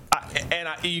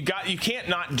 You can't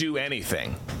not do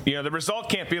anything. The result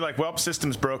can't be like, well,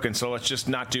 system's broken, so let's just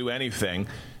not do anything.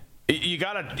 You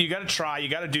gotta try. You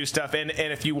gotta do stuff. And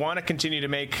if you want to continue to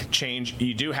make change,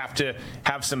 you do have to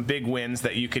have some big wins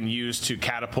that you can use to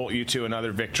catapult you to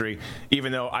another victory.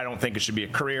 Even though I don't think it should be a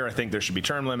career, I think there should be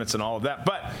term limits and all of that.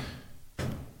 But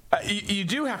you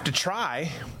do have to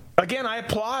try. Again, I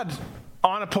applaud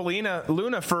Anna Paulina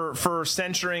Luna for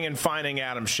censuring and finding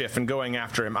Adam Schiff and going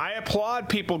after him. I applaud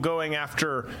people going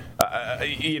after,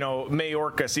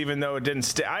 Mayorkas, even though it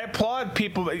didn't I applaud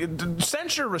people.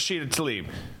 Censure Rashida Tlaib.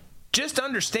 Just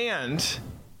understand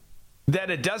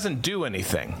that it doesn't do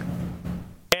anything.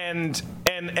 And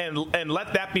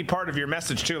let that be part of your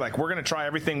message, too. Like, we're going to try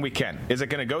everything we can. Is it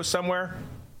going to go somewhere?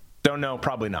 Don't know,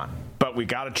 probably not. But we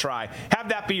got to try. Have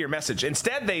that be your message.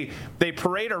 Instead, they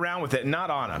parade around with it,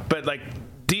 not Anna, but like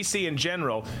DC in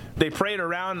general, they parade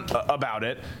around about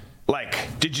it.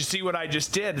 Like, did you see what I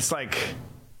just did? It's like,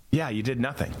 yeah, you did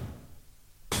nothing.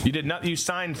 You did not. You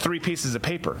signed 3 pieces of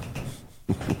paper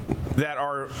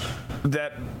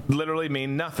that literally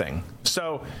mean nothing.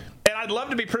 So, and I'd love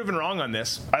to be proven wrong on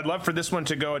this. I'd love for this one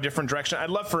to go a different direction.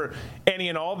 I'd love for any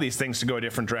and all of these things to go a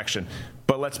different direction.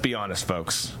 But let's be honest,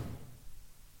 folks.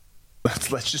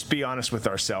 let's just be honest with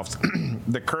ourselves.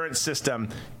 The current system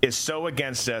is so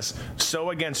against us, so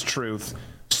against truth,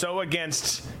 so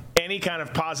against any kind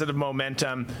of positive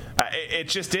momentum. It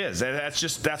just is.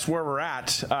 That's where we're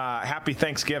at. Happy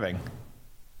Thanksgiving.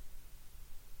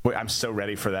 Wait, I'm so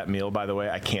ready for that meal, by the way.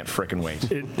 I can't frickin'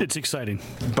 wait. It's exciting.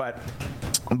 But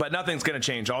nothing's going to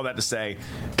change. All that to say,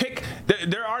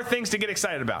 there are things to get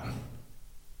excited about.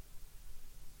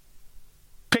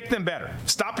 Pick them better.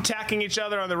 Stop attacking each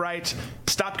other on the right.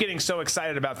 Stop getting so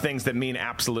excited about things that mean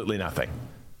absolutely nothing.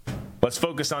 Let's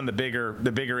focus on the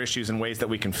bigger issues and ways that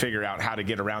we can figure out how to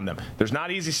get around them. There's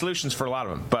not easy solutions for a lot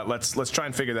of them, but let's try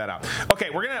and figure that out. Okay,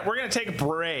 we're gonna take a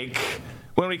break.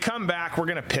 When we come back, we're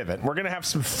gonna pivot. We're gonna have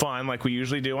some fun like we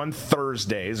usually do on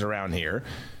Thursdays around here.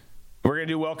 We're gonna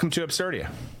do Welcome to Absurdia,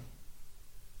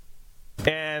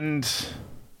 and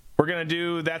we're gonna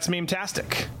do That's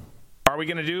Meme-tastic. Are we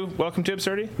going to do Welcome to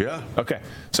Absurdia? Yeah. Okay.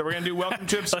 So we're going to do Welcome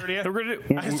to Absurdia.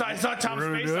 I saw Tom's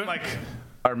face. I'm like,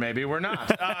 or maybe we're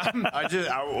not.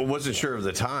 I wasn't sure of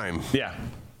the time. Yeah.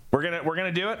 We're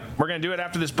gonna do it. We're gonna do it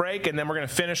after this break, and then we're gonna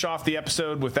finish off the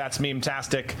episode with That's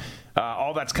Meme-tastic.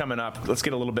 All that's coming up. Let's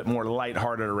get a little bit more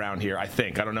lighthearted around here, I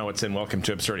think. I don't know what's in Welcome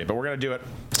to Absurdia, but we're gonna do it.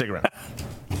 Stick around.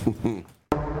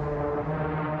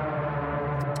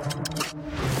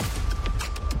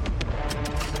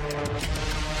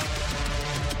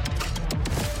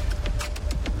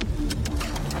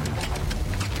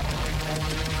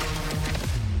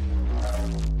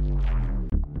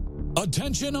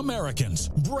 Attention Americans,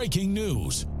 breaking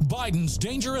news. Biden's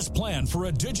dangerous plan for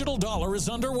a digital dollar is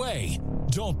underway.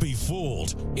 Don't be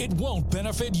fooled. It won't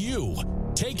benefit you.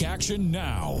 Take action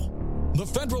now. The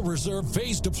Federal Reserve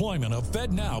phased deployment of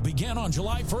FedNow began on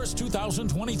July 1st,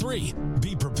 2023.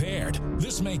 Be prepared.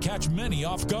 This may catch many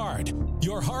off guard.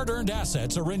 Your hard-earned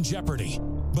assets are in jeopardy.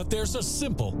 But there's a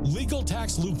simple legal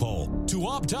tax loophole to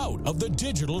opt out of the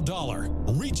digital dollar.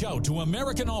 Reach out to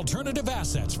American Alternative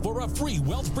Assets for a free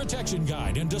wealth protection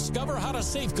guide and discover how to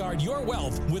safeguard your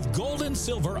wealth with gold and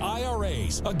silver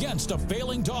IRAs against a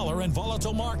failing dollar and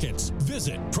volatile markets.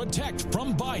 Visit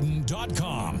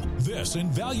protectfrombiden.com. This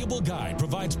invaluable guide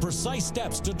provides precise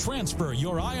steps to transfer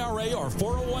your IRA or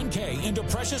 401k into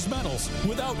precious metals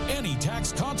without any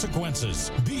tax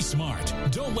consequences. Be smart.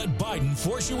 Don't let Biden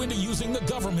force you into using the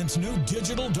government's new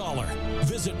digital dollar.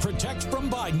 Visit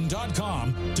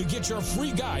protectfrombiden.com to get your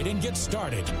free guide and get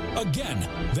started. Again,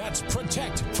 that's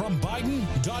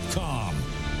protectfrombiden.com.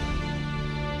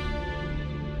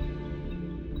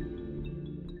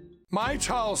 My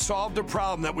Towels solved a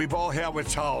problem that we've all had with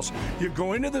towels. You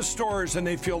go into the stores and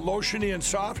they feel lotiony and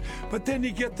soft, but then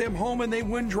you get them home and they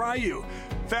wind dry you.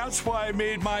 That's why I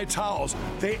made My Towels.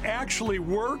 They actually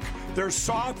work, they're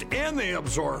soft, and they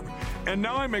absorb. And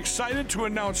now I'm excited to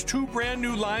announce 2 brand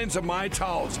new lines of My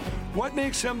Towels. What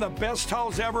makes them the best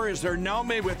towels ever is they're now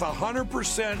made with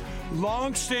 100%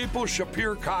 long staple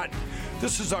Shapir cotton.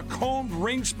 This is a combed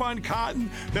ring-spun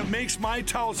cotton that makes My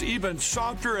Towels even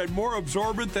softer and more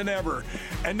absorbent than ever.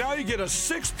 And now you get a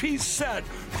 6-piece set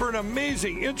for an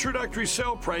amazing introductory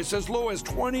sale price as low as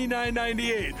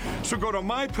 $29.98. So go to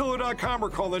MyPillow.com or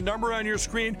call the number on your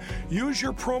screen. Use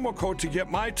your promo code to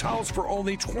get My Towels for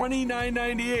only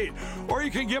 $29.98. Or you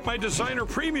can get my designer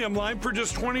premium line for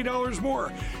just $20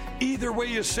 more. Either way,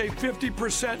 you save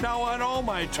 50% now on all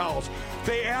My Towels.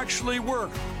 They actually work.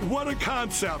 What a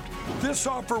concept. This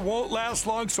offer won't last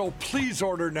long, so please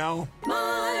order now.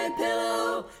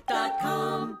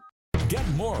 MyPillow.com. Get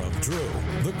more of Drew,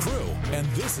 the crew, and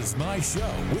This Is My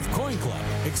Show with Coin Club,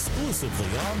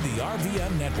 exclusively on the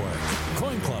RVM network.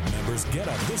 Coin Club members get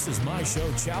a This Is My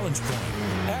Show challenge coin,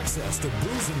 access to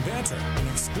booze and banter, an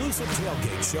exclusive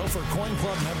tailgate show for Coin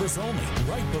Club members only,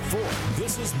 right before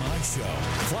This Is My Show.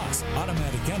 Plus,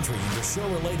 automatic entry into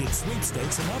show-related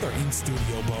sweepstakes and other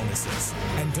in-studio bonuses.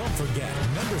 And don't forget,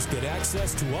 members get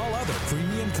access to all other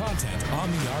premium content on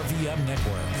the RVM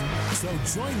network. So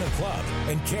join the club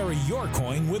and carry your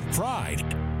coin with pride.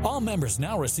 All members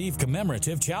now receive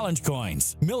commemorative challenge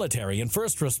coins. Military and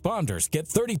first responders get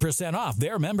 30% off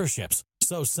their memberships.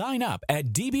 So sign up at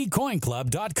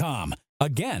dbcoinclub.com.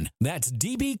 Again, that's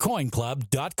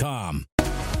dbcoinclub.com.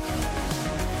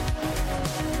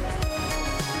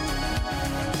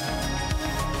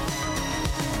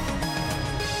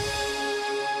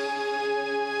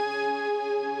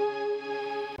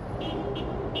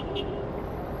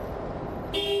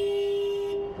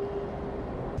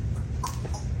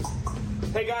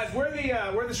 Hey guys, where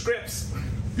are the scripts?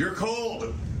 You're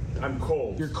cold. I'm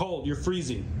cold. You're cold. You're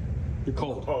freezing. You're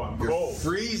cold. Oh, I'm cold.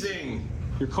 Freezing.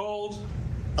 You're cold.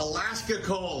 Alaska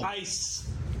cold. Ice.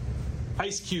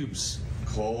 Ice cubes.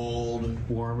 Cold.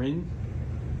 Warming.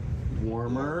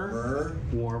 Warmer.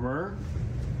 Warmer.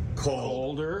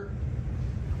 Colder.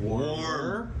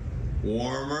 Warmer.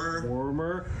 Warmer.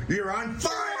 Warmer. You're on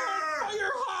fire! Oh,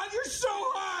 you're hot! You're so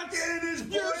hot! It is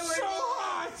boiling. You're so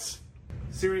hot!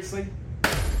 Seriously?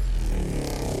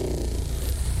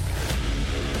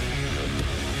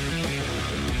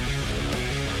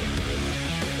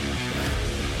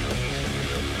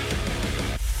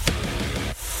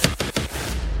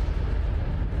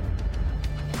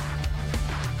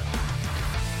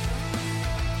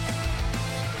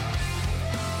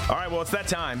 All right, well, it's that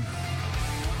time.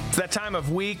 It's that time of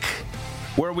week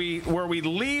where we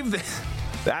leave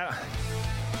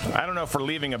I don't know if we're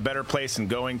leaving a better place and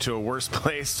going to a worse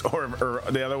place or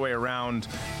the other way around,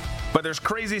 but there's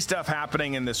crazy stuff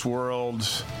happening in this world.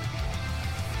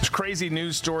 There's crazy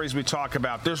news stories we talk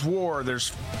about. There's war,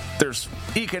 there's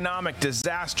economic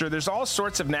disaster, there's all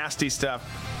sorts of nasty stuff.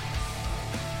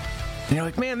 And you're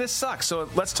like, man, this sucks. So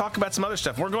let's talk about some other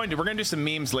stuff. We're going to do some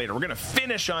memes later. We're going to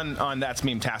finish on That's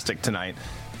Meme-tastic tonight.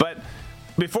 But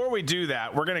before we do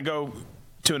that, we're going to go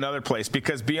to another place,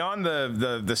 because beyond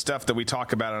the stuff that we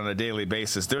talk about on a daily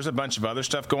basis, there's a bunch of other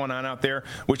stuff going on out there,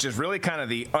 which is really kind of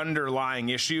the underlying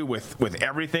issue with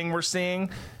everything we're seeing.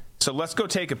 So let's go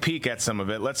take a peek at some of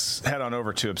it. Let's head on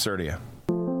over to Absurdia.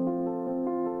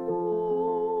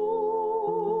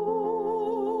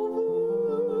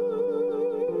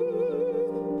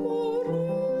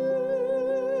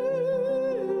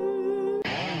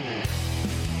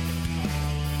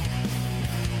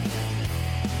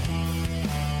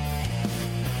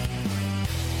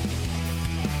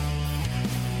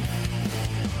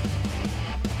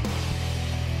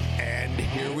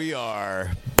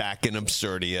 Back in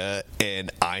Absurdia,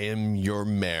 and I am your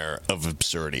mayor of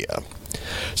Absurdia.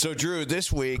 So, Drew,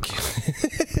 this week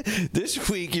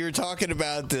you're talking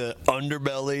about the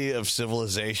underbelly of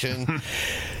civilization.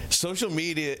 Social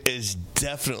media is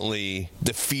definitely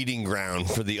the feeding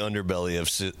ground for the underbelly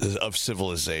of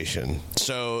civilization.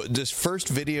 So, this first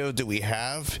video that we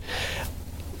have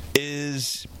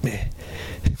is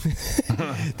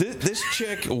this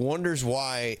chick wonders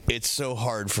why it's so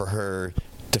hard for her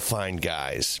to find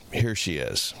guys. Here she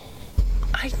is.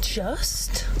 I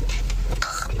just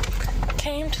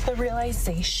came to the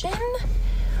realization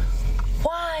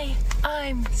why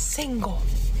I'm single.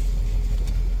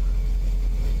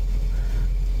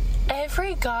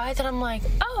 Every guy that I'm like,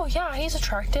 oh yeah, he's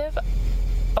attractive.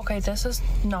 Okay, this is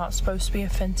not supposed to be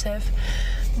offensive,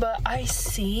 but I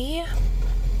see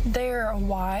their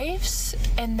wives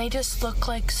and they just look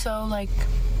like so, like,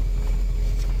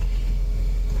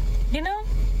 you know?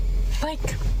 Like,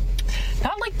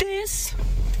 not like this.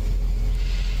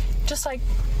 Just like,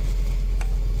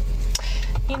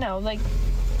 you know, like,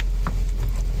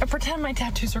 I pretend my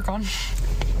tattoos are gone.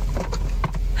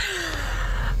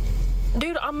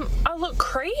 Dude, I look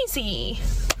crazy.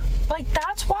 Like,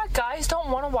 that's why guys don't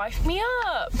want to wife me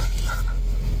up.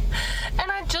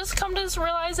 And I just come to this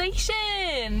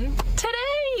realization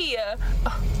today.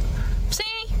 See?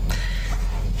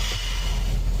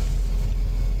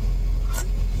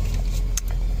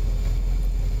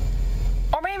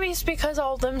 Or maybe it's because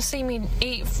all of them see me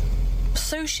eat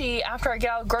sushi after I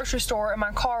get out of the grocery store in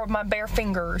my car with my bare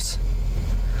fingers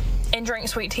and drink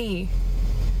sweet tea.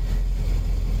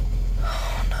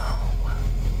 Oh no.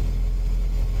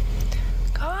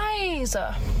 Guys,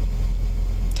 I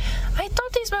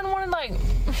thought these men wanted, like,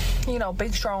 you know,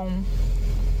 big, strong,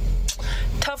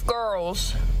 tough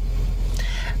girls.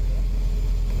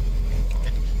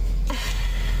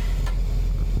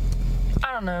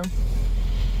 I don't know.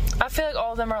 I feel like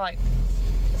all of them are like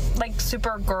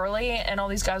super girly, and all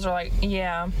these guys are like,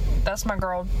 yeah, that's my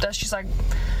girl. That's just like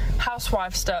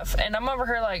housewife stuff. And I'm over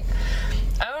here like,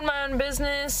 I own my own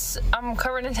business. I'm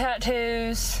covered in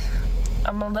tattoos.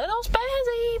 I'm a little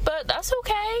spazzy, but that's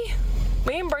okay.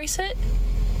 We embrace it.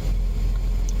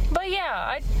 But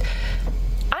yeah,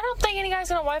 I don't think any guy's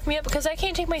gonna wife me up because I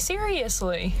can't take me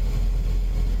seriously.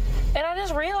 And I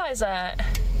just realized that.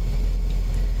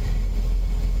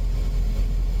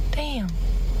 Damn.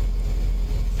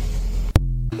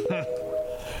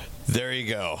 There you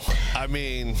go. I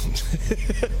mean,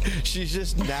 she's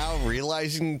just now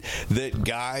realizing that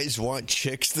guys want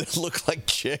chicks that look like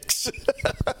chicks.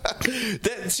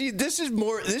 This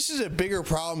is a bigger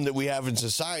problem that we have in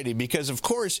society, because, of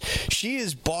course, she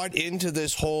is bought into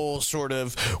this whole sort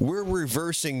of, we're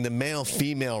reversing the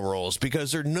male-female roles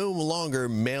because they're no longer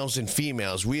males and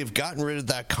females. We have gotten rid of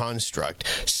that construct.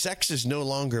 Sex is no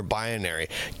longer binary.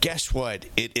 Guess what?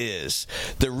 It is.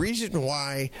 The reason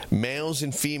why males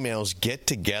and females get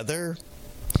together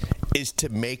is to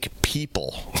make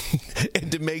people. And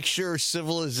to make sure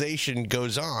civilization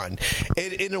goes on.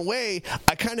 And in a way,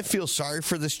 I kind of feel sorry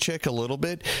for this chick a little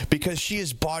bit because she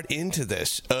has bought into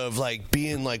this of like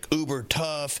being like uber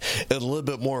tough and a little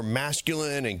bit more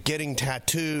masculine and getting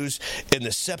tattoos and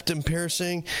the septum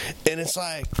piercing. And it's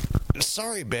like,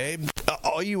 sorry, babe.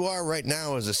 All you are right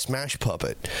now is a smash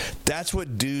puppet. That's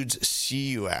what dudes see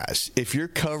you as. If you're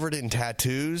covered in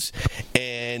tattoos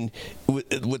and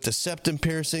with the septum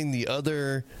piercing, the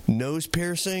other nose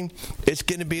piercing, it's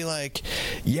going to be like,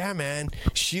 yeah, man,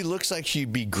 she looks like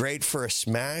she'd be great for a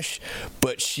smash,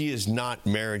 but she is not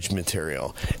marriage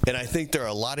material. And I think there are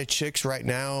a lot of chicks right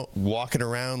now walking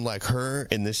around like her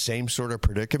in this same sort of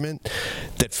predicament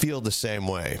that feel the same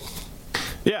way.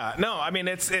 Yeah, no, I mean,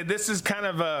 this is kind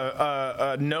of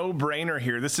a no-brainer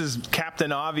here. This is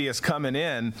Captain Obvious coming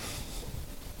in.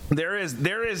 There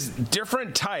is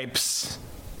different types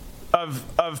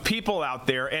of people out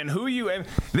there, and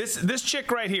this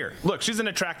chick right here. Look, she's an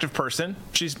attractive person.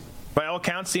 She's, by all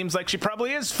accounts, seems like she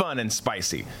probably is fun and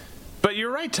spicy. But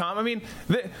you're right, Tom. I mean,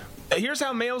 here's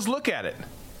how males look at it.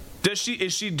 Is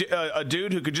she a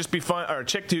dude who could just be fun, or a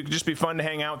chick who could just be fun to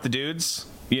hang out with the dudes?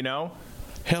 You know.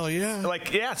 Hell yeah.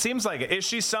 Like, yeah, it seems like it. Is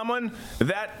she someone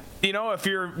that, you know, if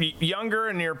you're younger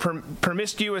in your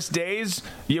promiscuous days,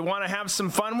 you want to have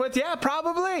some fun with? Yeah,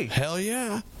 probably. Hell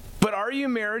yeah. But are you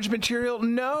marriage material?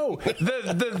 No.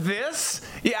 This?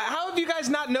 Yeah, how have you guys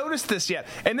not noticed this yet?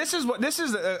 And this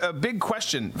is a big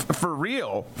question for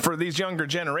real for these younger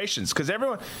generations, because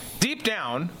everyone, deep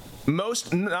down,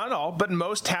 most, not all, but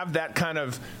most have that kind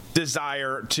of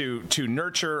desire to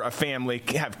nurture a family,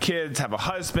 have kids, have a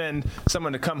husband,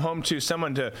 someone to come home to,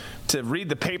 someone to read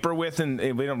the paper with, and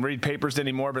we don't read papers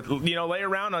anymore, but, you know, lay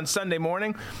around on Sunday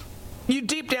morning. You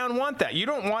deep down want that. You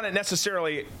don't want it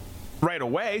necessarily right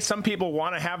away. Some people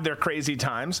want to have their crazy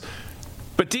times,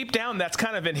 but deep down, that's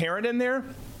kind of inherent in there.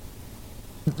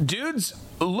 Dudes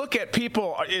look at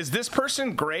people, is this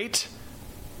person great?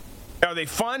 Are they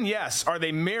fun? Yes. Are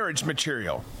they marriage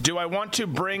material? Do I want to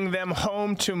bring them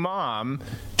home to mom?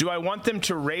 Do I want them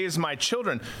to raise my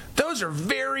children? Those are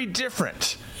very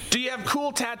different. Do you have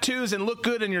cool tattoos and look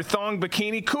good in your thong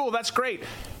bikini? Cool, that's great.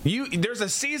 There's a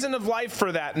season of life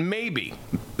for that, maybe.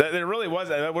 There really was.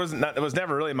 It was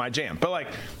never really my jam. But like,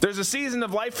 there's a season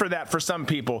of life for that for some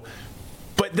people.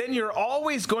 But then you're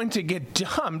always going to get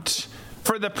dumped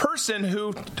for the person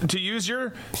who, to use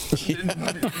your,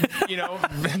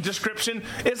 description,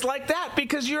 is like that,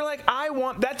 because you're like, I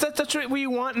want that's what you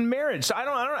want in marriage. So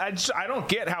I don't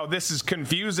get how this is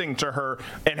confusing to her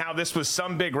and how this was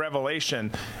some big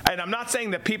revelation. And I'm not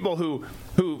saying that people who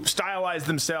stylize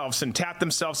themselves and tat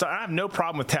themselves, I have no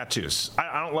problem with tattoos.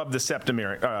 I don't love the septum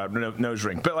nose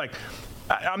ring, but like,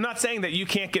 I'm not saying that you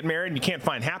can't get married and you can't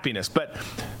find happiness, but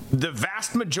the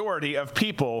vast majority of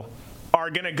people are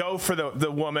going to go for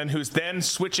the woman who's then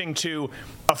switching to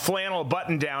a flannel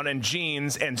button-down and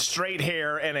jeans and straight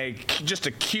hair and just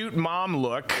a cute mom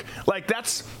look. Like,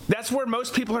 that's where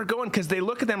most people are going, because they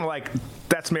look at them like,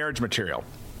 that's marriage material.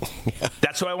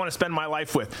 That's who I want to spend my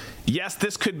life with. Yes,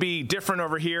 this could be different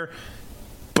over here,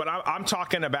 but I'm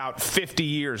talking about 50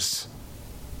 years,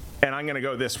 and I'm going to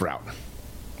go this route.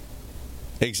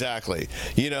 Exactly.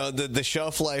 You know, the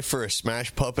shelf life for a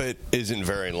smash puppet isn't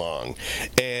very long.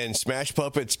 And smash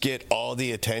puppets get all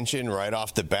the attention right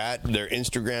off the bat. Their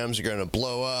Instagrams are going to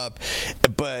blow up.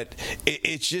 But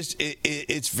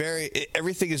it's very,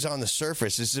 everything is on the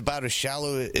surface. It's about as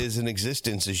shallow as an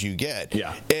existence as you get.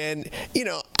 Yeah. And, you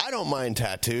know, I don't mind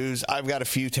tattoos. I've got a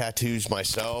few tattoos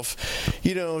myself.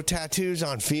 You know, tattoos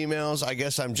on females, I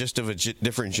guess I'm just of a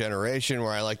different generation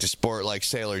where I like to sport like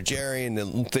Sailor Jerry and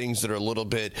the things that are a little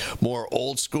bit more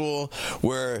old school,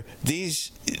 where the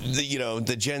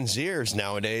Gen Zers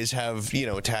nowadays have, you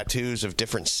know, tattoos of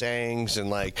different sayings and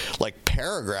like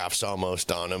paragraphs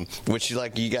almost on them, which you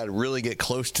got to really get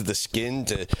close to the skin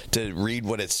to read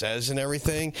what it says and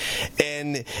everything.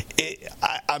 And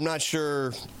I'm not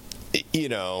sure. You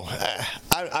know,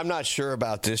 I'm not sure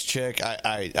about this chick.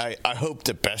 I hope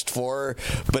the best for her,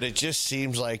 but it just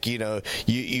seems like, you know,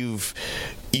 you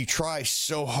try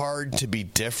so hard to be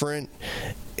different,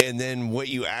 and then what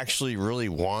you actually really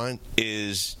want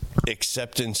is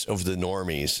acceptance of the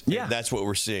normies. Yeah, that's what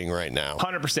we're seeing right now.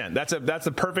 100%. That's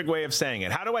a perfect way of saying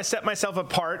it. How do I set myself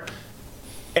apart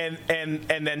and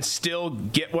then still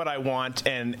get what I want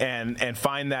and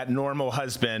find that normal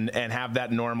husband and have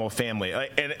that normal family? And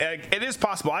it is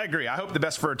possible. I agree. I hope the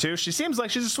best for her too. She seems like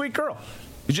she's a sweet girl.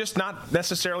 She's just not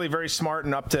necessarily very smart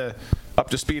and up to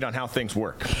speed on how things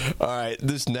work. All right,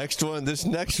 this next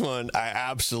one I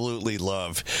absolutely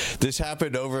love. This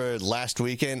happened over last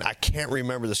weekend. I can't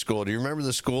remember the school. Do you remember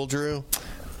the school, Drew?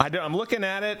 I'm looking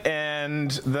at it,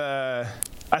 and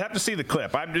I'd have to see the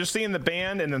clip. I'm just seeing the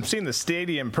band, and I'm seeing the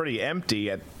stadium pretty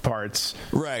empty at parts.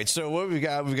 Right. So what we've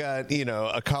got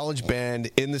a college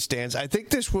band in the stands. I think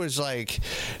this was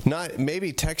not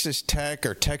maybe Texas Tech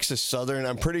or Texas Southern.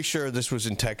 I'm pretty sure this was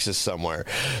in Texas somewhere.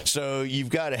 So you've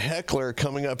got a heckler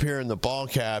coming up here in the ball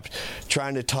cap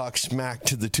trying to talk smack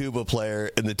to the tuba player,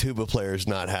 and the tuba player's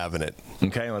not having it.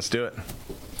 Okay, let's do it.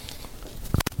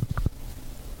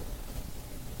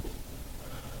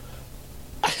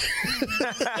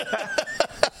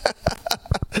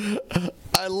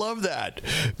 I love that,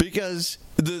 because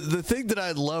the thing that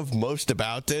I love most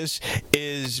about this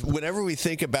is whenever we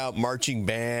think about marching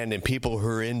band and people who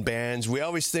are in bands, we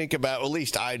always think about, at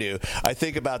least I do, I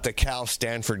think about the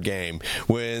Cal-Stanford game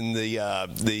when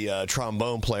the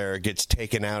trombone player gets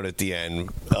taken out at the end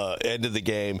of the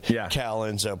game. Yeah. Cal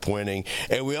ends up winning.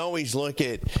 And we always look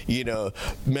at,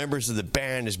 members of the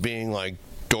band as being like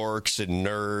dorks and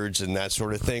nerds and that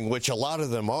sort of thing, which a lot of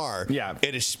them are. Yeah.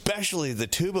 And especially the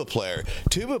tuba player.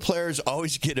 Tuba players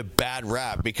always get a bad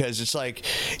rap because it's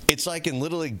like in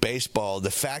Little League Baseball,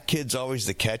 the fat kid's always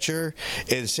the catcher.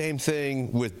 And the same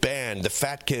thing with band. The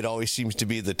fat kid always seems to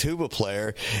be the tuba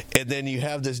player. And then you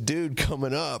have this dude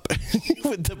coming up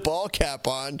with the ball cap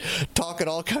on, talking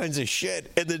all kinds of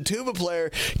shit. And the tuba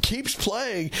player keeps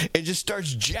playing and just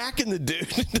starts jacking the dude.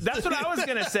 That's what I was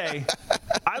going to say.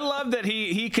 I love that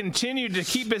he continued to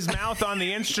keep his mouth on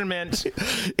the instrument.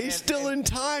 He's still in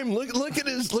time. Look at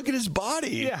his body.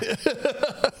 Yeah.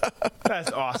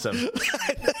 That's awesome.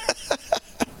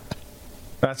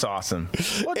 That's awesome.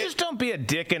 Well, just don't be a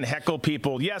dick and heckle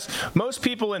people. Yes, most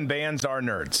people in bands are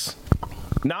nerds.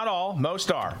 Not all,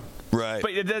 most are. Right.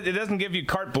 But it doesn't give you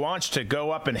carte blanche to go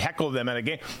up and heckle them at a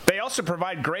game. They also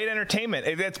provide great entertainment.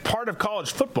 It's part of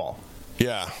college football.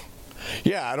 Yeah.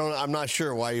 Yeah, I'm not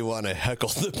sure why you want to heckle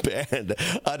the band.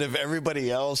 Out of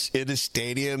everybody else in a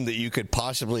stadium that you could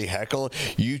possibly heckle,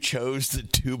 you chose the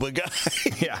tuba guy.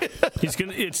 Yeah, he's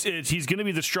gonna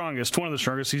be the strongest, one of the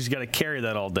strongest. He's got to carry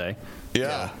that all day.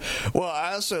 Yeah. Well,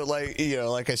 I also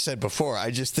like I said before, I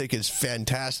just think it's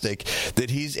fantastic that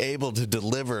he's able to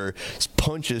deliver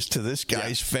punches to this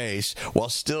guy's face while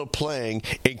still playing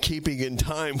and keeping in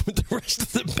time with the rest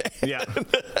of the band. Yeah,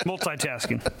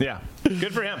 multitasking. Yeah,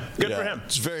 good for him. Good for him.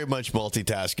 It's very much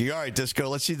multitasking. All right, Disco,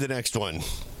 let's see the next one.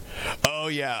 Oh,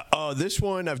 yeah. Oh, this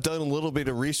one I've done a little bit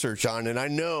of research on, and I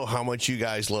know how much you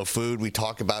guys love food. We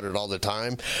talk about it all the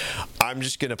time. I'm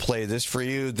just going to play this for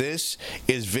you. This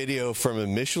is video from a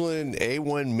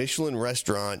A1 Michelin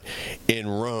restaurant in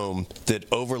Rome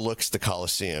that overlooks the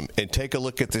Colosseum. And take a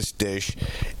look at this dish,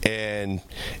 and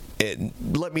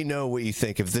let me know what you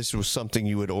think if this was something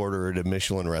you would order at a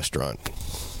Michelin restaurant.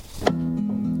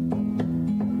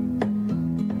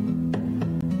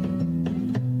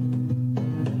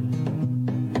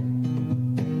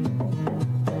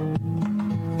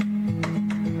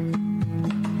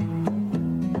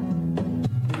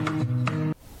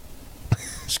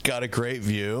 Got a great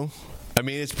view. I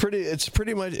mean, it's a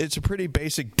pretty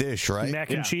basic dish, right?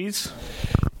 Mac and cheese?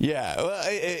 Yeah, well,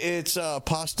 it's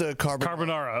pasta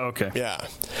carbonara. Okay. Yeah.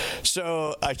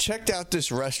 So I checked out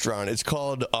this restaurant. It's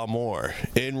called Amor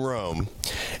in Rome.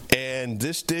 And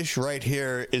this dish right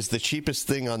here is the cheapest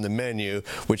thing on the menu,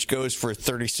 which goes for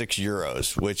 36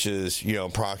 euros, which is,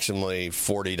 approximately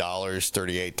 $40,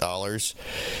 $38.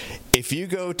 If you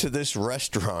go to this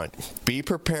restaurant, be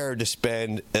prepared to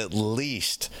spend at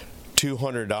least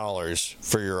 $200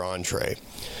 for your entree.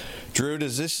 Drew,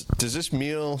 does this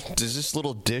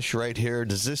little dish right here,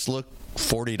 does this look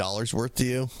 $40 worth to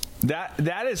you?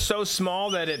 That is so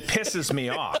small that it pisses me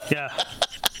off. Yeah.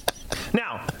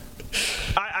 Now,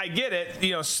 I get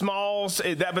it, smalls,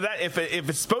 but if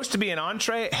it's supposed to be an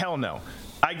entree, hell no.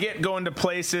 I get going to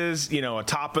places, a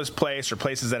tapas place or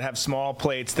places that have small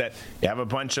plates that you have a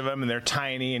bunch of them and they're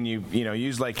tiny and you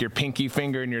use your pinky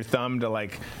finger and your thumb to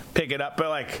pick it up,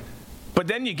 but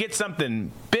then you get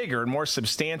something bigger and more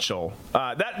substantial.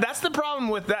 That's the problem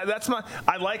with that.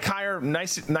 I like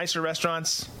nicer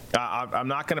restaurants. I'm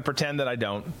not going to pretend that I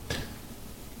don't.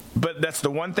 But that's the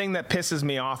one thing that pisses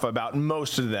me off about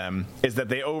most of them is that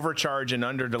they overcharge and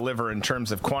underdeliver in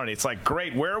terms of quantity. It's like,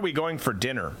 great, where are we going for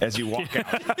dinner as you walk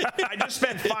out? I just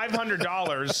spent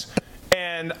 $500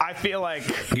 and I feel like...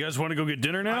 You guys want to go get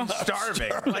dinner now? I'm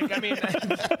starving.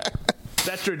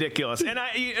 That's ridiculous. And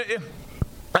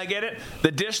I get it.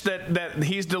 The dish that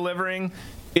he's delivering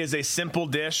is a simple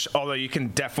dish, although you can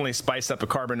definitely spice up a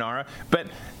carbonara. But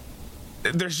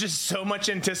there's just so much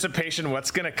anticipation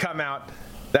what's going to come out.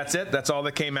 That's it? That's all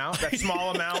that came out? That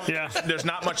small amount? Yeah. There's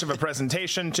not much of a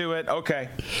presentation to it? Okay.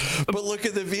 But look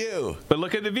at the view.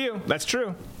 That's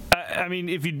true. I mean,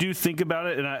 if you do think about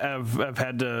it, and I've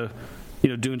had to,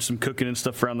 doing some cooking and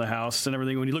stuff around the house and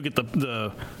everything. When you look at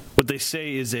the what they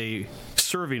say is a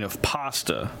serving of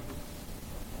pasta,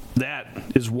 that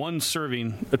is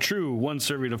a true one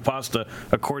serving of pasta,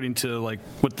 according to like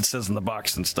what it says in the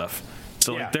box and stuff.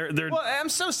 So like they're well, I'm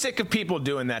so sick of people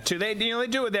doing that too. They do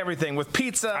it with everything, with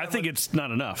pizza. I think it's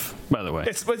not enough, by the way.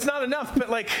 It's not enough,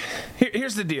 but like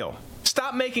here's the deal.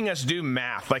 Stop making us do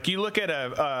math. Like you look at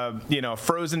a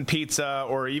frozen pizza,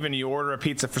 or even you order a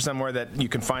pizza for somewhere that you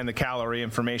can find the calorie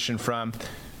information from.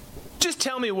 Just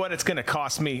tell me what it's going to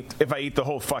cost me if I eat the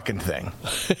whole fucking thing.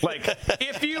 Like,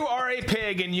 if you are a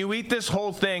pig and you eat this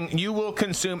whole thing, you will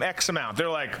consume X amount. They're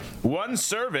like, one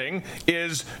serving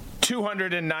is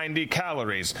 290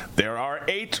 calories. There are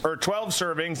 8 or 12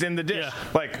 servings in the dish. Yeah.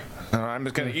 Like, I'm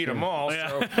just going to eat them all. Yeah.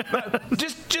 So.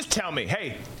 just tell me,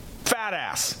 hey, fat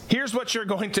ass, here's what you're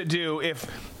going to do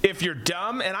if you're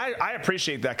dumb. And I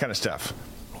appreciate that kind of stuff.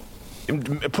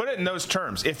 Put it in those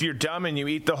terms. If you're dumb and you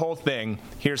eat the whole thing,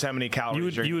 here's how many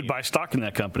calories you would buy stock in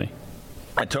that company.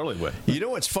 I totally would. You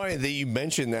know what's funny that you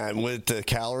mentioned that with the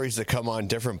calories that come on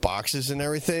different boxes and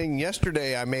everything?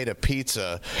 Yesterday I made a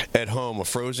pizza at home, a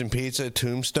frozen pizza,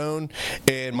 Tombstone,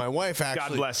 and my wife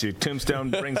actually... God bless you.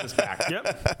 Tombstone brings us back.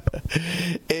 Yep.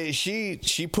 And she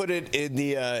put it in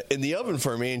the oven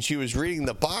for me, and she was reading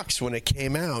the box when it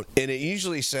came out, and it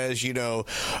usually says,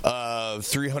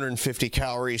 350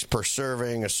 calories per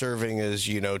serving. A serving is,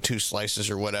 2 slices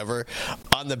or whatever.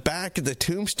 On the back of the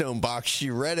Tombstone box, she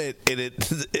read it, and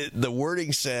the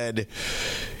wording said,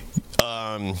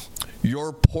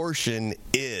 your portion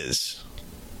is.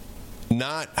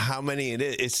 Not how many it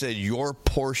is. It said your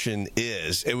portion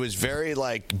is. It was very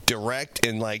direct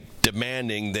and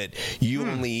demanding that you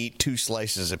only eat 2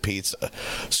 slices of pizza.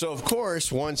 So of course,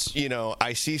 once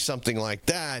I see something like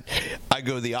that, I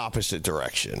go the opposite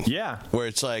direction. Yeah. Where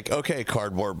it's like, okay,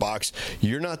 cardboard box,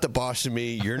 you're not the boss of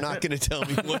me. You're not going to tell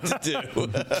me what to do.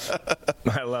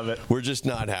 I love it. We're just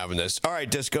not having this. All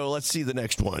right, Disco. Let's see the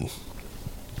next one.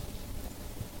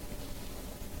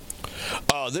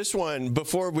 Oh, this one,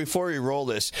 before we roll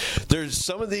this, there's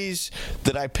some of these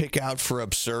that I pick out for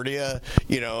absurdia.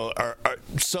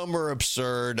 Some are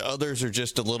absurd, others are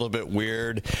just a little bit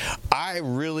weird. I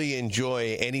really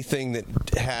enjoy anything that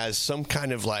has some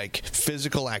kind of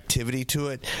physical activity to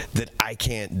it that I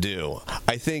can't do.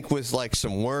 I think with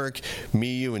some work,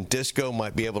 me, you, and Disco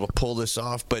might be able to pull this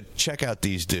off, but check out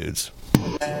these dudes.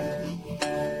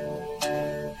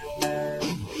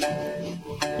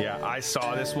 Yeah, I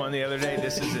saw this one the other day.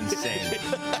 This is insane.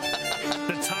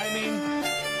 The timing,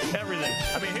 everything.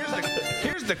 I mean,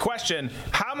 here's the question.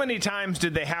 How many times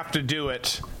did they have to do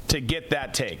it to get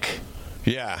that take?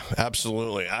 Yeah,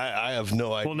 absolutely. I have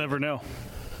no idea. We'll never know.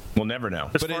 We'll never know.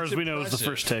 As far as we know, it's the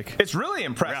first take. It's really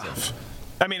impressive. Yeah.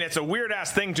 I mean, it's a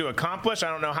weird-ass thing to accomplish.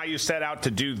 I don't know how you set out to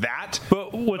do that,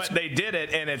 but they did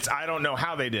it, and I don't know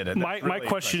how they did it. My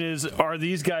question is, are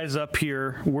these guys up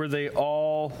here, were they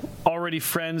all already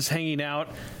friends hanging out,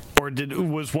 or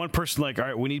was one person like, all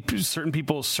right, we need certain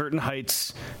people, certain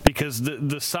heights, because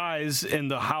the size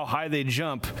and how high they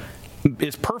jump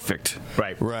is perfect.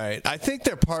 Right. I think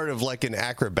they're part of an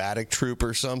acrobatic troupe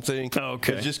or something.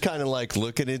 Okay. They're just kind of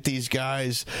looking at these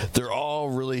guys. They're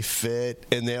all really fit,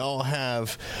 and they all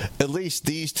have, at least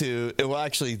these two, well,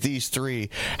 actually these three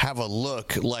have a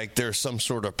look like they're some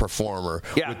sort of performer.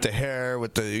 Yeah. With the hair,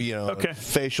 with the,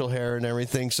 facial hair and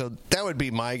everything. So that would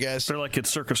be my guess. They're like at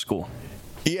circus school.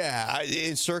 Yeah,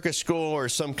 in circus school or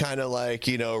some kind of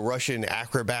Russian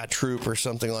acrobat troupe or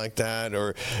something like that,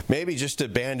 or maybe just a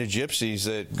band of gypsies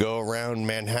that go around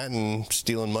Manhattan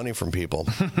stealing money from people.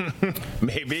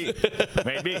 Maybe.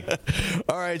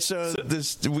 All right, so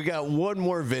we got one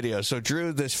more video. So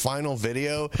Drew, this final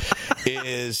video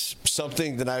is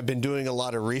something that I've been doing a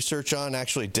lot of research on.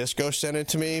 Actually, Disco sent it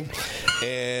to me,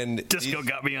 and Disco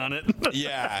got me on it.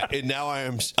 Yeah, and now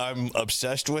I'm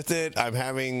obsessed with it. I'm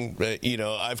having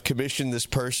I've commissioned this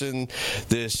person,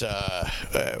 this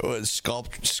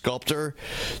sculptor,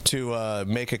 to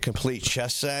make a complete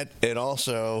chess set, and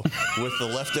also with the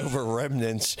leftover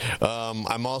remnants,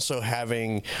 I'm also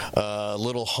having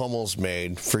little Hummels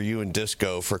made for you and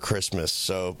Disco for Christmas.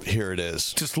 So here it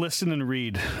is. Just listen and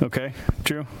read, okay,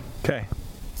 Drew? Okay.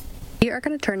 We are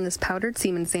going to turn this powdered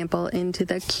semen sample into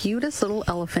the cutest little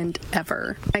elephant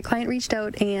ever. My client reached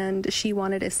out and she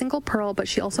wanted a single pearl, but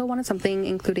she also wanted something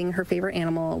including her favorite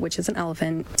animal, which is an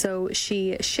elephant. So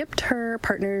she shipped her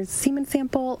partner's semen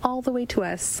sample all the way to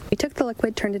us. We took the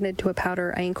liquid, turned it into a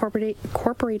powder. I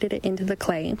incorporated it into the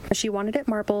clay. She wanted it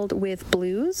marbled with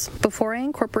blues. Before I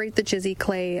incorporate the jizzy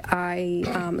clay,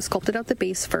 I sculpted out the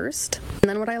base first. And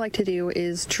then what I like to do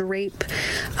is drape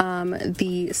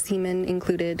the semen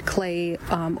included clay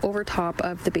over top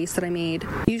of the base that I made.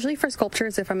 Usually for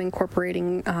sculptures, if I'm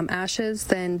incorporating ashes,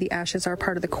 then the ashes are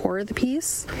part of the core of the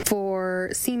piece. For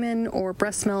semen or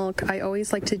breast milk, I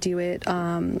always like to do it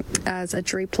as a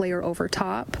draped layer over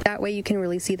top. That way you can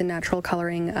really see the natural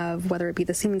coloring of whether it be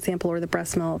the semen sample or the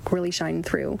breast milk really shine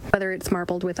through, whether it's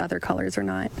marbled with other colors or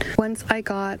not. Once I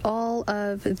got all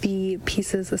of the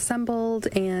pieces assembled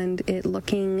and it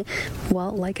looking,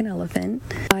 well, like an elephant,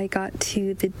 I got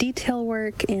to the detail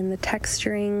work and the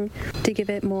texturing to give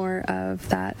it more of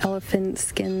that elephant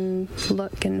skin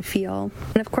look and feel.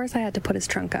 And of course I had to put his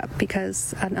trunk up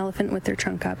because an elephant with their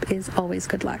trunk up is always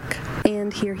good luck.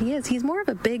 And here he is. He's more of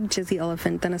a big jizzy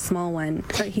elephant than a small one,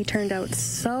 but he turned out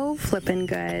so flippin'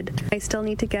 good. I still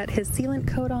need to get his sealant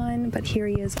coat on, but here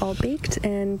he is all baked,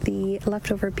 and the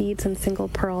leftover beads and single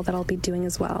pearl that I'll be doing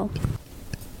as well.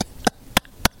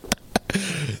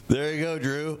 There you go,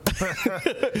 Drew.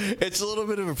 It's a little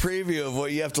bit of a preview of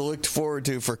what you have to look forward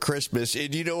to for Christmas.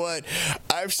 And you know what?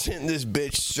 I've sent this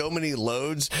bitch so many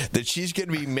loads that she's going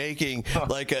to be making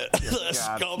like a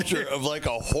sculpture of like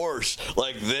a horse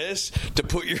like this to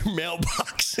put your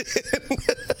mailbox in.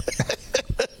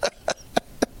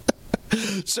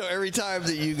 So every time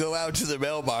that you go out to the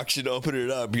mailbox and open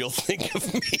it up, you'll think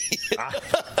of me.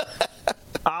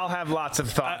 I'll have lots of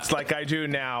thoughts like I do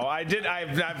now. I did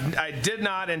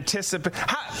not anticipate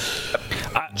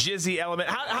jizzy element.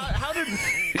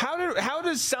 How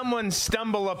does someone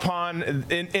stumble upon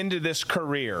into this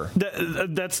career?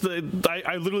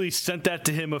 I literally sent that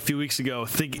to him a few weeks ago,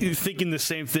 thinking the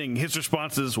same thing. His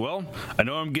response is, "Well, I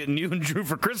know I'm getting you and Drew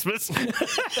for Christmas,"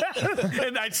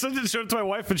 and I sent it to my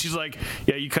wife, and she's like,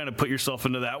 "Yeah, you kind of put yourself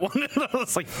into that one." And I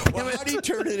was like, "Well, how do you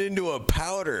turn it into a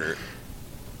powder?"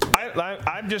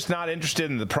 I'm just not interested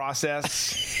in the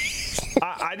process.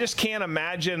 I just can't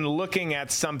imagine looking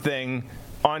at something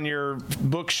on your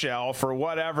bookshelf or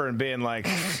whatever and being like,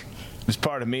 there's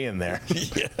part of me in there.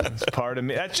 Yeah. It's part of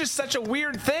me. That's just such a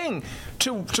weird thing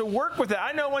to work with it.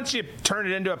 I know once you turn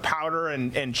it into a powder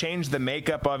and change the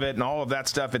makeup of it and all of that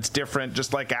stuff, it's different,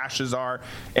 just like ashes are.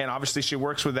 And obviously she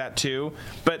works with that too.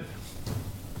 But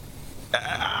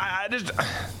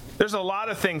there's a lot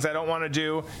of things I don't want to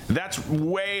do. That's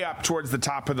way up towards the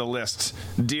top of the list,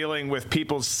 dealing with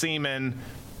people's semen,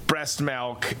 breast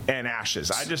milk, and ashes.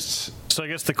 So I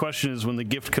guess the question is, when the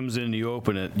gift comes in and you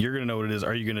open it, you're going to know what it is.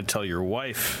 Are you going to tell your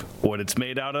wife what it's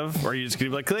made out of? Or are you just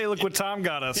going to be like, hey, look what Tom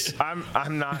got us?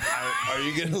 I'm not. Are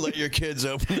you going to let your kids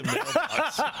open the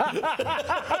mailbox?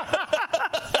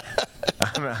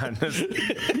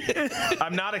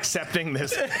 I'm not accepting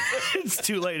this. It's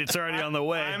too late. It's already on the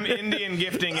way. I'm Indian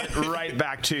gifting it right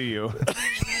back to you.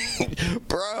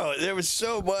 Bro, there was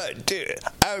so much. Dude,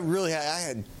 I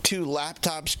had 2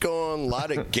 laptops going, a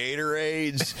lot of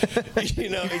Gatorades. You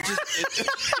know,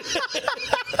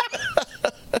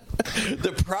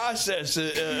 the process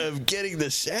of getting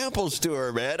the samples to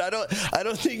her, man. I don't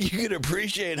think you can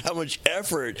appreciate how much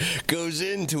effort goes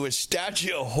into a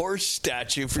horse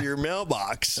statue for your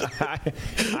mailbox.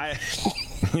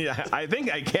 Yeah, I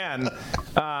think I can.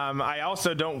 I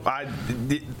also don't.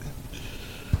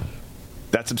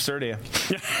 That's absurdia.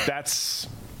 That's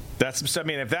absurd. I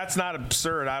mean, if that's not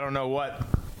absurd, I don't know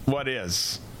what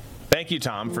is. Thank you,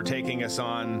 Tom, for taking us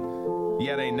on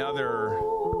yet another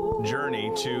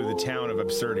journey to the town of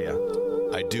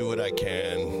Absurdia. I do what I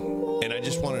can, and I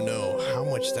just want to know how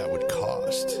much that would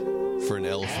cost for an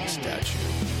elephant statue.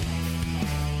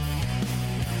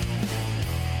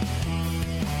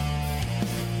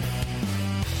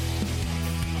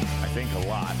 I think a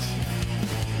lot.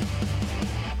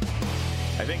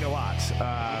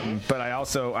 But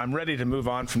I'm ready to move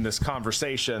on from this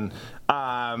conversation.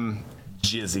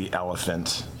 Jizzy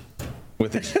elephant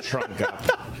with its trunk up.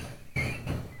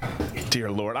 Dear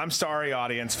Lord, I'm sorry,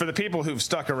 audience, for the people who've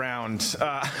stuck around.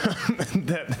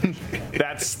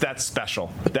 That's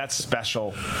special. That's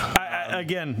special. I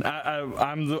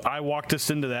walked us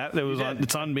into that.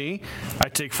 It's on me. I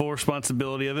take full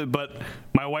responsibility of it. But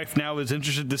my wife now is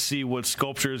interested to see what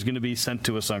sculpture is going to be sent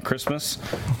to us on Christmas.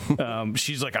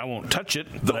 She's like, I won't touch it.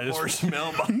 The horse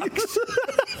mailbox.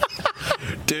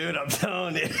 Dude, I'm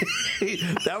telling you,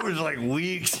 that was like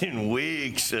weeks and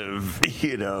weeks of,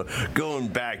 going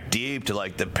back deep to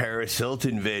like the Paris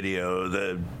Hilton video,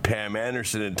 the Pam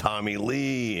Anderson and Tommy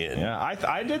Lee. And yeah,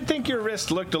 I did think your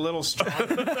wrist looked a little strong.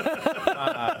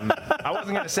 I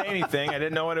wasn't going to say anything. I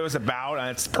didn't know what it was about.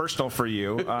 It's personal for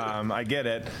you. I get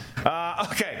it.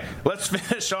 Okay, let's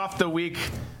finish off the week.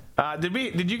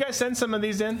 Did you guys send some of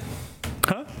these in?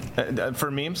 Huh?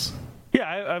 For memes?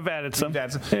 Yeah, I've added some. Yeah. All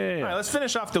right, let's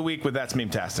finish off the week with That's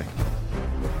Meme-tastic.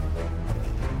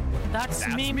 That's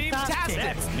meme-tastic.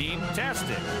 That's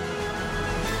meme-tastic.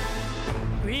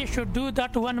 We should do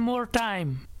that one more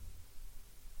time.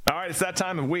 All right, it's that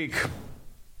time of week.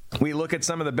 We look at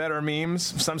some of the better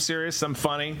memes, some serious, some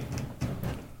funny.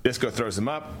 Disco throws them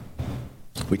up.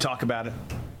 We talk about it.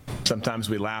 Sometimes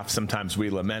we laugh, sometimes we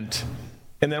lament.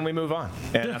 And then we move on.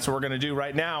 And that's what we're going to do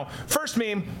right now. First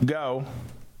meme, go.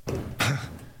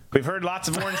 We've heard lots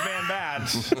of Orange Man bad.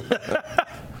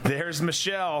 There's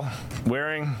Michelle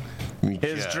wearing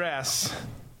his dress.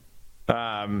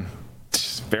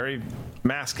 Very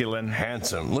masculine.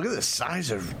 Handsome. Look at the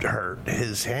size of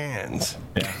his hands.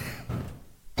 Yeah.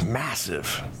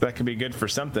 Massive. That could be good for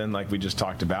something like we just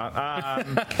talked about.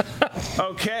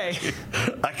 Okay.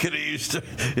 I could have used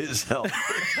his help.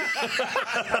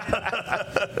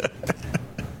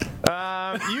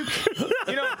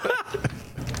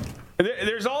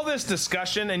 There's all this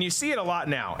discussion, and you see it a lot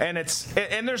now. And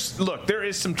there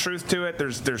is some truth to it.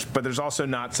 But there's also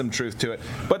not some truth to it.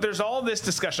 But there's all this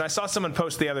discussion. I saw someone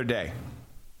post the other day.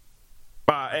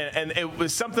 And it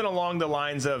was something along the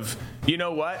lines of, you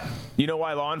know what? You know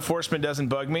why law enforcement doesn't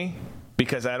bug me?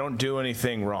 Because I don't do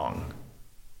anything wrong.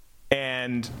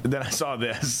 And then I saw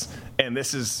this, and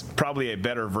this is probably a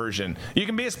better version. You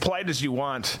can be as polite as you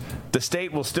want. The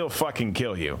state will still fucking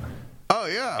kill you. Oh,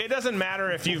 yeah. It doesn't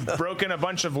matter if you've broken a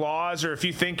bunch of laws or if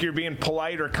you think you're being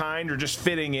polite or kind or just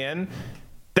fitting in.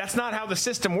 That's not how the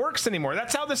system works anymore.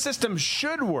 That's how the system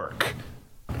should work.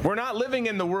 We're not living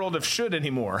in the world of should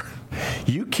anymore.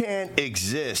 You can't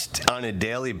exist on a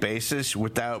daily basis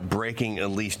without breaking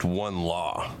at least one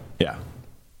law. Yeah.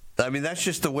 I mean, that's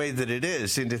just the way that it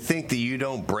is. And to think that you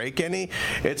don't break any,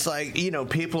 it's like,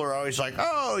 people are always like,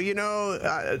 oh,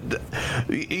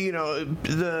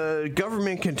 the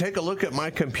government can take a look at my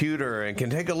computer and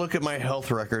can take a look at my health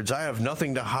records. I have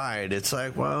nothing to hide. It's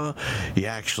like, well, you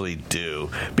actually do,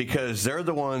 because they're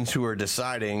the ones who are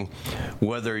deciding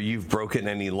whether you've broken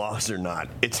any laws or not.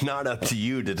 It's not up to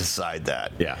you to decide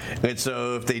that. Yeah. And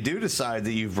so if they do decide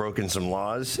that you've broken some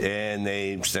laws and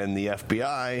they send the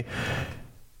FBI,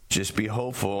 just be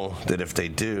hopeful that if they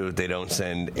do, they don't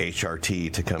send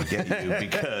HRT to come get you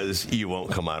because you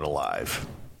won't come out alive.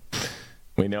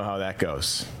 We know how that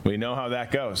goes.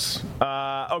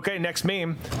 Okay, next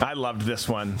meme. I loved this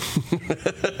one.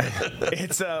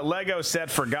 It's a Lego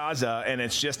set for Gaza, and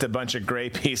it's just a bunch of gray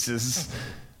pieces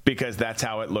because that's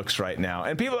how it looks right now.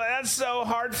 And people, that's so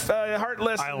heartless.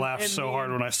 I laughed so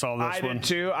hard when I saw this one. I did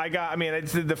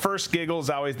too. The first giggle is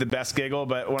always the best giggle,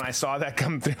 but when I saw that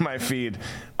come through my feed,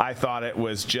 I thought it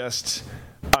was just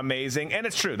amazing. And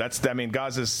it's true.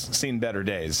 Gaza's seen better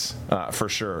days for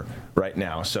sure right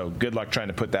now. So good luck trying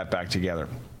to put that back together.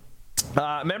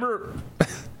 Remember...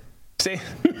 See,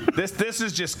 this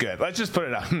is just good. Let's just put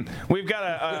it up. We've got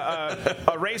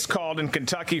a race called in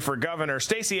Kentucky for governor.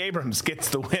 Stacey Abrams gets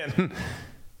the win,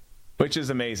 which is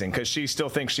amazing because she still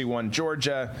thinks she won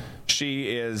Georgia.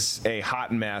 She is a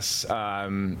hot mess,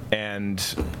 and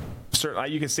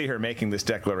certainly you can see her making this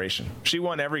declaration. She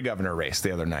won every governor race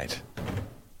the other night.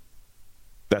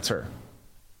 That's her.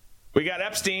 We got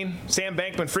Epstein, Sam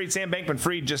Bankman-Fried. Sam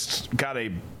Bankman-Fried just got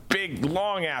a big,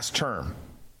 long-ass term.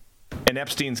 And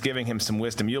Epstein's giving him some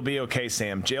wisdom. You'll be okay,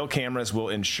 Sam. Jail cameras will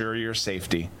ensure your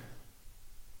safety.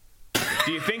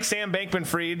 Do you think Sam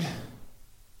Bankman-Fried...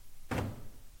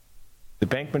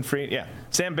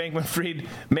 Sam Bankman-Fried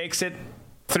makes it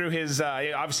through his...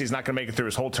 obviously, he's not going to make it through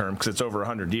his whole term because it's over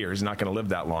 100 years. He's not going to live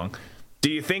that long.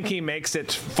 Do you think he makes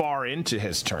it far into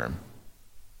his term?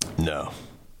 No.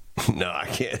 No, I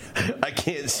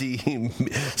can't see him.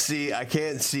 I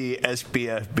can't see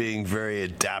SBF being very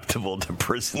adaptable to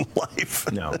prison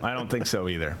life. No, I don't think so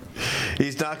either.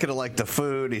 He's not going to like the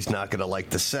food. He's not going to like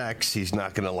the sex. He's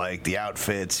not going to like the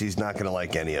outfits. He's not going to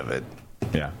like any of it.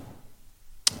 Yeah.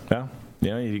 Well,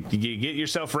 you get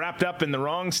yourself wrapped up in the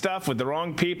wrong stuff with the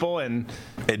wrong people, and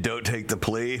don't take the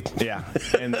plea. Yeah,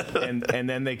 and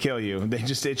then they kill you.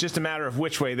 It's just a matter of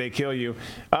which way they kill you.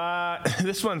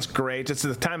 This one's great. It's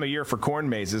the time of year for corn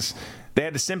mazes. They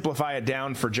had to simplify it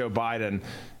down for Joe Biden.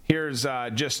 Here's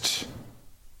just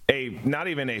not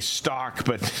even a stalk,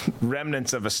 but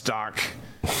remnants of a stalk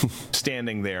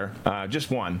standing there,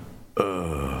 just one,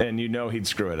 and you know he'd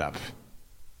screw it up.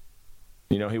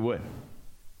 You know he would.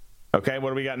 Okay, what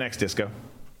do we got next, Disco?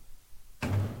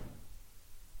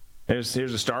 Here's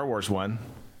a Star Wars one.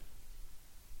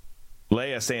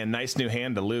 Leia saying, "Nice new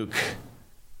hand to Luke."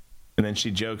 And then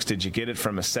she jokes, "Did you get it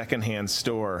from a secondhand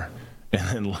store?" And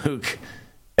then Luke,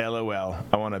 "LOL,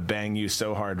 I want to bang you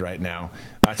so hard right now."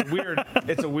 It's weird.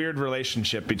 It's a weird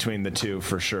relationship between the two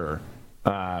for sure.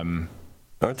 Aren't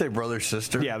they brother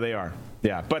sister? Yeah, they are.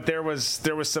 Yeah, but there was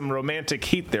some romantic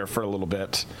heat there for a little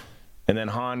bit. And then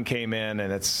Han came in,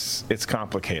 and it's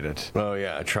complicated. Oh,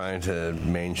 yeah, trying to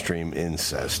mainstream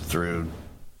incest through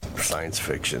science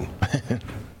fiction.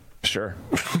 Sure.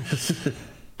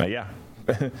 Yeah.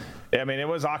 I mean, it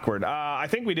was awkward. I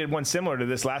think we did one similar to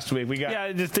this last week.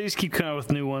 They just keep coming up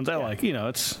with new ones.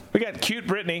 We got cute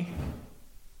Brittany.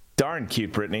 Darn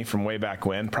cute Brittany from way back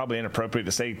when. Probably inappropriate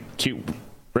to say cute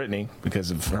Brittany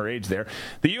because of her age there.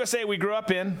 The USA we grew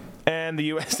up in and the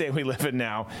USA we live in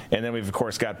now. And then we've, of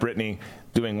course, got Brittany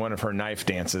doing one of her knife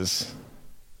dances.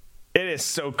 It is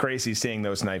so crazy seeing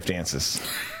those knife dances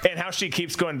and how she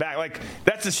keeps going back. Like,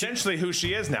 that's essentially who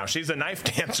she is now. She's a knife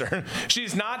dancer.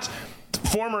 She's not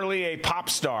formerly a pop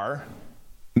star,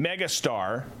 mega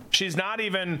star. She's not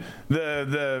even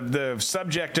the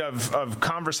subject of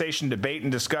conversation, debate,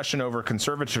 and discussion over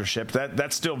conservatorship.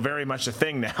 That's still very much a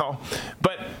thing now.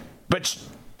 But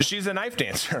she's a knife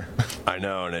dancer. I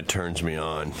know, and it turns me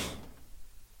on.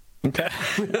 Okay.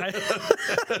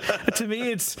 To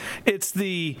me, it's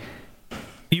the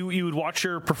you would watch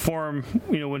her perform,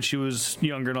 when she was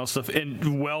younger and all stuff,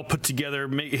 and well put together,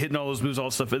 hitting all those moves, all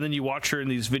stuff, and then you watch her in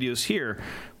these videos here,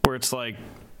 where it's like,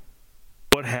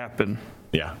 what happened?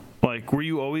 Yeah. Like, were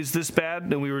you always this bad,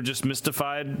 and we were just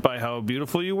mystified by how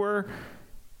beautiful you were?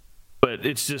 But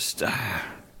it's just,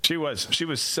 she was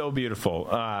so beautiful.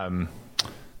 I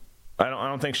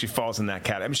don't think she falls in that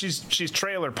category. I mean, she's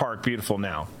trailer park beautiful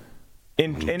now.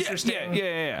 Interesting.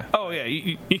 Yeah. Oh,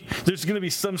 yeah. There's going to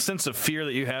be some sense of fear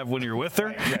that you have when you're with her.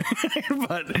 Right.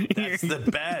 But that's the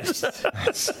best.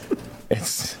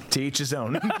 It's to each his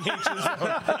own. Okay,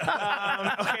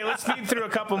 let's speed through a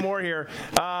couple more here.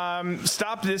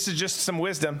 Stop. This is just some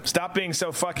wisdom. Stop being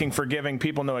so fucking forgiving.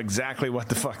 People know exactly what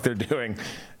the fuck they're doing.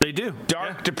 They do.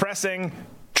 Dark, depressing,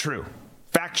 true.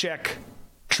 Fact check,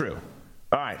 true.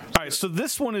 All right. So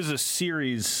this one is a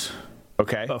series.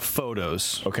 Okay. Of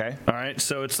photos. Okay. All right.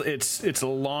 So it's a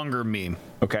longer meme.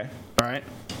 Okay. All right.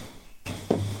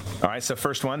 All right. So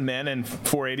first one, men in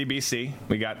 480 BC.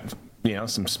 We got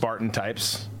some Spartan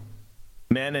types.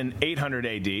 Men in 800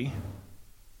 AD.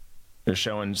 They're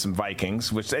showing some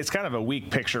Vikings, which it's kind of a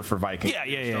weak picture for Vikings.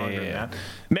 Yeah.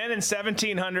 Men in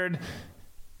 1700.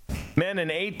 Men in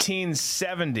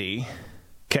 1870.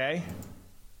 Okay.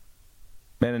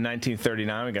 Men in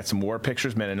 1939, we got some war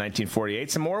pictures. Men in 1948,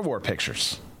 some more war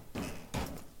pictures.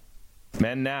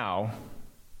 Men now,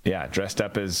 dressed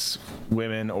up as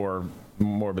women or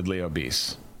morbidly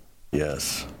obese.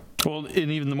 Yes. Well, and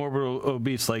even the morbid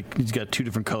obese, like, he's got two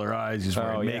different color eyes. He's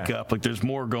wearing makeup. Like, there's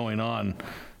more going on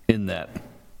in that.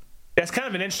 That's kind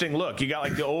of an interesting look. You got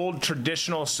like the old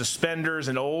traditional suspenders,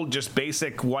 an old just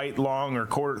basic white long or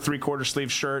three-quarter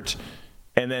sleeve shirt.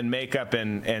 And then makeup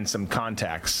and some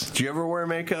contacts. Do you ever wear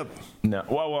makeup? No.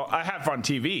 Well, I have on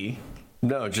TV.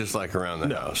 No, just like around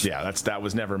the house. Yeah, that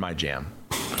was never my jam.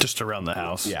 Just around the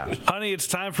house. Yeah. Honey, it's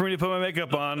time for me to put my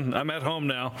makeup on. I'm at home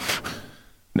now.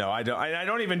 No, I don't. I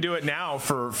don't even do it now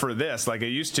for this, like I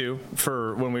used to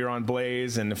for when we were on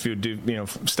Blaze and if you do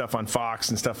stuff on Fox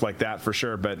and stuff like that for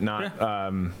sure, but not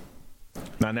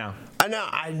not now.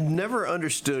 I never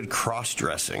understood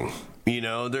cross-dressing.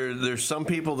 There's some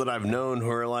people that I've known who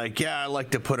are like, I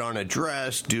like to put on a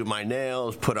dress, do my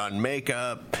nails, put on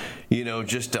makeup,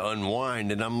 just to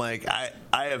unwind. And I'm like, I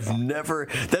have never.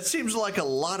 That seems like a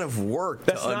lot of work.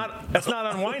 That's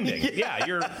not unwinding. Yeah,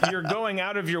 you're going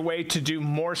out of your way to do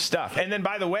more stuff. And then,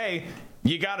 by the way,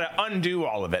 you got to undo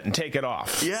all of it and take it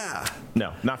off. Yeah.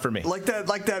 No, not for me. Like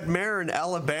that mayor in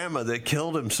Alabama that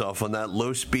killed himself on that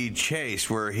low-speed chase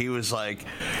where he was like,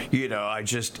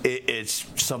 it's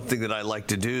something that I like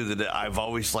to do, that I've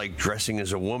always liked dressing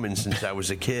as a woman since I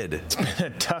was a kid. It's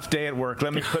been a tough day at work.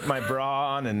 Let me put my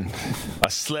bra on and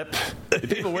a slip. Do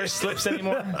people wear slips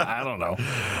anymore? I don't know.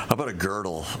 How about a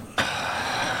girdle?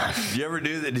 Did you ever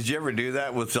do that? Did you ever do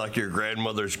that with like your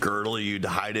grandmother's girdle? You'd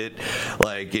hide it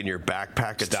like in your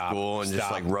backpack at school and just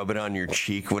like rub it on your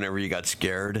cheek whenever you got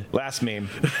scared. Last meme.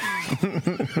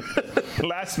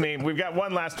 Last meme. We've got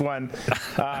one last one.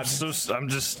 I'm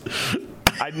just.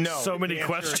 I know. So many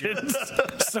questions.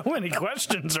 So many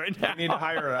questions right now. We need to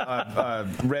hire a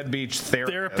Red Beach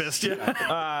therapist. Yeah.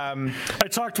 I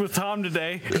talked with Tom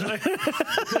today. It's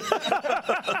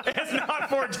not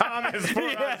for Tom, it's for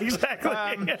us. Exactly.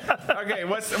 Okay,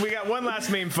 we got one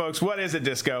last meme, folks. What is it,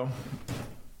 Disco?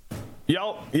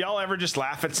 Y'all ever just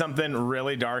laugh at something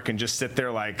really dark and just sit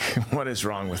there like, what is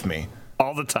wrong with me?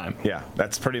 All the time. Yeah,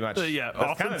 that's pretty much.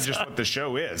 That's kind of just what the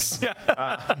show is.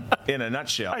 Yeah. In a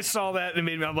nutshell. I saw that and it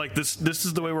made me. I'm like, this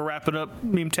is the way we're wrapping up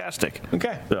Meme-tastic.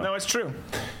 Okay. So. No, it's true.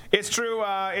 It's true.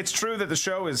 It's true that the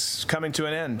show is coming to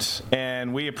an end,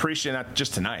 and we appreciate, not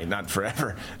just tonight, not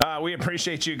forever. We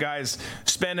appreciate you guys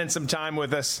spending some time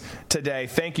with us today.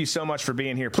 Thank you so much for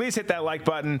being here. Please hit that like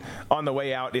button on the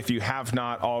way out if you have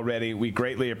not already. We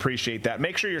greatly appreciate that.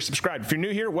 Make sure you're subscribed. If you're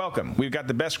new here, welcome. We've got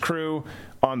the best crew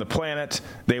on the planet.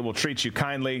 They will treat you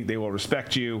kindly. They will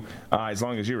respect you, as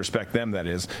long as you respect them, that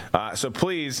is. So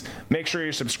please make sure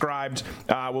you're subscribed.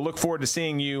 We'll look forward to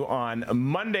seeing you on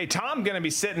Monday. Tom going to be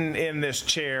sitting in this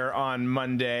chair on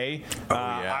Monday.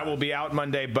 I will be out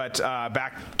Monday, but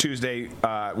back Tuesday,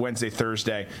 Wednesday,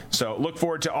 Thursday. So look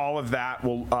forward to all of that.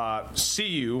 We'll see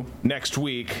you next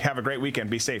week. Have a great weekend.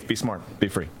 Be safe. Be smart. Be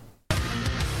free.